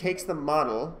actually takes the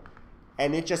model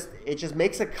and it just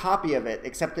makes a copy of it,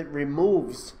 except it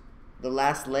removes the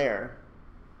last layer.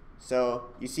 So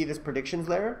you see this predictions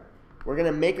layer? We're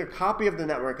going to make a copy of the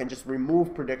network and just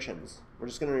remove predictions. We're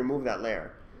just going to remove that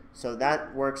layer. So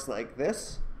that works like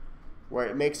this, where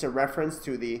it makes a reference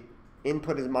to the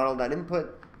input is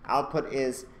model.input, output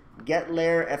is get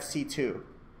layer FC2.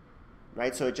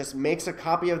 Right? So it just makes a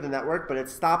copy of the network, but it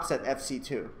stops at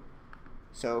FC2.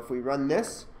 So if we run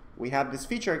this, we have this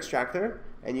feature extractor,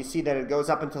 and you see that it goes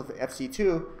up until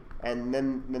FC2, and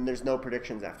then there's no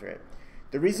predictions after it.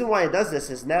 The reason why it does this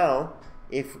is now,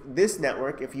 if this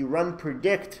network, if you run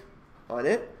predict on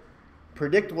it,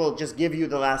 predict will just give you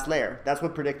the last layer. That's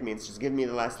what predict means. Just give me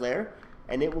the last layer,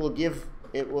 and it will give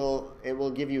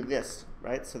you this,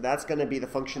 right? So that's going to be the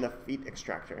function of feat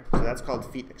extractor. So that's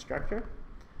called feat extractor.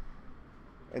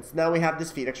 And so now we have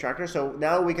this feat extractor. So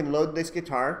now we can load this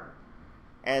guitar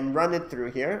and run it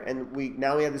through here. And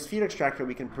now we have this feat extractor.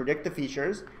 We can predict the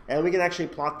features, and we can actually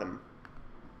plot them.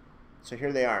 So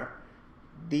here they are.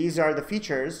 These are the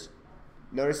features.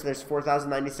 Notice there's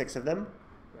 4,096 of them,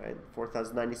 right?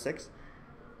 4,096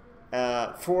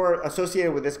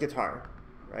 associated with this guitar,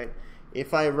 right?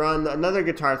 If I run another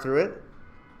guitar through it,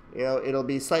 it'll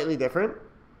be slightly different,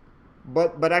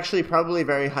 but actually probably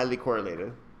very highly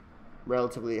correlated,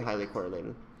 relatively highly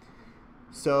correlated.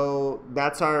 So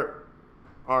that's our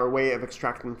way of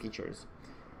extracting features.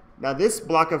 Now this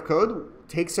block of code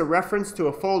takes a reference to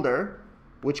a folder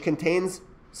which contains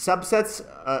subsets,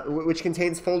 which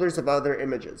contains folders of other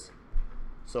images.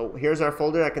 So here's our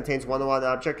folder that contains 101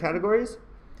 object categories.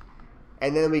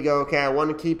 And then we go, okay, I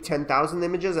want to keep 10,000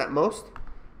 images at most.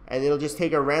 And it'll just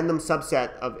take a random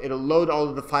subset of, it'll load all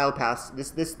of the file paths.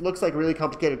 This looks like really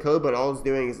complicated code, but all it's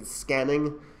doing is it's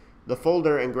scanning the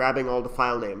folder and grabbing all the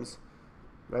file names.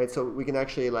 Right, so we can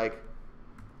actually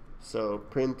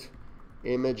print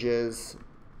images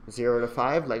 0 to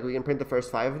 5. Like we can print the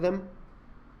first 5 of them.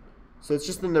 So it's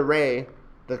just an array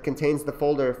that contains the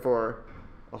folder for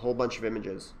a whole bunch of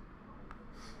images.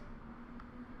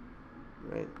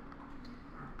 Right.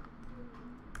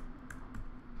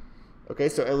 Okay,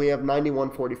 so and we have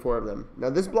 9144 of them. Now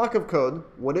this block of code,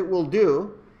 what it will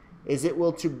do is it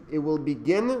will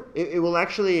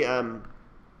actually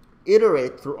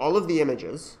iterate through all of the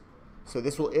images. So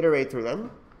this will iterate through them,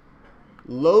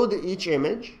 load each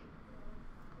image,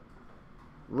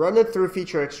 run it through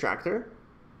feature extractor,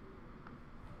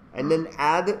 and then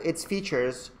add its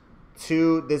features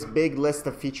to this big list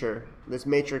of this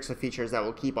matrix of features that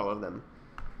will keep all of them.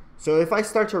 So if I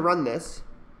start to run this,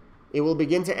 it will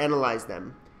begin to analyze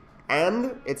them.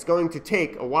 And it's going to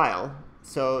take a while.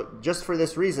 So just for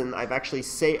this reason, did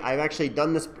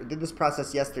this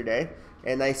process yesterday,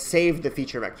 and I saved the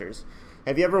feature vectors.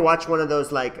 Have you ever watched one of those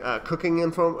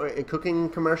cooking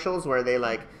commercials where they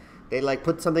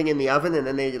put something in the oven and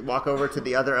then they walk over to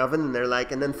the other oven and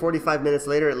and then 45 minutes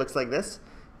later it looks like this?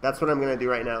 That's what I'm going to do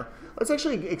right now. It's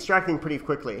actually extracting pretty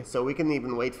quickly, so we can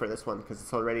even wait for this one because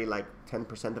it's already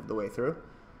 10% of the way through.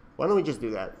 Why don't we just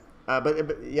do that?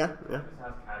 Yeah.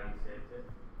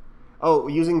 Oh,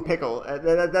 using pickle.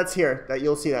 That's here.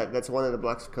 You'll see that. That's one of the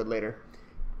blocks of code later.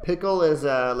 Pickle is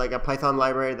like a Python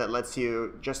library that lets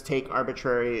you just take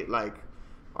arbitrary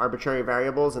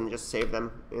variables and just save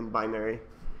them in binary.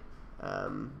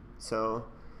 So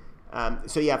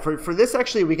yeah, for this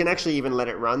actually we can actually even let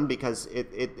it run because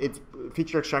its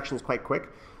feature extraction is quite quick.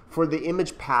 For the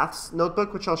image paths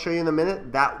notebook, which I'll show you in a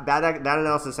minute, that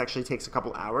analysis actually takes a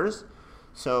couple hours.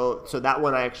 So that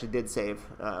one I actually did save.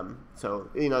 So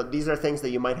these are things that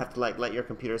you might have to let your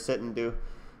computer sit and do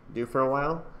for a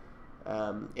while.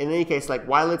 In any case,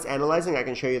 while it's analyzing, I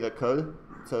can show you the code.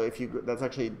 So that's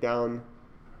actually down.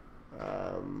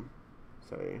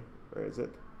 Sorry, where is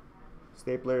it?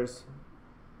 Staplers.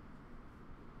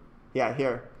 Yeah,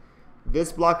 here.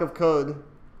 This block of code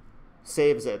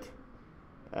saves it.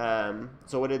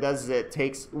 So what it does is it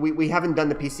takes. We haven't done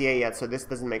the PCA yet, so this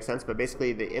doesn't make sense. But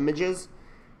basically, the images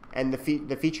and the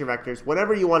feature vectors,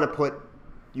 whatever you want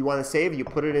to save, you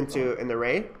put it into an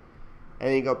array, and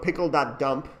then you go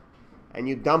pickle.dump, and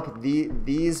you dump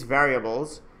these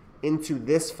variables into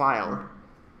this file.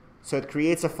 So it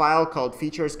creates a file called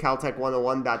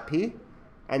featurescaltech101.p,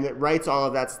 and it writes all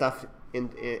of that stuff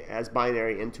as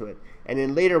binary into it. And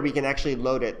then later we can actually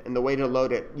load it. And the way to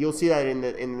load it, you'll see that in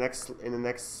the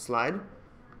next slide.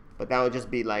 But that would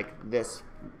just be like this.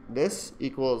 This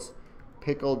equals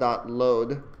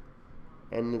pickle.load,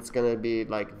 and it's going to be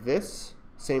like this.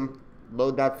 Same,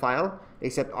 load that file,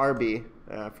 except RB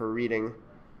for reading.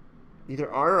 Either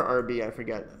R or RB, I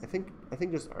forget. I think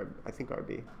just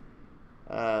RB.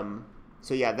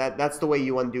 So yeah, that's the way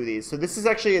you undo these. So this is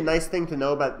actually a nice thing to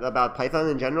know about Python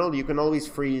in general. You can always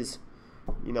freeze,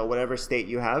 you know, whatever state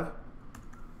you have.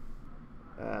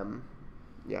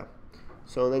 Yeah.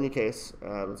 So in any case,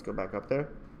 let's go back up there.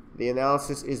 The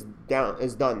analysis is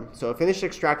done. So finished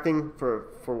extracting for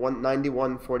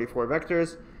 9144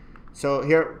 vectors. So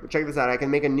here, check this out. I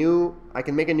can make a new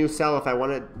cell if I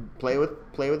want to play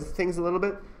with things a little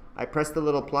bit. I press the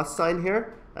little plus sign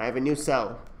here. I have a new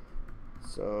cell.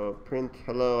 So print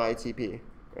hello ITP,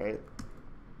 right?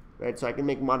 Right. So I can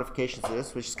make modifications to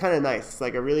this, which is kind of nice. It's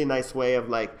like a really nice way of,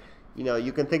 like, you know,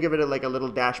 you can think of it as like a little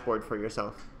dashboard for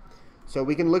yourself. So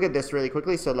we can look at this really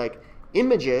quickly. So like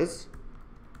images,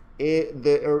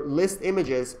 the list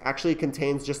images actually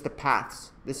contains just the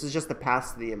paths. This is just the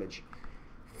paths to the image.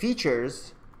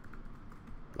 Features,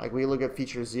 like we look at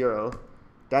feature 0,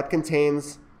 that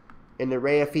contains an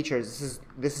array of features.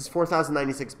 This is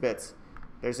 4096 bits.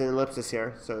 There's an ellipsis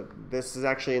here. So this is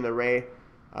actually an array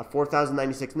of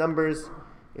 4096 numbers.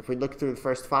 If we look through the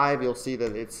first 5, you'll see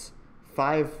that it's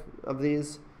 5 of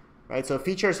these. Right? So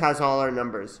features has all our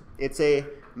numbers. It's a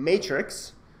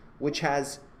matrix which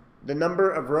has the number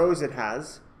of rows it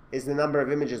has is the number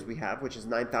of images we have, which is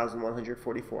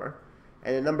 9,144.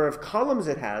 And the number of columns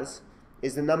it has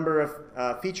is the number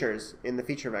of features in the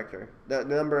feature vector, the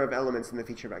number of elements in the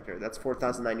feature vector. That's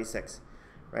 4,096,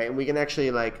 right? And we can actually,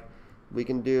 like, we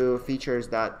can do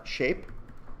features.shape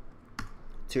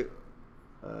to,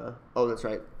 oh, that's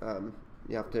right.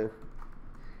 You have to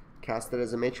cast it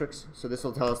as a matrix. So this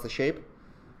will tell us the shape,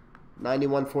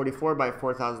 9144 by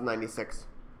 4096,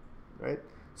 right?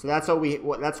 So that's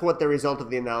what the result of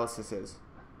the analysis is.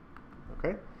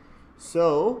 Okay,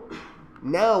 so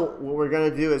now what we're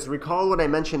going to do is recall what I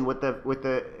mentioned with the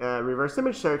reverse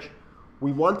image search.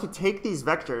 We want to take these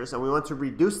vectors and we want to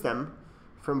reduce them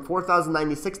from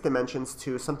 4096 dimensions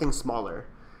to something smaller,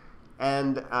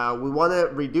 and we want to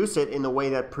reduce it in a way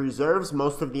that preserves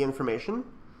most of the information,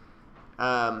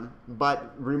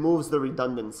 but removes the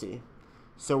redundancy.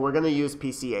 So we're going to use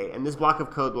PCA, and this block of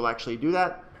code will actually do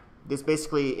that. This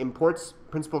basically imports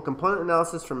principal component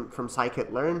analysis from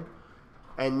scikit-learn,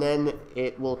 and then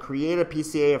it will create a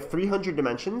PCA of 300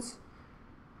 dimensions,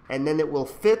 and then it will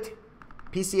fit.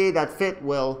 PCA.fit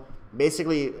will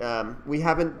basically, we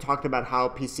haven't talked about how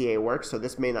PCA works, so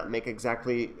this may not make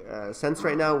exactly sense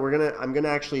right now. I'm gonna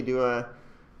actually do a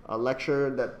lecture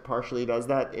that partially does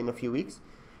that in a few weeks.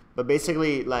 But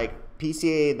basically, like,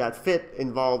 PCA.fit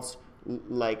involves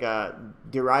like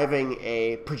deriving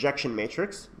a projection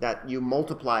matrix that you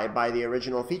multiply by the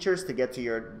original features to get to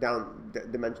your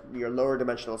your lower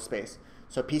dimensional space.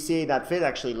 So PCA.fit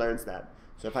actually learns that.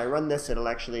 So if I run this, it'll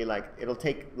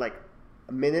take like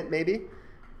a minute maybe.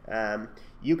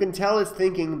 You can tell it's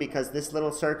thinking because this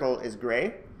little circle is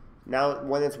gray. Now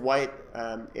when it's white,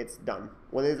 it's done.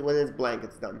 When it's blank,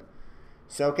 it's done.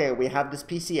 So okay, we have this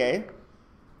PCA.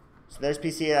 So there's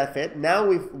PCA.fit. Now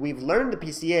we've learned the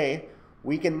PCA.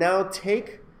 We can now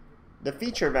take the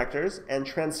feature vectors and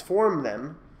transform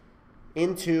them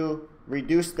into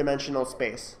reduced dimensional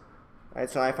space. Right?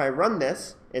 So if I run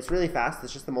this, it's really fast.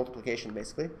 It's just a multiplication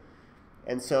basically.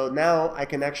 And so now I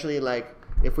can actually, like,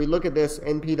 if we look at this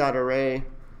np.array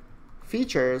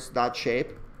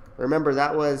features.shape, remember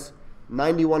that was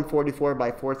 9144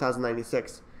 by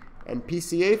 4096. And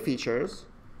PCA features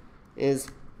is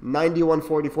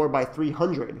 9144 by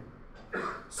 300.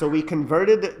 So we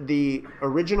converted the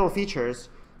original features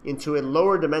into a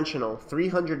lower dimensional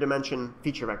 300 dimension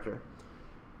feature vector,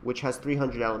 which has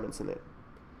 300 elements in it.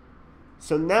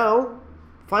 So now,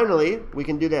 finally, we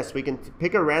can do this. We can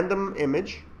pick a random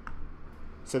image.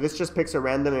 So this just picks a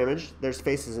random image. There's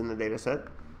faces in the data set.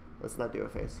 Let's not do a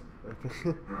face.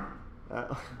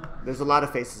 There's a lot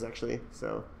of faces, actually.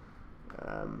 So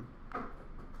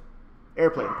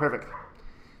airplane, perfect.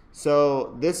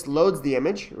 So this loads the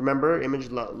image. Remember, image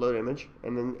load image,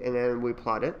 and then we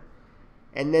plot it.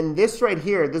 And then this right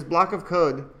here, this block of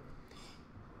code,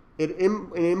 it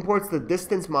imports the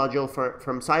distance module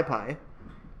from SciPy,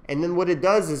 and then what it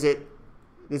does is this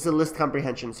is a list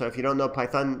comprehension. So if you don't know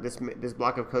Python, this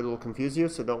block of code will confuse you.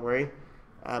 So don't worry.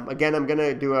 Again, I'm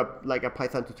gonna do a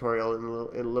Python tutorial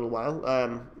in a little while,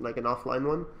 like an offline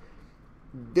one.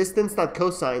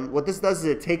 Distance.cosine. What this does is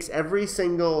it takes every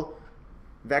single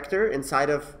vector inside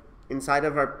of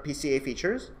our PCA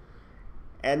features,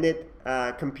 and it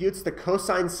computes the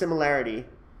cosine similarity,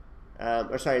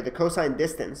 the cosine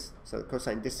distance, so the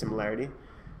cosine dissimilarity,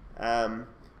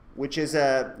 which is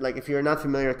like, if you're not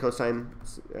familiar with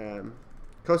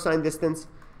cosine distance,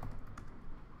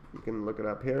 you can look it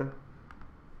up here.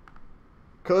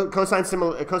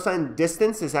 Cosine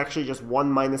distance is actually just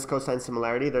 1 minus cosine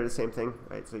similarity. They're the same thing,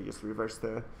 right? So you just reverse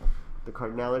the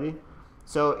cardinality.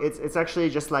 So it's actually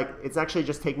just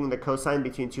taking the cosine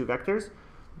between two vectors.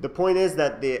 The point is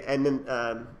that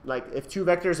like if two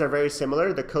vectors are very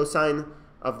similar, the cosine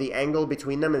of the angle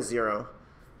between them is 0,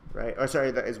 right? Or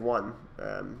sorry, that is 1,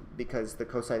 because the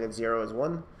cosine of 0 is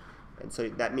 1, and so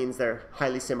that means they're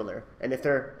highly similar. And if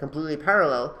they're completely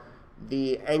parallel,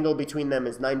 the angle between them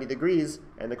is 90 degrees,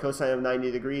 and the cosine of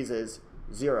 90 degrees is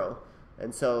 0,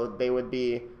 and so they would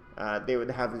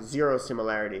have 0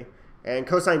 similarity. And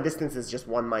cosine distance is just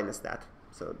 1 minus that.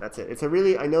 So that's it. It's a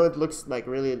really, I know it looks like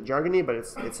really jargony, but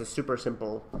it's a super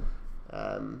simple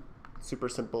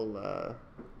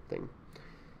thing.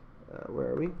 Where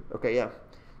are we? Okay, yeah.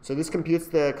 So this computes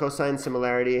the cosine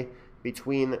similarity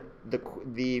between the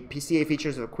PCA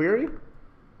features of a query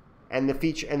and the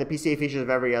PCA features of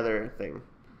every other thing,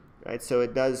 right? So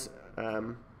it does.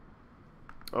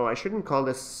 Oh, I shouldn't call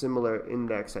this similar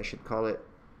index. I should call it.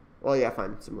 Well, yeah,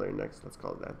 fine. Similar index. Let's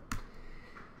call it that.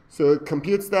 So it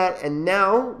computes that, and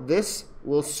now this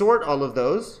will sort all of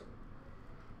those.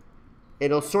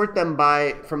 It'll sort them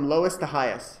from lowest to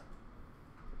highest.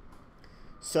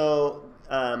 So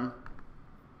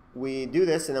we do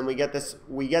this, and then we get this.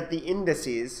 We get the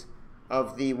indices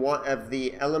of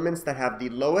the elements that have the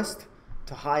lowest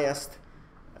to highest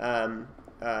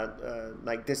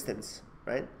like distance,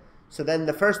 right? So then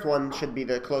the first one should be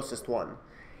the closest one.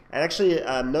 And actually,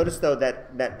 notice though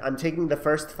that I'm taking the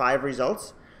first 5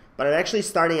 results, but I'm actually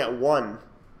starting at 1,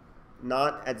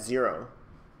 not at 0.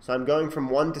 So I'm going from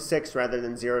 1 to 6 rather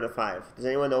than 0 to 5. Does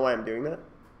anyone know why I'm doing that?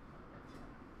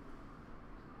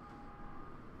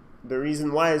 The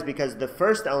reason why is because the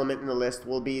first element in the list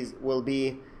will be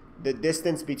the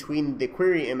distance between the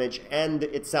query image and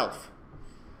itself.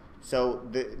 So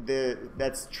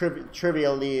that's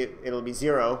trivially it'll be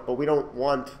 0, but we don't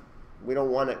want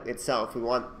it itself. We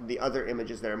want the other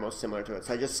images that are most similar to it.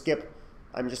 So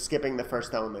I'm just skipping the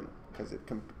first element because it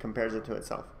compares it to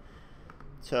itself.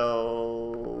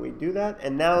 So we do that,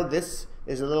 and now this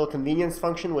is a little convenience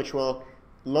function which will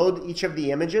load each of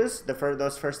the images,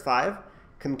 those first 5,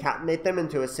 concatenate them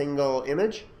into a single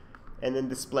image, and then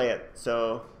display it.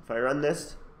 So if I run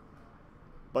this,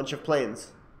 bunch of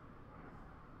planes.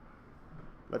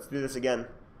 Let's do this again.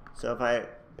 So if I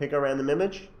pick a random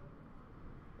image,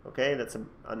 okay, that's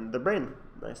on the brain.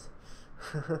 Nice.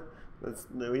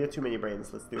 We have too many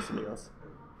brains. Let's do something else.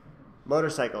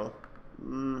 Motorcycle.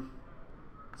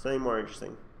 Something more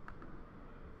interesting.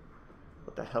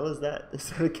 What the hell is that? Is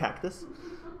that a cactus?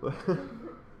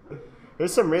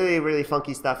 There's some really, really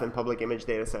funky stuff in public image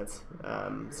datasets.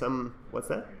 What's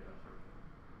that?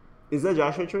 Is that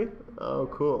Joshua Tree? Oh,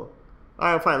 cool.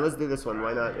 All right, fine. Let's do this one.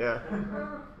 Why not? Yeah.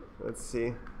 Let's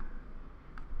see.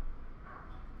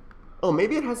 Oh,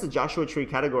 maybe it has the Joshua Tree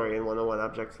category in 101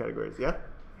 objects categories. Yeah? Is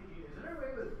there a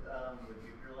way with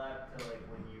Jupyter Lab to, like,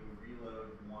 when you reload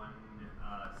one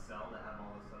cell to have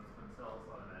all the subsequent cells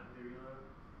automatically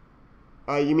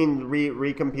reload? You mean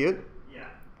recompute?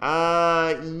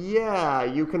 Yeah. Yeah.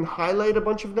 You can highlight a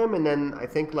bunch of them, and then I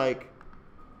think, like,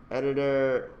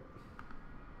 editor.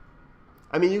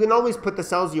 I mean, you can always put the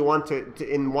cells you want to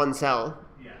in one cell.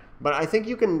 Yeah. But I think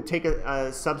you can take a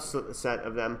subset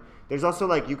of them. There's also,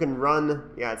 like, you can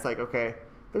run, yeah, it's like, okay,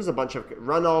 there's a bunch of,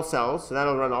 run all cells, so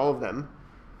that'll run all of them.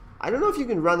 I don't know if you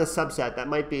can run a subset, that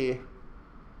might be,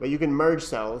 but you can merge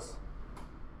cells.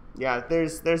 Yeah,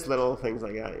 there's little things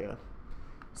like that, yeah.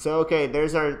 So, okay,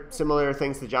 there's our similar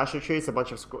things to Joshua Tree. It's a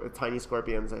bunch of tiny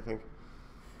scorpions, I think.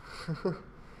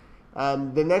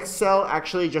 The next cell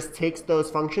actually just takes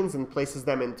those functions and places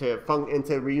them into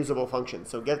reusable functions.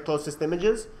 So get closest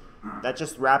images, that's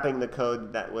just wrapping the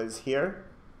code that was here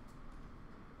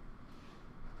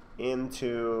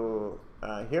into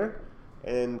here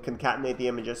and concatenate the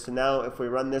images. So now if we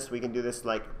run this, we can do this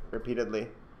like repeatedly.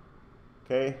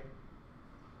 Okay.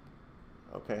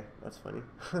 Okay, that's funny.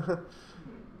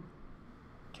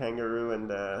 Kangaroo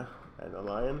and a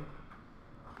lion.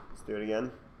 Let's do it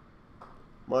again.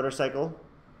 Motorcycle,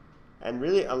 and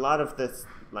really a lot of this,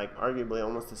 like arguably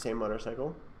almost the same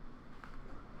motorcycle.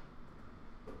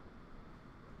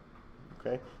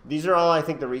 Okay, these are all, I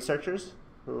think, the researchers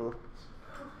who,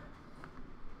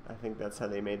 I think that's how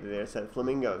they made the data set.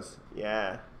 Flamingos,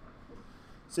 yeah.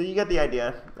 So you get the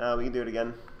idea. We can do it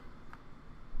again.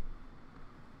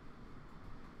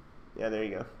 Yeah, there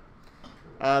you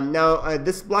go. Now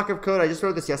this block of code, I just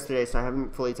wrote this yesterday, so I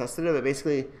haven't fully tested it, but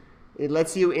basically it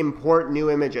lets you import new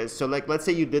images. So like, let's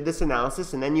say you did this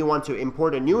analysis and then you want to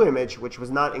import a new image which was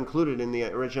not included in the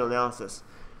original analysis.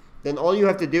 Then all you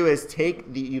have to do is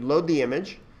you load the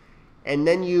image, and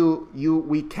then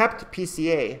we kept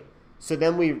PCA. So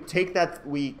then we take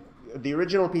the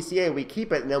original PCA, we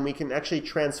keep it, and then we can actually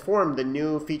transform the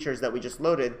new features that we just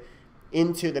loaded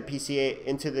into the PCA,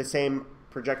 into the same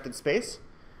projected space,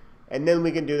 and then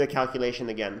we can do the calculation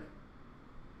again.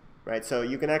 Right, so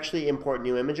you can actually import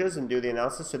new images and do the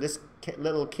analysis. So this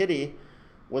little kitty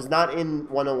was not in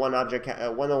 101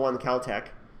 101 Caltech,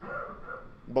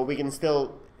 but we can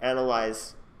still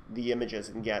analyze the images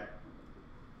and get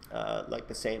like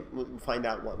the same. We'll find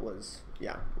out what was,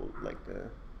 yeah, we'll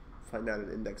find out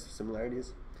an index of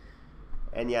similarities,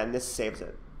 and yeah, and this saves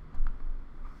it.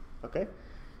 Okay,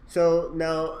 so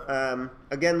now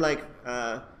again, like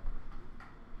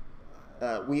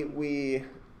we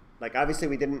like obviously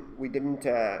we didn't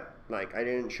like I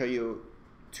didn't show you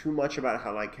too much about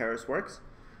how like Keras works,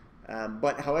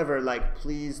 but however, like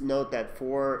please note that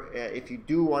for if you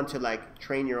do want to like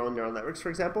train your own neural networks, for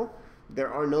example,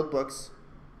 there are notebooks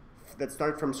that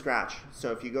start from scratch.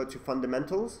 So if you go to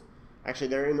fundamentals, actually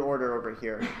they're in order over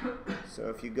here. So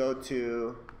if you go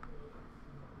to,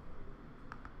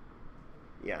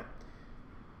 yeah,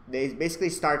 they basically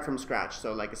start from scratch.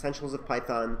 So like essentials of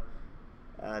Python.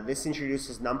 This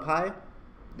introduces NumPy,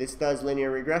 this does linear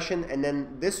regression, and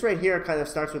then this right here kind of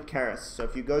starts with Keras. So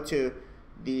if you go to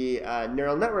the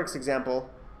neural networks example,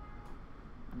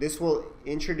 this will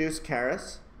introduce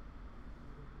Keras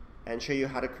and show you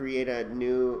how to create a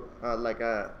new, like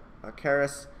a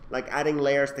Keras, like adding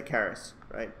layers to Keras,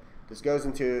 right? This goes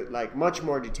into like much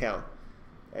more detail.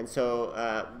 And so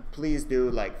please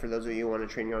do, like for those of you who want to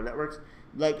train your own networks,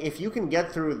 like if you can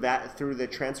get through that, through the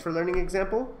transfer learning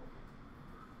example,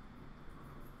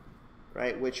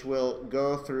 right, which will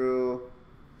go through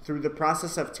the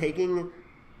process of taking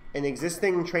an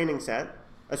existing training set,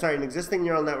 an existing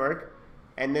neural network,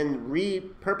 and then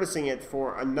repurposing it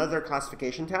for another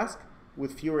classification task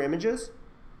with fewer images.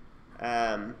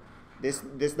 This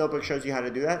notebook shows you how to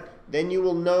do that. Then you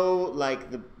will know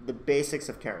like the basics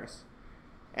of Keras.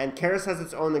 And Keras has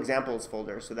its own examples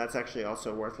folder, so that's actually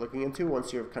also worth looking into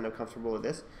once you're kind of comfortable with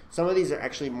this. Some of these are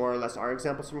actually more or less our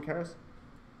examples from Keras.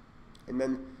 And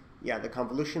then yeah, the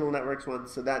convolutional networks one,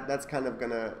 so that's kind of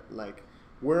gonna, like,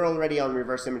 we're already on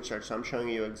reverse image search, so I'm showing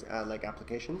you like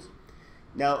applications.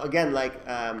 Now again, like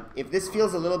if this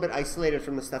feels a little bit isolated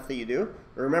from the stuff that you do,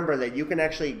 remember that you can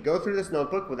actually go through this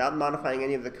notebook without modifying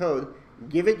any of the code,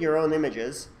 give it your own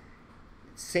images,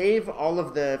 save all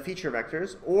of the feature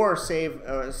vectors, or save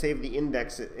the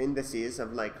indices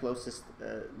of like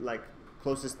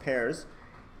closest pairs.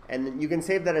 And you can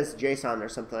save that as JSON or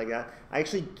something like that. I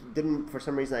actually didn't, for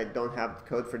some reason, I don't have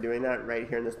code for doing that right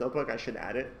here in this notebook. I should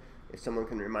add it if someone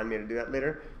can remind me to do that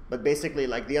later. But basically,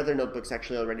 like the other notebooks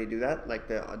actually already do that, like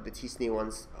the t-SNE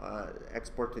ones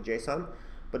export to JSON.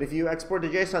 But if you export to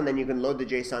JSON, then you can load the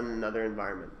JSON in another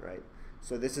environment, right?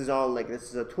 So this is all like, this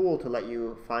is a tool to let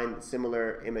you find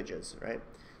similar images, right?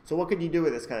 So what could you do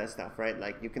with this kind of stuff, right?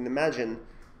 Like you can imagine,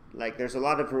 like there's a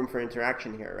lot of room for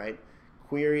interaction here, right?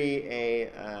 Query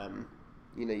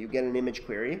you get an image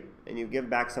query and you give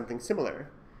back something similar.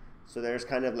 So there's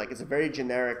kind of like, it's a very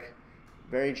generic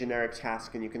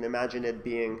task, and you can imagine it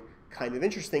being kind of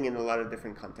interesting in a lot of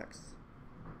different contexts.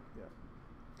 Yeah.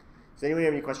 Does anyone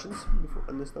have any questions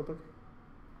on this notebook?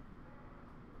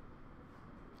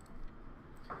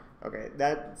 Okay,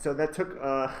 so that took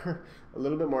a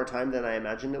little bit more time than I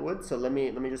imagined it would. So let me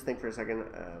just think for a second.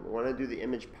 We want to do the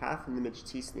image path and the image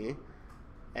t-SNE.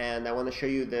 And I want to show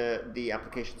you the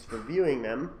applications for viewing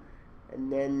them. And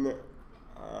then,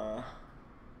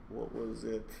 what was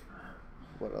it?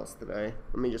 What else did I?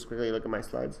 Let me just quickly look at my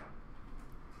slides.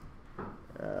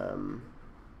 Want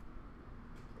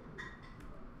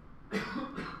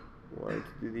to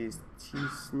do these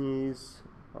t-SNEs,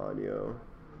 audio.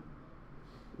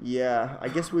 Yeah, I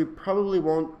guess we probably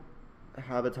won't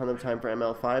have a ton of time for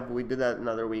ML5. We did that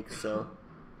another week, so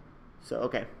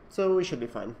okay. So we should be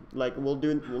fine. Like we'll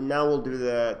do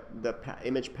the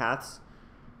image paths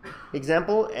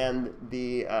example and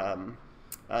the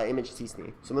image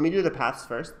t-SNE. So let me do the paths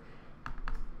first.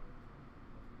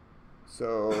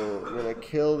 So I'm gonna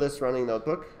kill this running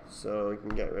notebook so we can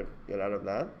get out of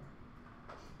that.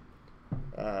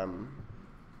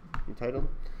 Entitled.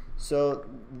 So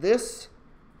this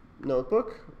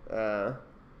notebook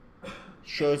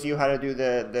shows you how to do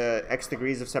the x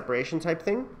degrees of separation type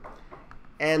thing.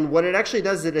 And what it actually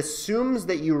does, it assumes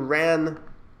that you ran,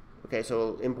 okay, so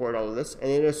we'll import all of this, and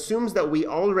it assumes that we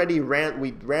already ran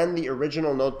the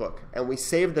original notebook, and we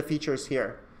saved the features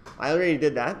here. I already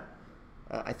did that.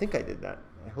 I think I did that.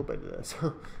 I hope I did that.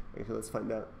 So okay, let's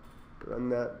find out. Run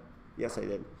that. Yes, I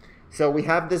did. So we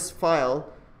have this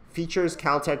file, features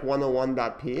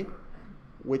caltech101.p,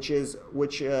 which is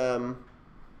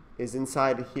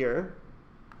inside here.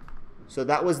 So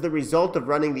that was the result of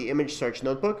running the image search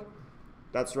notebook.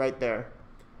 That's right there.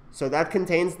 So that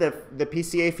contains the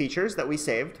PCA features that we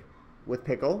saved with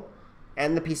Pickle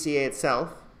and the PCA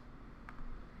itself.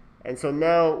 And so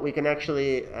now we can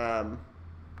actually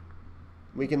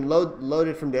we can load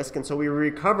it from disk. And so we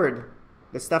recovered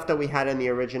the stuff that we had in the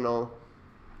original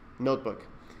notebook.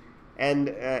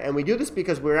 And we do this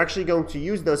because we're actually going to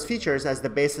use those features as the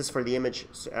basis for the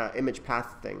image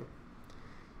path thing.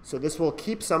 So this will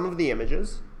keep some of the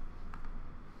images,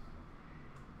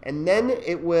 and then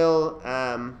it will.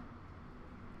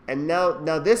 And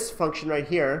now this function right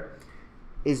here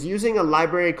is using a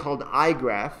library called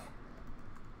iGraph,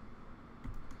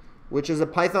 which is a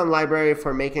Python library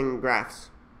for making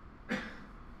graphs.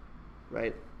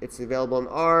 Right? It's available in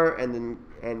R and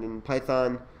in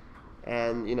Python,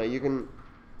 and you can.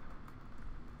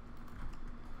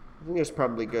 I think there's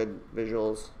probably good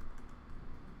visuals.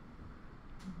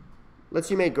 Lets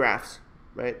you make graphs,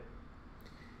 right?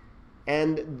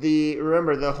 And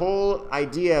remember, the whole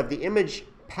idea of the image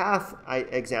path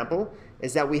example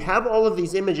is that we have all of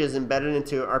these images embedded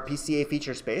into our PCA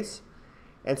feature space.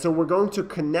 And so we're going to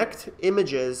connect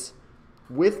images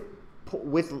with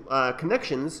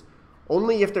connections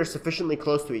only if they're sufficiently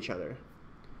close to each other.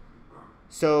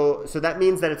 So that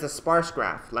means that it's a sparse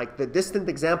graph. Like the distant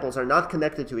examples are not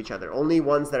connected to each other. Only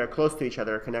ones that are close to each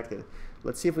other are connected.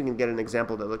 Let's see if we can get an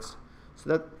example that looks...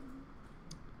 So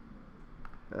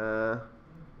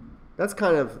that's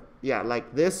kind of, yeah,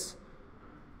 like this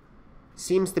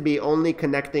seems to be only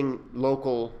connecting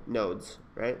local nodes,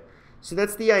 right? So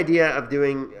that's the idea of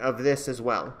this as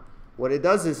well. What it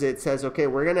does is it says, okay,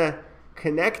 we're going to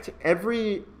connect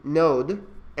every node,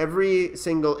 every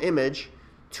single image,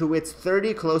 to its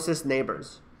 30 closest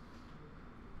neighbors.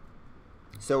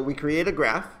 So we create a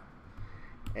graph,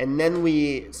 and then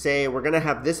we say we're going to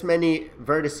have this many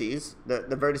vertices.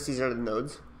 The vertices are the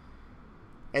nodes.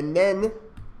 And then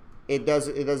it does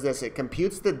this. It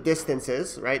computes the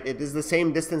distances, right? It is the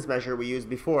same distance measure we used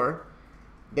before.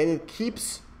 Then it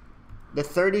keeps the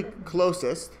 30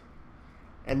 closest,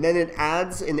 and then it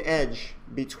adds an edge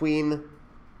between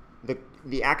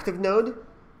the active node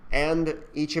and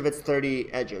each of its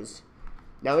 30 edges.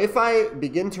 Now, if I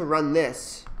begin to run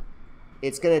this,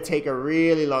 it's going to take a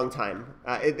really long time.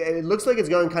 It looks like it's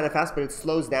going kind of fast, but it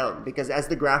slows down because as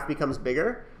the graph becomes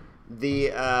bigger,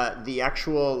 the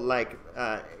actual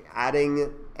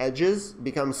adding edges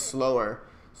becomes slower.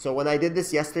 So when I did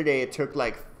this yesterday, it took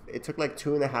like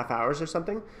 2.5 hours or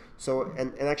something. So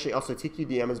and actually also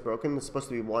TQDM is broken. It's supposed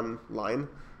to be one line.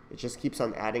 It just keeps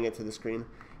on adding it to the screen.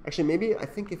 Actually, maybe I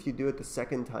think if you do it the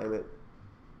second time, it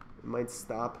might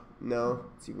stop. No,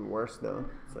 it's even worse now.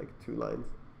 It's like 2 lines.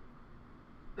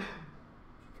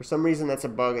 For some reason, that's a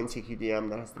bug in TQDM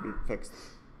that has to be fixed,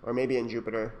 or maybe in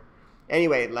Jupyter.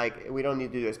 Anyway, we don't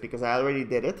need to do this because I already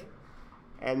did it,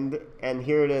 and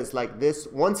here it is like this.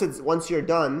 Once you're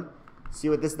done, see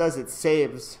what this does? It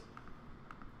saves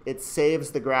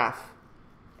the graph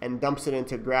and dumps it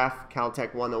into graph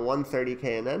Caltech 101 30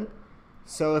 KNN.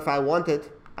 So if I want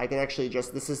it, I can actually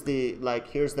just, this is the,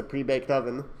 here's the pre-baked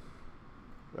oven,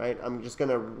 right? I'm just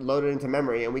gonna load it into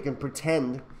memory, and we can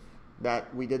pretend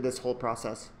that we did this whole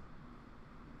process,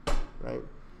 right?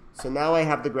 So now I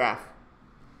have the graph.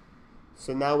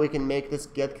 So now we can make this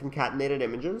get concatenated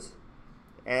images,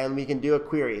 and we can do a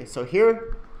query. So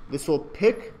here, this will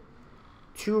pick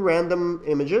 2 random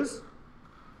images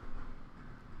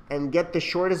and get the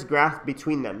shortest graph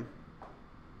between them.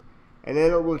 And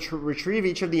then it will retrieve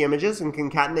each of the images and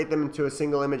concatenate them into a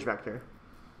single image vector.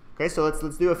 Okay, so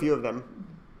let's do a few of them.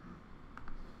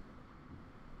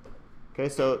 Okay,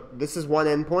 so this is one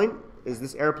endpoint, is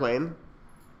this airplane,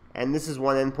 and this is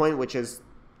one endpoint, which is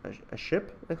a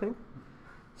ship, I think.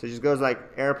 So it just goes like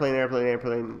airplane, airplane,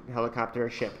 airplane, helicopter,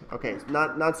 ship. Okay,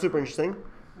 not super interesting.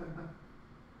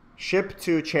 Ship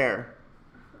to chair.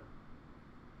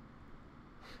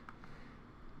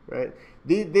 Right.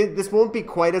 This won't be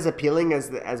quite as appealing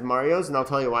as Mario's, and I'll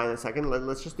tell you why in a second.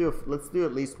 Let's do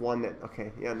at least one that.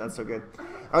 Okay, yeah, not so good.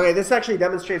 Okay, this actually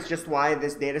demonstrates just why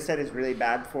this data set is really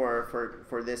bad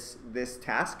for this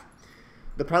task.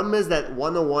 The problem is that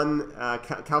 101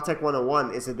 Caltech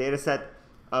 101 is a data set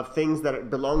of things that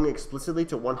belong explicitly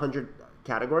to 100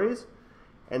 categories,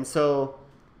 and so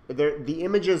the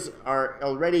images are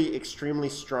already extremely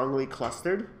strongly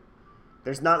clustered.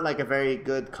 There's not like a very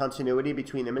good continuity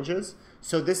between images.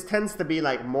 So this tends to be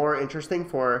like more interesting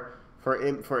for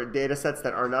data sets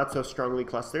that are not so strongly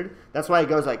clustered. That's why it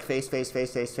goes like face, face,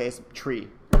 face, face, face, tree.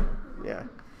 Yeah.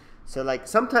 So like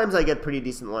sometimes I get pretty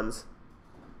decent ones.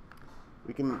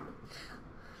 We can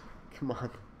Come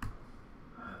on.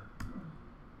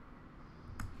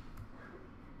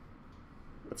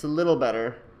 That's a little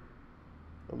better.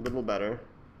 A little better.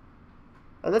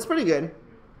 And that's pretty good.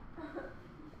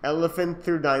 Elephant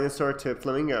through dinosaur to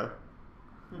flamingo.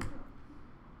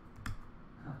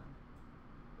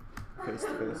 Face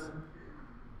to face.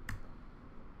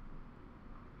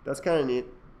 That's kind of neat.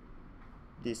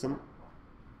 Decent.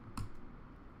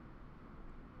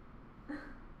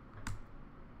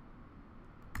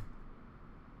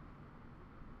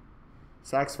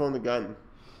 Saxophone the gun.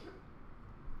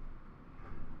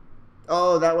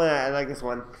 Oh, that one, I like this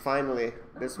one. Finally.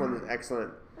 This one is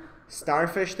excellent.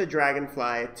 Starfish to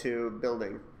dragonfly to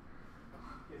building.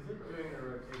 Is it doing the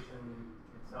rotation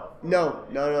itself? No.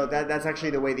 That's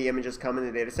actually the way the images come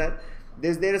in the dataset.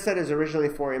 This dataset is originally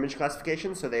for image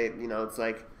classification, so they, it's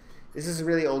like, this is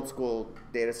really old school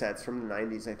datasets from the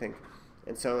 90s, I think.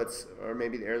 And so it's, or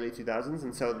maybe the early 2000s,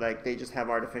 and so like they just have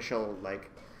artificial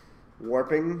like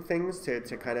warping things to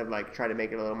kind of like try to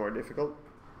make it a little more difficult.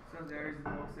 So there is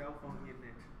no cell phone in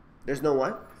it. There's no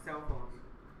what? Cell phones.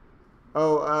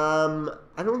 Oh,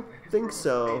 I don't think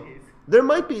so. There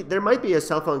might be a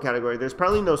cell phone category. There's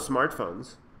probably no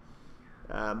smartphones,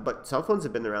 but cell phones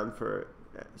have been around for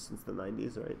since the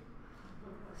 90s, right?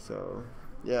 So,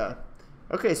 yeah.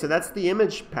 Okay, so that's the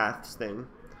image paths thing.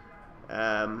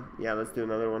 Yeah, let's do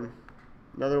another one.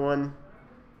 Another one.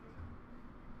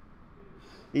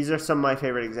 These are some of my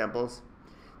favorite examples.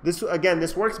 This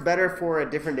works better for a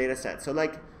different data set. So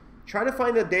like, try to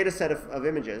find a data set of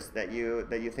images that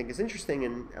you think is interesting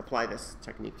and apply this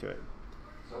technique to it.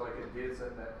 So like a data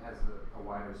set that has a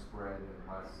wider spread and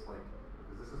less like,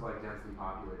 because this is like densely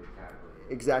populated category.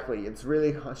 Exactly, it's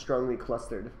really strongly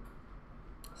clustered.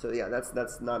 So yeah,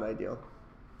 that's not ideal.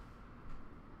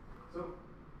 So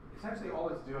essentially, all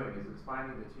it's doing is it's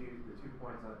finding the two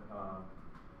points on,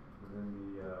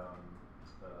 within the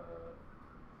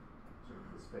sort of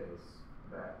the space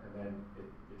and then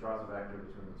it draws a vector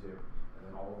between the two, and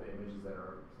then all of the images that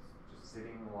are just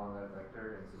sitting along that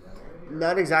vector incidentally.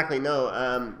 Not exactly,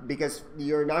 no, because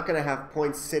you're not going to have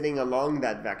points sitting along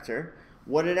that vector.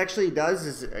 What it actually does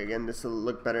is, again, this will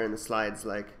look better in the slides,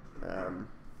 like.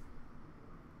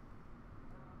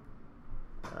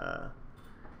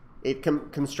 It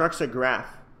constructs a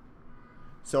graph.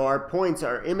 So our points,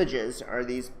 our images, are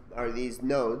these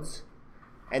nodes,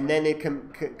 and then it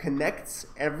connects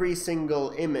every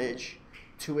single image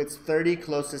to its 30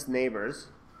 closest neighbors.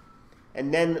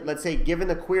 And then, let's say, given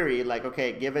a query, like,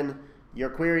 okay, given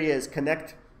your query is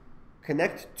connect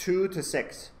 2 to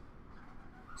 6.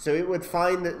 So it would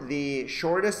find the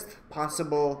shortest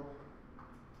possible,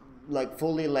 like,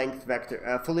 fully length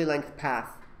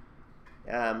path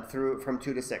from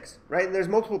 2 to 6, right? And there's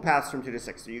multiple paths from 2 to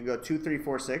 6. So you go 2, 3,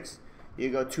 4, 6. You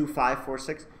go 2, 5, 4,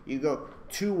 6. You go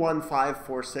 2, 1, 5,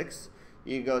 4, 6.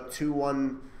 You go 2,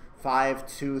 1, 5,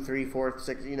 2, 3, 4,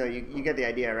 6. You get the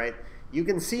idea, right? You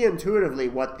can see intuitively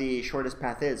what the shortest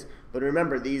path is. But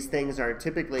remember, these things are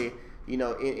typically, in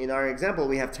our example,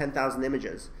 we have 10,000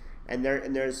 images. And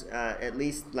there's at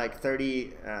least like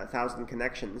 30,000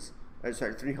 connections.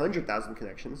 300,000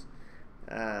 connections,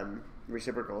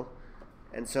 reciprocal.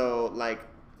 And so, like,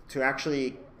 to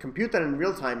actually compute that in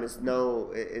real time is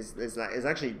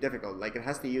actually difficult. Like, it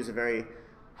has to use a very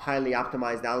highly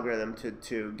optimized algorithm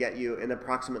to get you an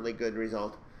approximately good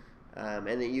result.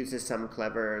 And it uses some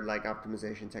clever, like,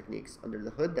 optimization techniques under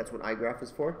the hood. That's what iGraph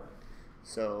is for.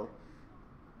 So,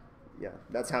 yeah,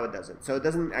 that's how it does it. So it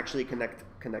doesn't actually connect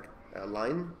a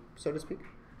line, so to speak.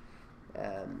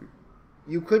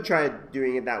 You could try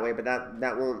doing it that way, but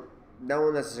that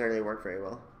won't necessarily work very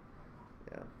well.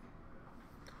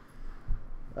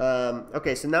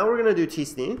 Okay, so now we're going to do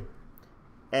t-SNE.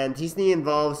 And t-SNE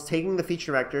involves taking the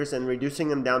feature vectors and reducing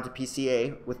them down to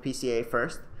PCA with PCA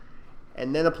first,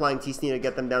 and then applying t-SNE to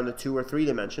get them down to 2 or 3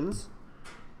 dimensions.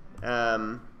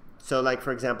 So like,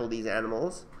 for example, these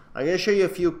animals. I'm going to show you a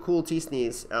few cool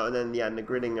t-SNEs, and then, yeah, in the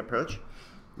gridding approach.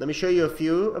 Let me show you a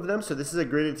few of them. So this is a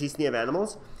gridded t-SNE of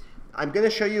animals. I'm going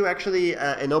to show you actually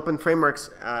an openFrameworks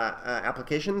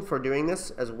application for doing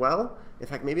this as well. In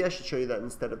fact, maybe I should show you that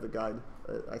instead of the guide.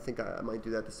 I think I might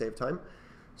do that to save time.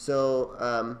 So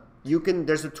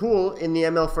there's a tool in the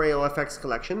ML4A-OFX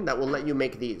collection that will let you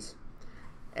make these.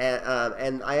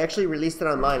 And I actually released it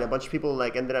online. A bunch of people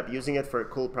like ended up using it for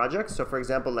cool projects. So for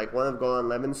example, like one of Golan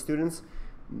Levin's students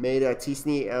made a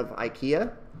t-SNE of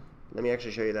IKEA. Let me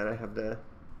actually show you that. I have the...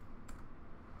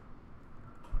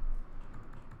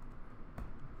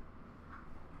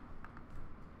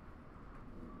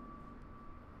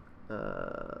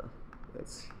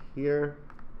 it's here.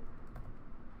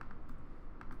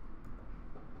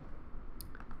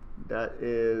 That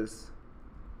is,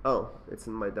 oh, it's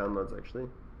in my downloads actually.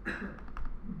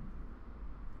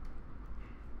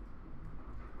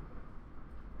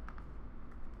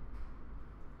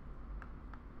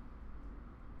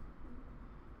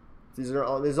 These are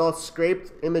all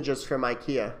scraped images from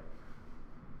IKEA.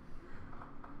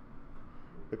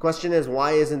 The question is,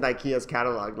 why isn't IKEA's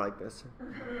catalog like this?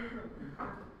 There's something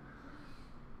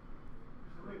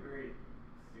very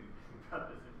soothing about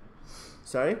this image.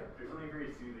 Sorry? There's something very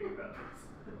soothing about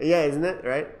this. Yeah, isn't it?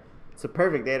 Right? It's a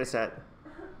perfect data set.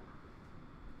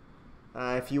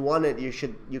 If you want it,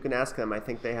 you can ask them. I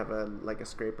think they have like a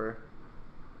scraper.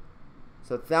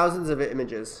 So thousands of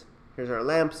images. Here's our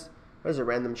lamps. There's a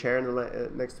random chair in the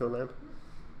next to a lamp.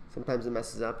 Sometimes it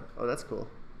messes up. Oh, that's cool.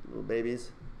 Little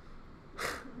babies.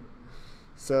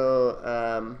 So,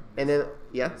 and then,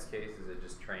 yeah? In this case, is it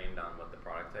just trained on what the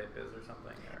product type is or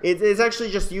something? Or? It's actually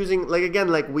just using, like, again,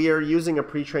 like we are using a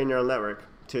pre-trained neural network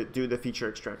to do the feature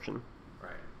extraction.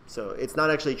 Right. So it's not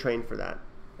actually trained for that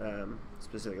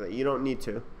specifically. You don't need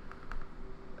to.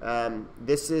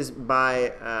 This is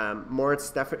by Moritz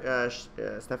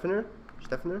Steffner.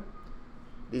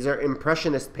 These are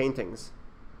impressionist paintings.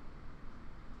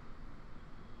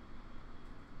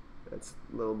 That's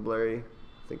a little blurry.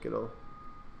 I think it'll.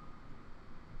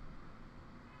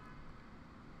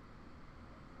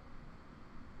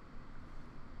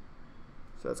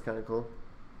 So that's kind of cool.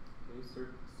 Can you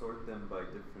sort them by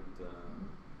different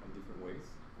in different ways?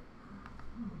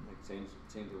 Like change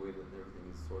the way that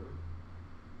everything is sorted.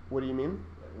 What do you mean?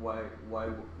 Like why?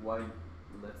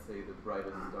 Let's say the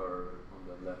brightest are on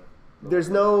the left. There's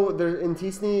in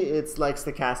t-SNE it's like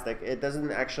stochastic. It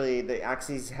doesn't actually, the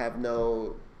axes have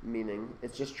no meaning.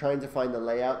 It's just trying to find the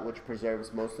layout which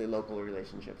preserves mostly local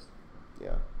relationships.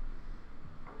 Yeah.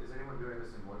 Is anyone doing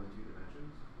this in 1 to 2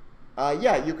 dimensions?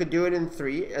 Yeah, you could do it in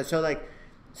 3. So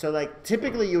like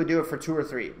typically you would do it for 2 or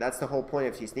 3. That's the whole point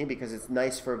of t-SNE because it's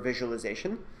nice for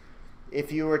visualization.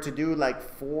 If you were to do like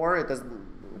 4, it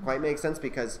doesn't quite make sense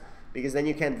because then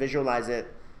you can't visualize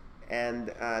it.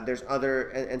 And there's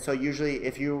other, and so usually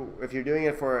if you're doing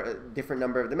it for a different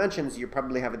number of dimensions, you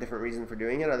probably have a different reason for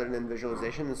doing it other than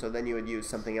visualization, and so then you would use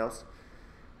something else.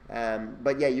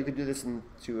 But yeah, you could do this in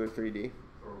 2 or 3D.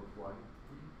 Or 1?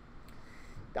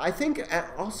 I think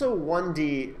also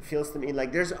 1D feels to me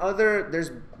like so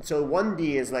 1D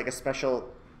is like a special,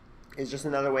 is just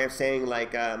another way of saying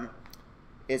like,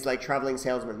 it's like traveling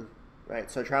salesman, right?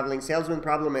 So traveling salesman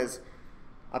problem is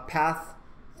a path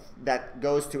that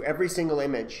goes to every single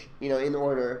image, in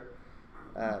order.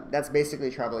 That's basically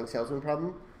traveling salesman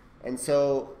problem. And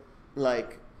so,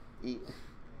 like,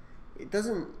 it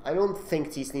doesn't, I don't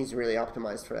think t-SNE is really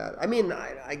optimized for that. I mean,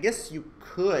 I guess you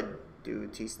could do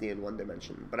t-SNE in 1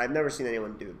 dimension, but I've never seen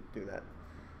anyone do that.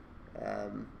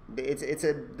 It's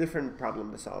a different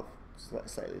problem to solve,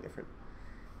 slightly different.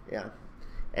 Yeah.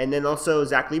 And then also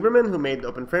Zach Lieberman, who made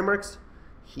openFrameworks,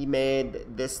 he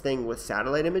made this thing with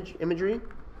satellite imagery.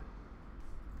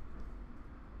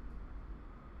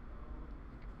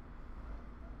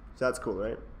 So that's cool,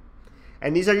 right?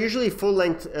 And these are usually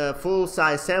full-length,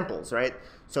 full-size samples, right?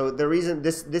 So the reason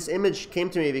this image came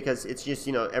to me because it's just,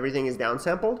 everything is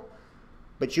downsampled,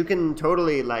 but you can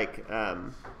totally like,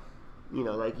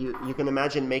 like you can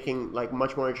imagine making like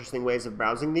much more interesting ways of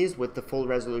browsing these with the full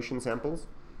resolution samples.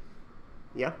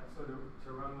 Yeah. So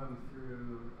to run them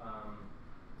through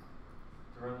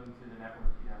the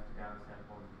network, you have to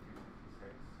downsample to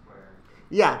 256, where.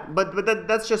 Yeah, but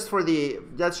that's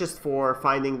just for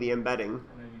finding the embedding. And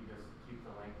then you just keep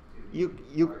the length to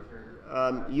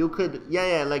you could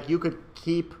like you could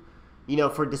keep,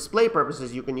 for display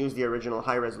purposes you can use the original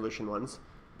high resolution ones.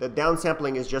 The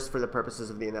downsampling is just for the purposes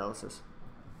of the analysis.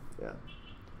 Yeah.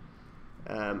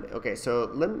 Okay, so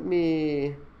let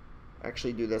me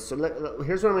actually do this. So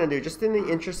here's what I'm going to do. Just in the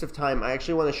interest of time, I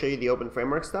actually want to show you the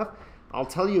openFramework stuff. I'll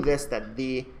tell you this, that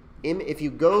if you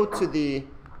go to the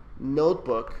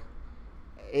notebook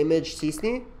image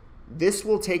t-SNE, this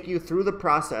will take you through the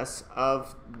process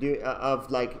of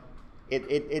like,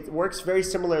 it works very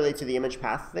similarly to the image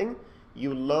path thing.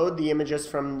 You load the images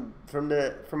from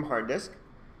hard disk.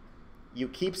 You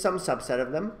keep some subset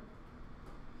of them.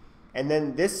 And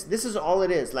then this is all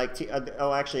it is. Like, yeah,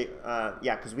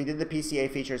 because we did the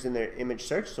PCA features in the image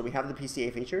search, so we have the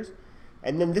PCA features.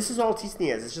 And then this is all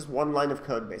t-SNE is. It's just one line of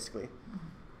code, basically.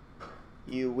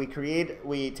 We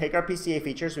take our PCA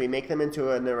features, we make them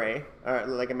into an array,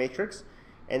 like a matrix,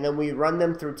 and then we run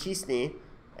them through t-SNE,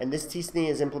 and this t-SNE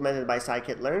is implemented by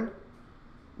scikit-learn.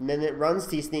 And then it runs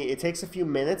t-SNE. It takes a few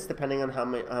minutes, depending on how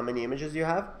many images you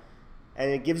have,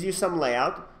 and it gives you some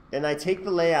layout. Then I take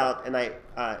the layout, and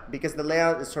because the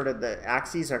layout is sort of, the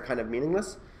axes are kind of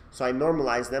meaningless, So I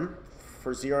normalize them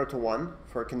for 0 to 1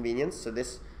 for convenience.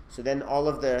 So then all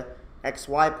of the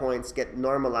xy points get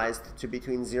normalized to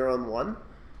between 0 and 1.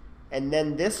 And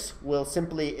then this will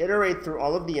simply iterate through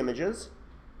all of the images,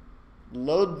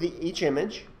 load each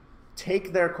image,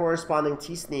 take their corresponding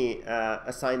t-SNE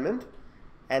assignment,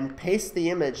 and paste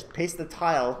the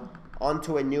tile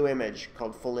onto a new image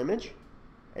called full image.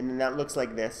 And then that looks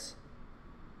like this.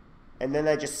 And then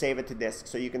I just save it to disk,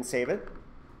 so you can save it.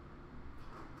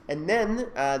 And then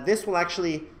this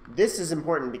is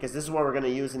important because this is what we're going to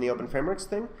use in the openFrameworks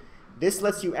thing. This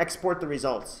lets you export the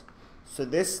results. So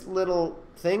this little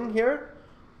thing here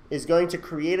is going to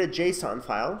create a JSON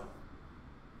file,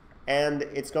 and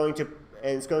it's going to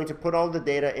put all the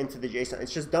data into the JSON. It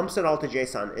just dumps it all to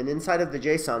JSON, and inside of the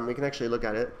JSON, we can actually look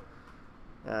at it.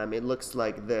 It looks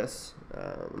like this.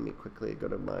 Let me quickly go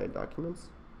to my documents.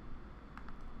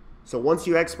 So once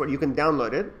you export, you can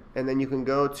download it, and then you can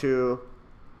go to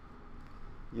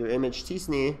your image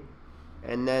t-SNE,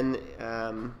 and then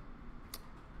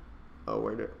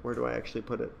where do I actually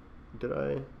put it? Did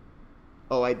I?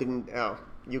 Oh, I didn't. Oh,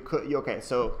 you could. Okay,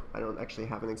 so I don't actually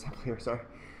have an example here. Sorry.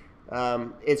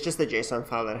 It's just a JSON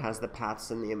file that has the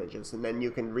paths and the images, and then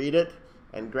you can read it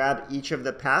and grab each of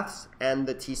the paths and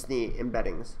the t-SNE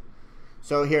embeddings.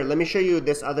 So here, let me show you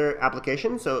this other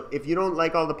application. So if you don't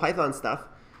like all the Python stuff,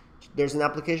 there's an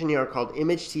application here called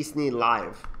Image t-SNE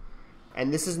Live.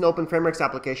 And this is an openFrameworks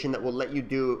application that will let you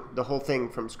do the whole thing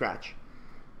from scratch.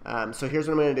 So here's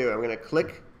what I'm going to do. I'm going to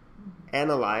click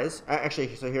Analyze.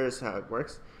 Actually, so here's how it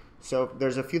works. So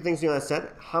there's a few things you want to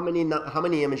set. How many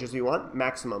images do you want?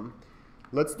 Maximum.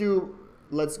 Let's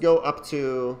go up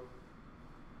to,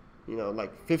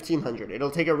 like 1,500. It'll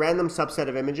take a random subset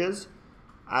of images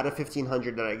out of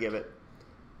 1,500 that I give it.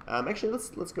 Actually,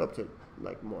 let's go up to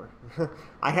like more.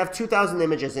 I have 2,000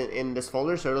 images in this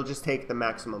folder, so it'll just take the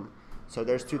maximum. So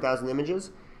there's 2,000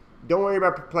 images. Don't worry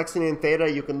about perplexity and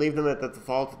theta. You can leave them at the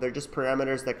default. They're just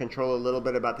parameters that control a little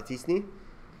bit about the t-SNE.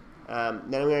 Then I'm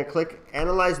going to click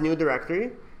Analyze New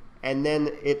Directory, and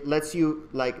then it lets you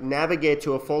like navigate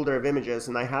to a folder of images,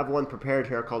 and I have one prepared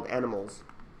here called Animals.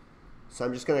 So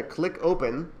I'm just going to click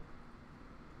Open,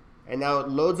 and now it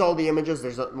loads all the images.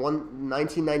 There's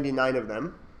 1999 of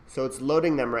them, so it's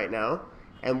loading them right now.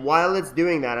 And while it's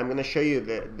doing that, I'm going to show you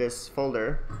this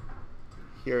folder.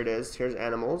 Here it is. Here's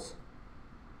Animals.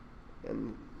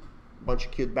 And a bunch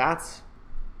of cute bats.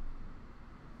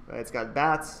 Right, it's got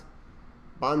bats,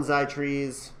 bonsai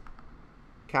trees,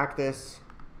 cactus,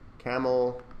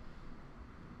 camel.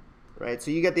 Right, so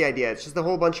you get the idea. It's just a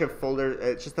whole bunch of folders.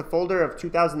 It's just a folder of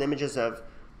 2,000 images of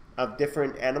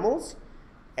different animals.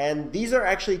 And these are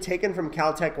actually taken from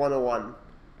Caltech 101.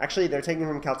 Actually, they're taken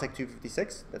from Caltech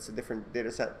 256. That's a different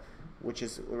data set, which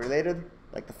is related,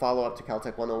 like the follow-up to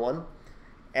Caltech 101.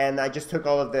 And I just took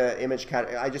all of the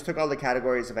I just took all the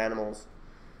categories of animals.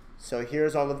 So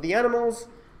here's all of the animals,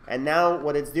 and now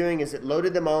what it's doing is it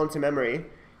loaded them all into memory,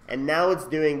 and now it's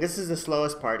doing, this is the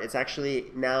slowest part, it's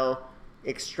actually now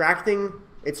extracting,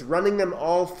 it's running them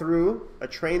all through a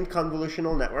trained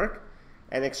convolutional network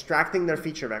and extracting their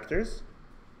feature vectors.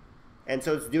 And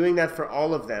so it's doing that for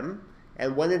all of them,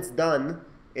 and when it's done,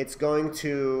 it's going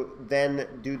to then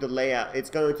do the layout. It's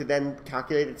going to then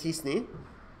calculate the t-SNE,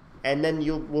 and then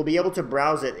we'll be able to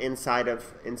browse it inside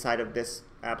of this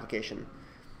application.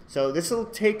 So this will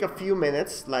take a few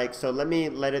minutes, so let me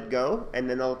let it go, and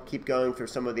then I'll keep going through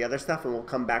some of the other stuff, and we'll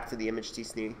come back to the image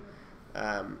t-SNE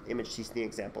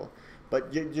example.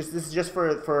 But this is just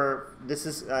this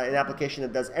is an application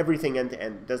that does everything end to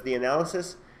end. It does the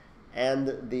analysis, and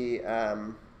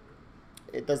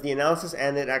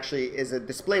it actually is a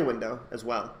display window as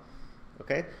well.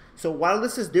 Okay. So while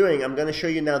this is doing, I'm going to show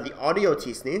you now the audio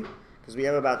t-SNE, because we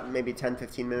have about maybe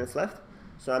 10-15 minutes left.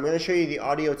 So I'm going to show you the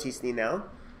audio t-SNE now,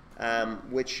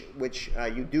 which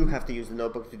you do have to use the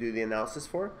notebook to do the analysis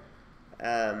for,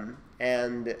 and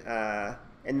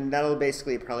then that'll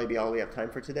basically probably be all we have time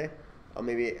for today. I'll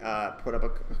maybe put up a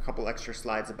couple extra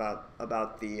slides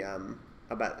about the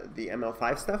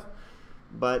ML5 stuff,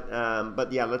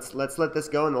 but yeah, let's let this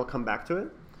go and we'll come back to it.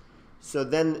 So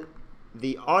then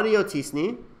the audio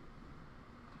t-SNE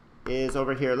is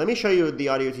over here. Let me show you the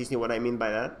audio t-SNE, what I mean by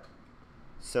that.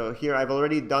 So here I've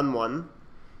already done one,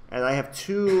 and I have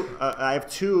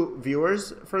two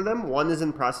viewers for them. One is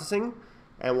in processing,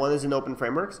 and one is in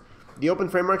openFrameworks. The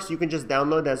openFrameworks you can just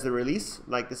download as the release,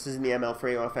 like this is in the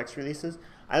ML4OFX releases.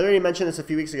 I already mentioned this a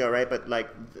few weeks ago, right? But like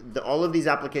all of these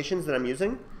applications that I'm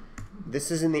using,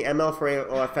 this is in the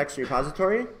ML4OFX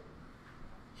repository.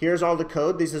 Here's all the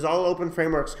code. This is all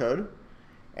openFrameworks code.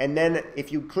 And then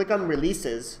if you click on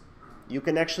releases, you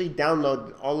can actually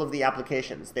download all of the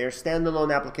applications. They're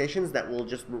standalone applications that will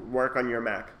just work on your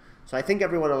Mac. So I think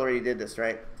everyone already did this,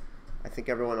 right? I think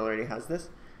everyone already has this.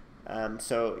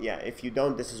 So yeah, if you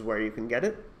don't, this is where you can get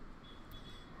it.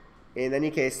 In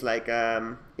any case, like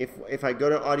if I go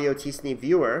to Audio t-SNE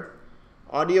Viewer,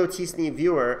 Audio t-SNE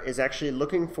Viewer is actually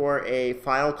looking for a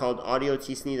file called audio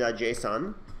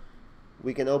t-SNE.json.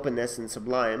 We can open this in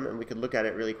Sublime and we can look at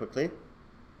it really quickly.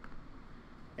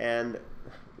 And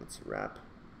let's wrap.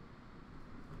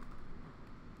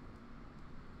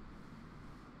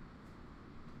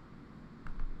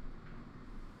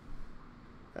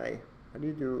 Hi, how do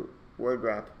you do word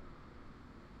wrap?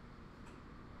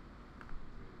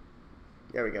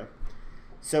 There we go.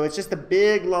 So it's just a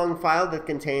big long file that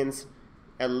contains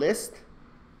a list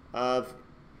of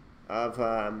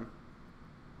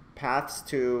paths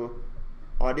to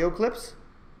audio clips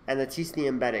and the t-SNE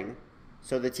embedding.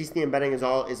 So the t-SNE embedding is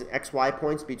XY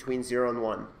points between 0 and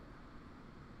 1.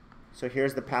 So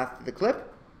here's the path to the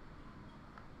clip,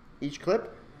 each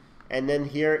clip, and then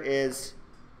here is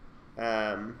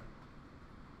and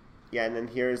then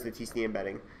here is the t-SNE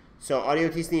embedding. So Audio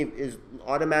t-SNE is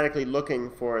automatically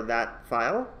looking for that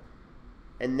file,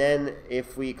 and then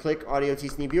if we click Audio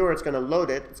t-SNE Viewer, it's going to load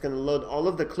it. It's going to load all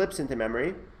of the clips into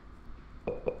memory.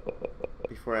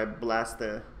 Before I blast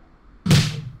the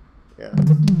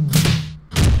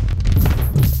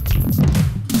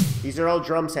These are all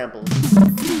drum samples.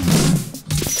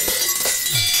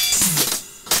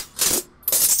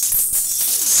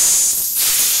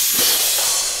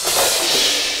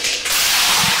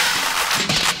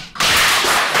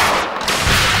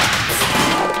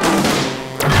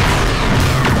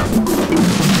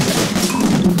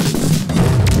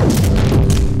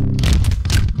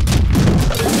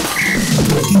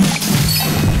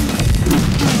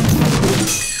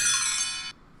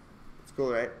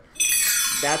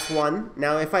 That's one.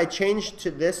 Now if I change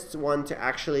to this one to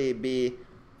actually be,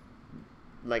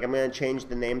 like I'm going to change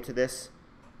the name to this,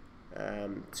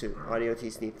 to Audio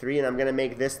t-SNE 3, and I'm going to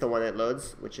make this the one it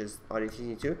loads, which is Audio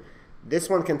t-SNE 2. This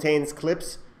one contains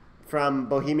clips from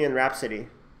Bohemian Rhapsody.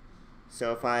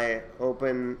 So if I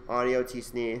open Audio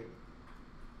t-SNE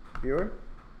Viewer,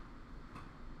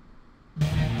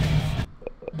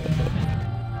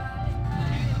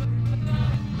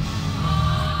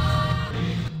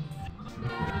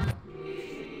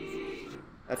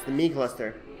 that's the Me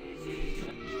cluster.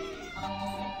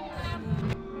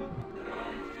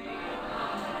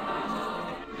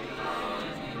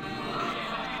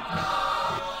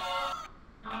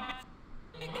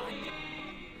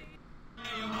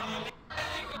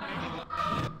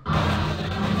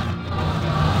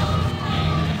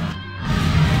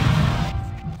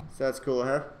 So that's cool,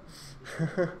 huh?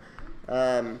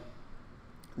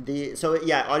 So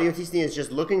yeah, Audio t-SNE is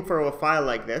just looking for a file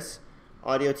like this,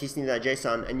 audio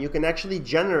t-SNE.json, and you can actually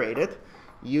generate it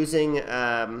using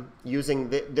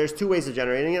there's two ways of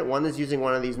generating it. One is using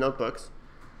one of these notebooks.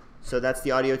 So that's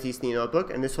the Audio t-SNE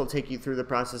notebook, and this will take you through the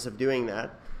process of doing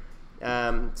that.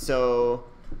 So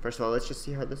first of all, let's just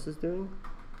see how this is doing.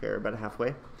 Okay, we're about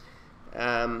halfway.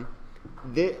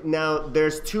 Now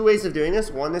there's two ways of doing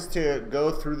this. One is to go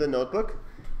through the notebook,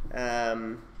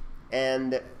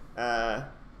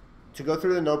 to go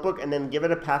through the notebook and then give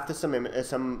it a path to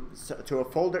to a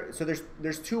folder. So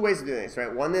there's two ways of doing this,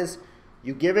 right? One is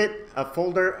you give it a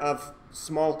folder of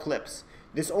small clips.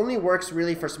 This only works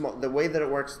really for small. The way that it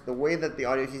works, the way that the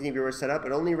Audio t-SNE Viewer is set up,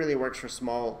 it only really works for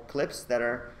small clips that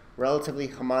are relatively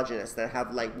homogeneous, that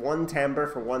have like one timbre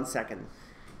for 1 second.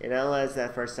 It analyzes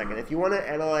that for a second. If you want to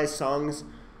analyze songs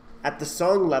at the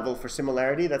song level for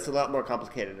similarity, that's a lot more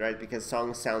complicated, right? Because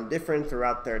songs sound different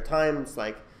throughout their time. It's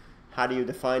like, how do you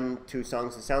define two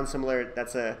songs that sound similar?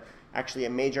 That's actually a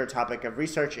major topic of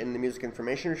research in the music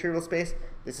information retrieval space.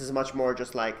 This is much more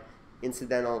just like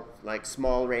incidental, like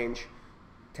small range,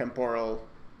 temporal,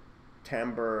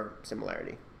 timbre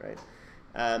similarity, right?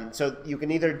 So you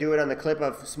can either do it on the clip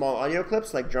of small audio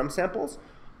clips, like drum samples,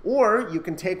 or you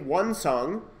can take one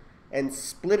song and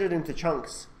split it into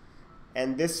chunks.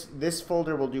 And this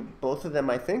folder will do both of them,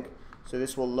 I think. So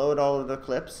this will load all of the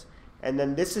clips. And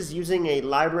then this is using a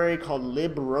library called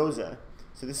librosa.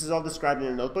 So this is all described in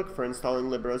a notebook for installing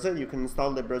librosa. You can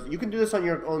install librosa. You can do this on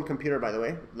your own computer, by the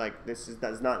way. Like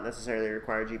does not necessarily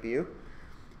require GPU.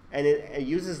 And it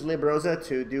uses librosa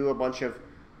to do a bunch of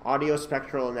audio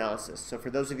spectral analysis. So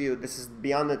for those of you, this is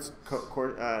beyond the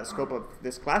scope of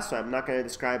this class, so I'm not going to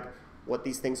describe what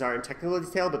these things are in technical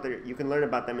detail, but you can learn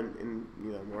about them in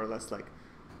more or less like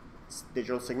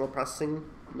digital signal processing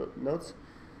notes.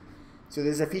 So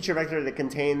there's a feature vector that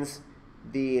contains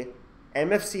the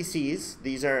MFCCs,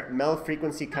 these are Mel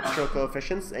frequency cut stroke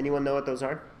coefficients. Anyone know what those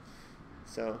are?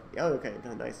 So, yeah, okay,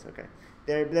 nice, okay.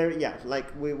 They're yeah,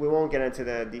 like we won't get into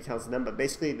the details of them, but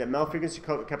basically the Mel frequency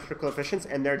cut stroke coefficients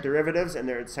and their derivatives and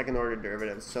their second order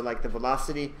derivatives. So like the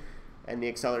velocity and the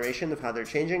acceleration of how they're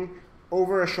changing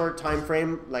over a short time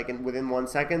frame, like within 1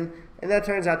 second, and that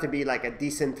turns out to be like a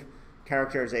decent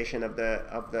characterization of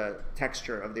the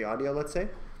texture of the audio, let's say.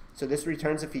 So this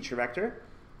returns a feature vector.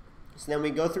 So then we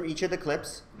go through each of the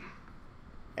clips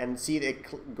and see that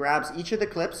it grabs each of the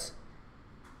clips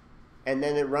and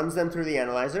then it runs them through the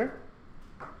analyzer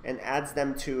and adds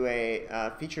them to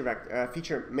a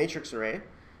feature matrix array.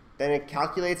 Then it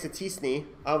calculates a t-SNE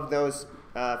of those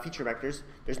feature vectors.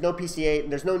 There's no PCA.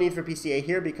 There's no need for PCA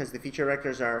here because the feature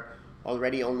vectors are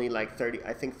already only like 30.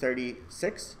 I think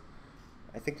 36.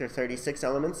 I think they're 36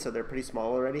 elements, so they're pretty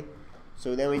small already.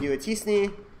 So then we do a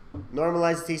t-SNE,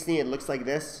 normalize the t-SNE. It looks like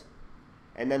this,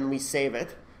 and then we save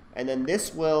it. And then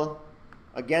this will,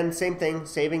 again, same thing,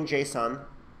 saving JSON.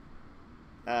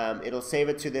 It'll save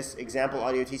it to this example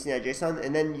audio t-SNE.json,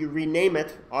 and then you rename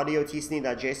it audio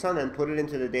t-SNE.json and put it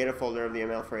into the data folder of the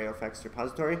ML4AOFX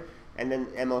repository, and then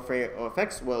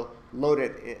ML4AOFX will load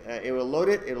it. It will load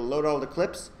it. It'll load all the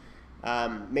clips.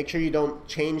 Make sure you don't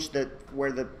change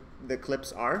where the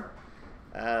clips are.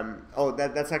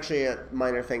 That's actually a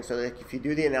minor thing. So like if you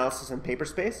do the analysis in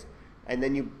Paperspace and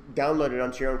then you download it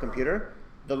onto your own computer,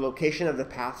 the location of the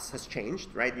paths has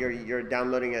changed, right? You're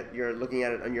downloading it, you're looking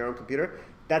at it on your own computer.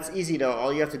 That's easy though.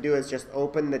 All you have to do is just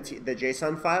open the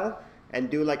JSON file and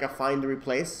do like a find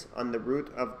replace on the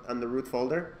root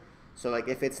folder. So like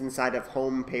if it's inside of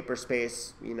home,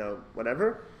 Paperspace,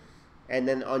 whatever, and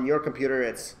then on your computer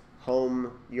it's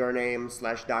home, your name,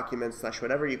 /documents,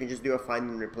 /whatever, you can just do a find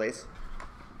and replace.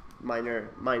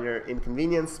 Minor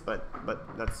inconvenience, but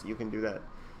you can do that.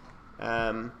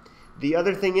 The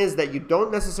other thing is that you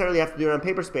don't necessarily have to do it on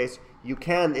Paperspace. You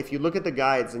can, if you look at the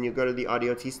guides and you go to the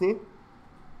audio t-SNE,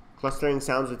 clustering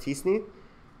sounds with t-SNE,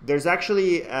 there's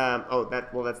actually,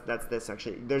 that's this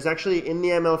actually. There's actually in the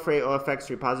ML4AOFX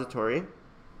repository,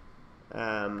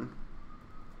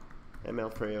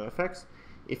 ML4AOFX,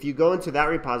 if you go into that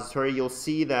repository, you'll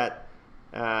see that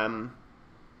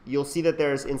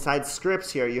there's inside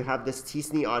scripts here, you have this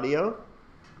t-SNE audio,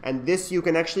 and this you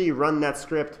can actually run that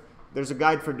script. There's a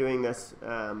guide for doing this.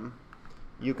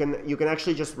 You can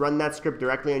actually just run that script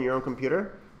directly on your own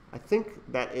computer. I think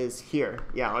that is here.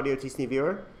 Yeah, audio t-SNE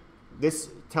viewer.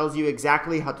 This tells you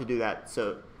exactly how to do that.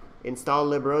 So install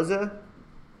librosa,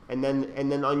 and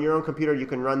then on your own computer you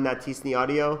can run that t-SNE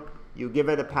audio. You give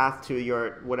it a path to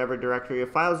your whatever directory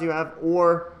of files you have,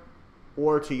 or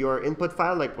to your input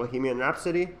file like Bohemian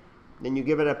Rhapsody. Then you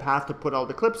give it a path to put all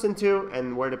the clips into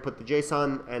and where to put the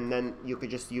JSON, and then you could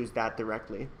just use that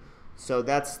directly. So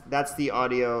that's the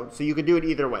audio. So you could do it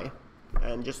either way,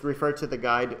 and just refer to the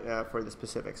guide for the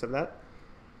specifics of that.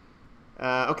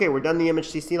 Okay, we're done the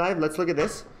image t-SNE live. Let's look at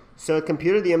this. So it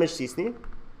computed the image t-SNE.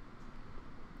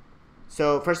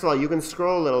 So first of all, you can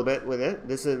scroll a little bit with it.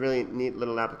 This is a really neat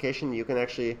little application. You can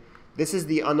actually, this is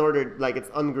the unordered, like it's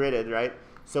ungridded, right?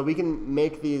 So we can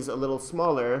make these a little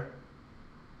smaller,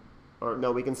 or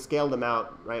no, we can scale them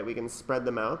out, right? We can spread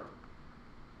them out.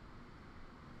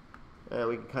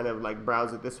 We can kind of like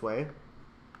browse it this way.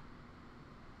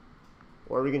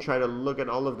 Or we can try to look at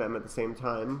all of them at the same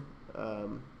time.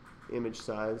 Image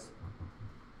size.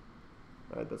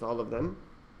 All right, that's all of them.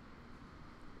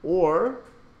 Or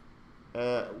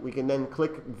we can then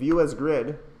click View as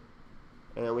Grid,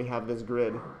 and then we have this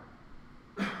grid.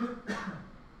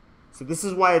 So this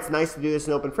is why it's nice to do this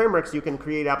in openFrameworks. You can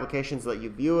create applications that you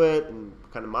view it and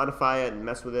kind of modify it and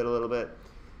mess with it a little bit.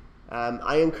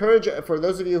 I encourage, for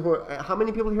those of you who are, how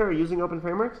many people here are using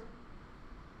openFrameworks?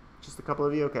 Just a couple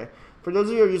of you? Okay. For those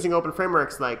of you who are using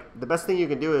openFrameworks, like, the best thing you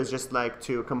can do is just like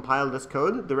to compile this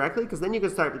code directly, because then you can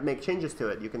start to make changes to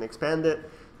it. You can expand it.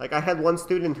 Like I had one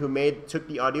student who took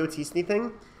the audio t-SNE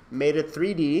thing, made it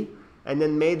 3D, and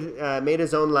then made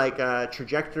his own like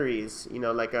trajectories,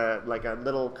 like a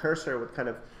little cursor would kind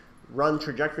of run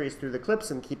trajectories through the clips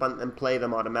and keep on and play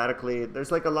them automatically.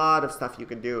 There's like a lot of stuff you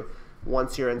can do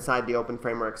once you're inside the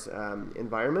openFrameworks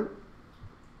environment.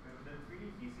 The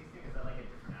 3D PC thing, is that like a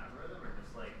different algorithm, or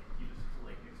just like you just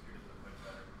like extruded the point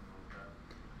better or something like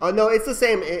that? Oh no, it's the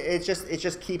same. It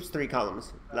just keeps 3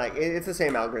 columns. Like it's the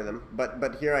same algorithm,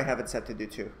 but here I have it set to do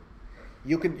 2.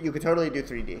 You could totally do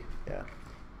 3D. Yeah.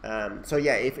 So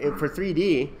yeah, if for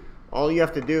 3D, all you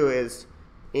have to do is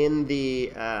in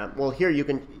the well here you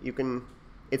can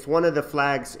it's one of the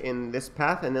flags in this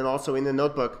path, and then also in the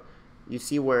notebook you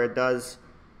see where it does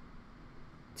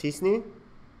t-SNE.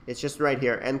 It's just right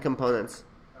here, end components.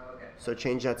 Oh, okay. So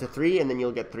change that to 3, and then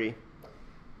you'll get 3.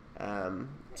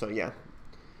 So yeah.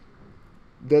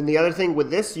 Then the other thing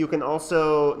with this, you can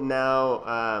also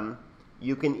now,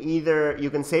 you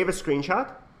can save a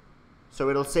screenshot. So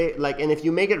it'll say, like, and if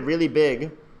you make it really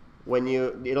big,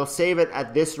 it'll save it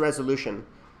at this resolution.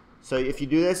 So if you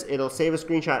do this, it'll save a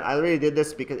screenshot. I already did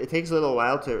this because it takes a little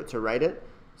while to write it.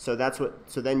 So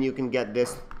so then you can get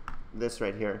this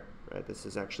right here, right? This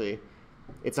is actually,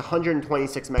 it's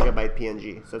 126 megabyte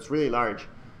PNG. So it's really large.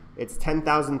 It's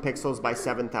 10,000 pixels by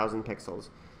 7,000 pixels.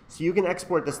 So you can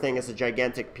export this thing as a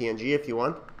gigantic PNG if you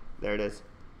want. There it is.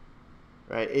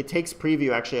 Right? It takes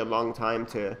preview actually a long time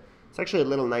to, it's actually a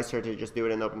little nicer to just do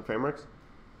it in openFrameworks.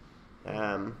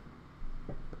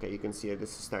 Okay, you can see it.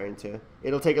 This is starting to,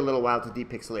 it'll take a little while to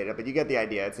depixelate it, but you get the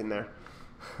idea. It's in there.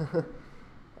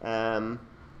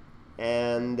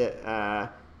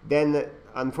 Then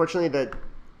unfortunately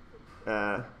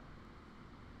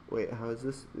wait, how is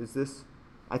this? Is this,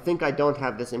 I think I don't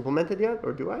have this implemented yet,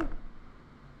 or do I?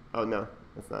 Oh no,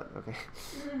 it's not, okay.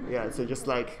 Yeah, so just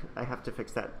like, I have to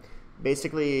fix that.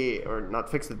 Basically, or not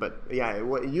fix it, but yeah,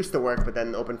 it used to work, but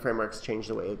then openFrameworks changed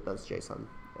the way it does JSON.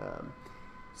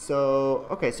 So,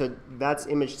 okay, so that's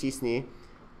image t-SNE.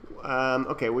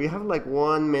 Okay, we have like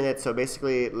 1 minute, so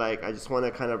basically, like, I just want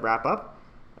to kind of wrap up.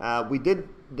 We did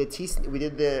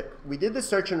the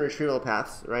search and retrieval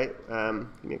paths, right?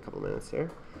 Give me a couple minutes here.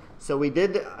 So we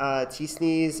did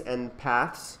t-SNEs and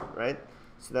paths, right?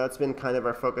 So that's been kind of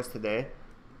our focus today.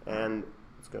 And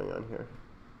what's going on here?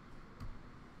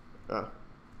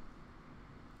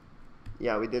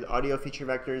 Yeah, we did audio feature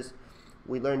vectors.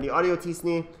 We learned the audio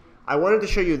t-SNE. I wanted to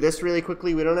show you this really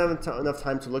quickly. We don't have enough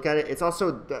time to look at it. It's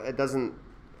also, it doesn't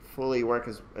fully work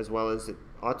as well as it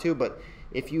ought to, but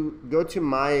if you go to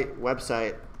my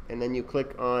website and then you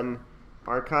click on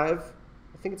archive,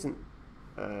 I think it's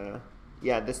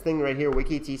yeah, this thing right here,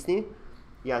 wiki t-SNE.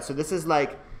 Yeah, so this is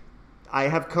like, I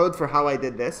have code for how I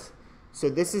did this. So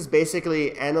this is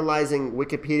basically analyzing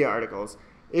Wikipedia articles.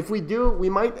 If we do, we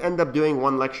might end up doing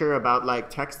one lecture about like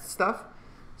text stuff.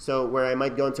 So where I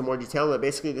might go into more detail, but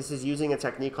basically this is using a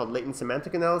technique called latent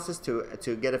semantic analysis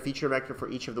to get a feature vector for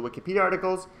each of the Wikipedia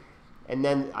articles. And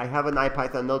then I have an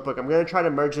IPython notebook. I'm going to try to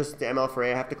merge this to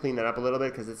ML4A. I have to clean that up a little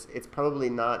bit because it's probably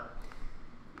not,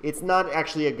 it's not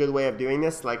actually a good way of doing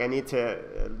this. Like I need to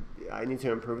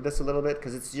improve this a little bit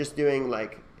because it's just doing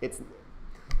like, it's,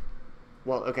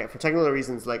 well, okay, for technical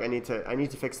reasons, like I need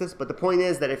to fix this. But the point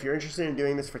is that if you're interested in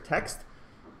doing this for text,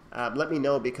 let me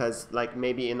know because like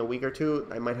maybe in a week or two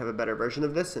I might have a better version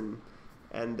of this, and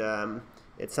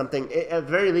it's something, at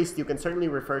the very least you can certainly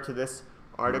refer to this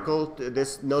article, to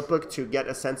this notebook, to get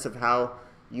a sense of how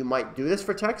you might do this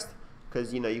for text,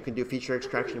 because you can do feature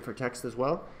extraction for text as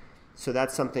well. So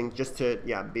that's something just to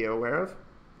be aware of.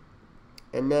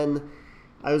 And then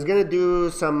I was going to do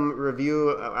some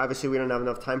review. Obviously, we don't have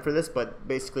enough time for this, but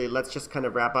basically, let's just kind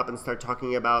of wrap up and start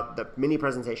talking about the mini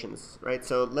presentations, right?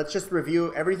 So let's just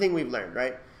review everything we've learned,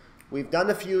 right? We've done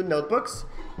a few notebooks,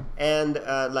 and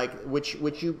which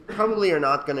you probably are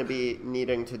not going to be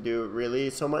needing to do really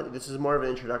so much. This is more of an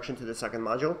introduction to the second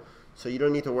module, so you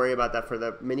don't need to worry about that for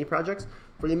the mini projects.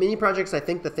 For the mini projects, I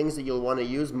think the things that you'll want to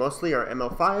use mostly are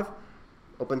ML5,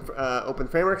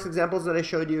 openFrameworks examples that I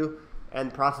showed you,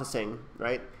 and processing,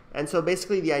 right? And so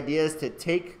basically the idea is to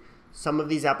take some of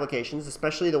these applications,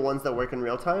 especially the ones that work in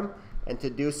real time, and to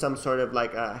do some sort of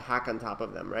like a hack on top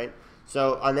of them, right?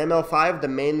 So on ML5, the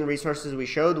main resources we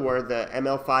showed were the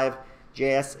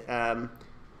ML5JS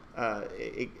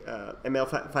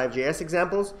ML5JS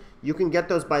examples. You can get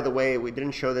those, by the way. We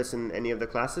didn't show this in any of the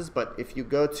classes, but if you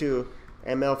go to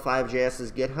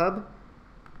ML5JS's GitHub,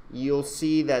 you'll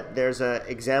see that there's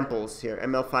examples here,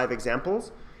 ML5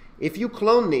 examples. If you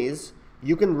clone these,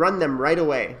 you can run them right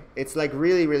away. It's like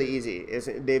really, really easy.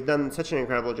 They've done such an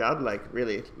incredible job. Like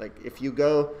really, like if you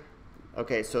go,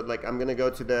 okay, so like I'm gonna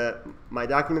go to my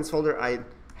documents folder. I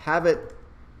have it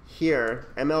here,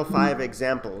 ML5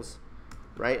 examples,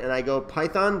 right? And I go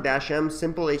Python-m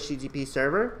simple HTTP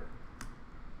server,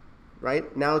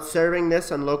 right? Now it's serving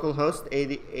this on localhost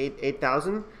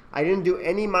 8000. I didn't do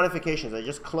any modifications. I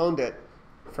just cloned it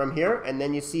from here, and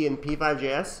then you see in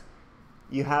P5JS.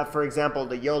 You have, for example,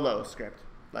 the YOLO script.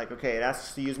 Like, okay, it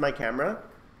asks to use my camera,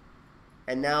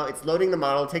 and now it's loading the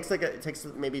model. It takes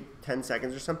maybe 10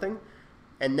 seconds or something,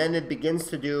 and then it begins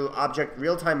to do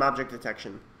real-time object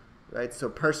detection, right? So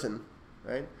person,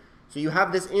 right? So you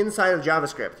have this inside of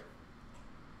JavaScript.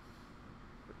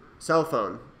 Cell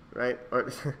phone, right?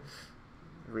 Or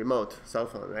remote cell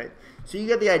phone, right? So you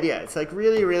get the idea. It's like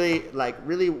really, really,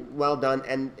 really well done,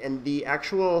 and the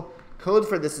actual code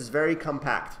for this is very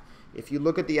compact. If you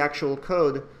look at the actual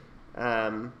code,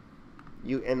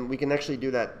 and we can actually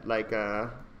do that like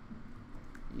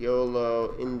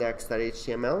YOLO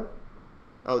index.html.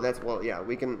 Oh, that's, well, yeah,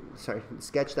 we can, sorry,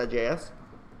 sketch.js.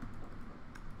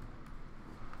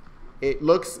 It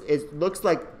looks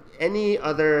like any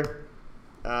other,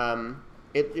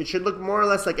 it should look more or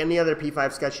less like any other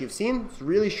P5 sketch you've seen. It's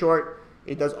really short.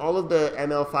 It does all of the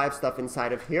ML5 stuff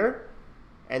inside of here,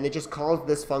 and it just calls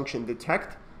this function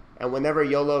detect, and whenever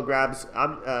YOLO grabs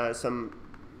some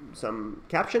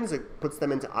captions, it puts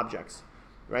them into objects,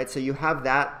 right? So you have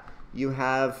that. You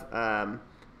have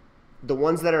the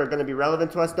ones that are going to be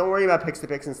relevant to us. Don't worry about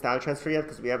pix-to-pix and style transfer yet,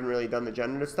 because we haven't really done the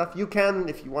generative stuff. You can,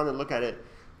 if you want to look at it.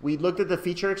 We looked at the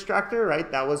feature extractor,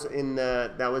 right? That was in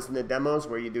the demos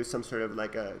where you do some sort of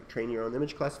like a train your own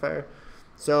image classifier.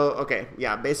 So, okay,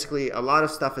 yeah, basically a lot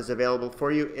of stuff is available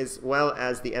for you, as well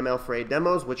as the ML4A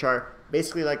demos, which are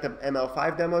basically like the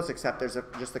ML5 demos, except there's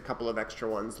just a couple of extra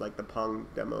ones, like the Pong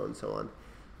demo and so on,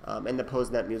 and the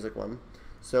PoseNet music one.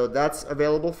 So that's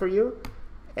available for you.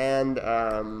 And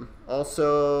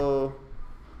also,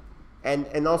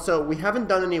 we haven't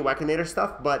done any Wackonator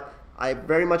stuff, but I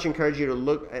very much encourage you to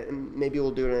look, and maybe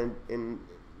we'll do it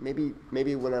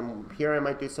maybe when I'm here I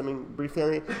might do something briefly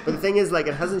on it. But the thing is, like,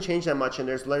 it hasn't changed that much, and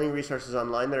there's learning resources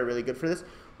online that are really good for this.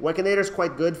 Wackonator is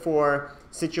quite good for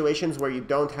situations where you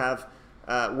don't have,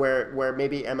 where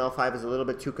maybe ML5 is a little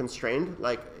bit too constrained,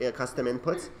 like custom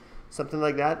inputs, something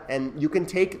like that. And you can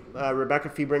take Rebecca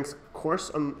Feebrink's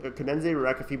course on Cadenza.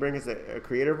 Rebecca Feebrink is a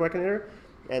creator of Wackonator.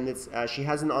 And it's, she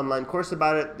has an online course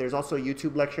about it. There's also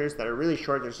YouTube lectures that are really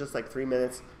short. There's just like 3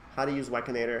 minutes, how to use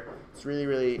Wackonator. It's really,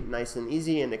 really nice and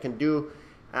easy, and it can do,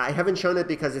 I haven't shown it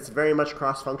because it's very much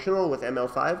cross-functional with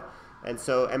ML5. And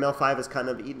so ML5 has kind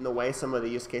of eaten away some of the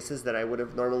use cases that I would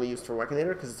have normally used for Wackonator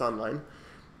because it's online.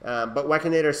 But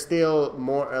Wackonator is still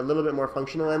a little bit more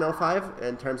functional than ML5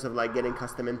 in terms of like getting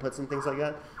custom inputs and things like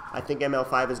that. I think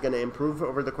ML5 is going to improve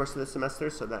over the course of the semester,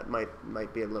 so that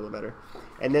might be a little better.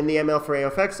 And then the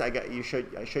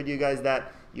ML4A I showed you guys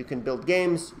that you can build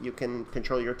games, you can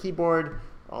control your keyboard,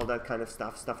 all that kind of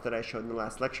stuff that I showed in the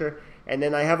last lecture. And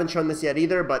then I haven't shown this yet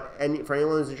either, but for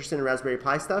anyone who's interested in Raspberry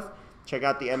Pi stuff, check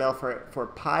out the ML for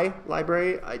Pi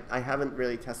library. I haven't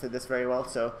really tested this very well,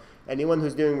 so anyone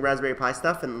who's doing Raspberry Pi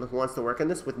stuff and who wants to work on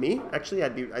this with me, actually,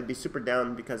 I'd be super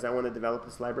down because I want to develop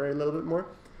this library a little bit more.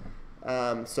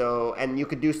 And you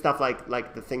could do stuff like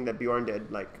the thing that Bjorn did,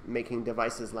 like making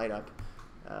devices light up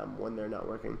when they're not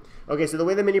working. Okay, so the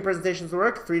way the mini presentations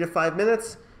work, 3 to 5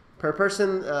 minutes per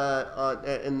person.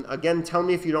 And again, tell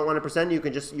me if you don't want to present. You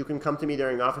can come to me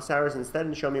during office hours instead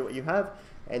and show me what you have.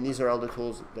 And these are all the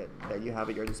tools that you have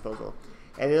at your disposal.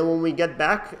 And then when we get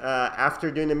back, after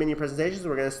doing the mini presentations,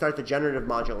 we're going to start the generative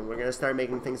module. We're going to start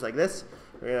making things like this.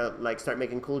 We're going to start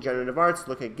making cool generative arts,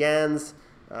 look at GANs,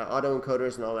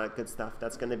 autoencoders, and all that good stuff.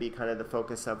 That's going to be kind of the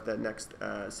focus of the next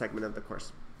segment of the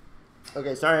course.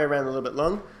 Okay, sorry I ran a little bit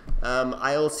long.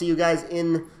 I'll see you guys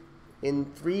in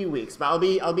 3 weeks. But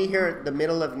I'll be here the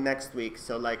middle of next week.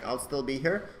 So like I'll still be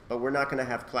here, but we're not going to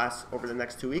have class over the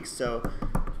next 2 weeks. So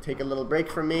take a little break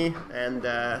from me and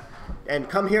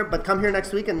come here. But come here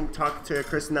next week and talk to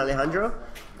Chris and Alejandro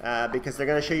because they're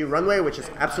going to show you Runway, which is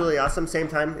absolutely awesome. Same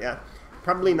time, yeah,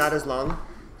 probably not as long.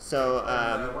 So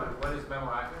when is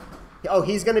Memo active? Oh,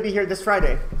 he's going to be here this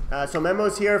Friday. So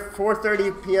Memo's here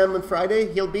 4:30 p.m. on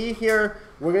Friday. He'll be here.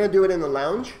 We're going to do it in the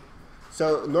lounge.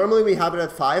 So normally we have it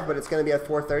at 5, but it's going to be at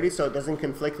 4:30, so it doesn't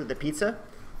conflict with the pizza.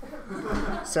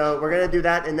 So we're going to do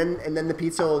that, and then the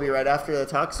pizza will be right after the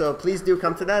talk. So please do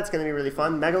come to that. It's going to be really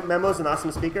fun. Memo's an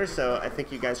awesome speaker, so I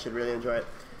think you guys should really enjoy it.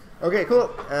 Okay, cool.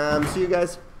 See you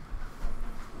guys.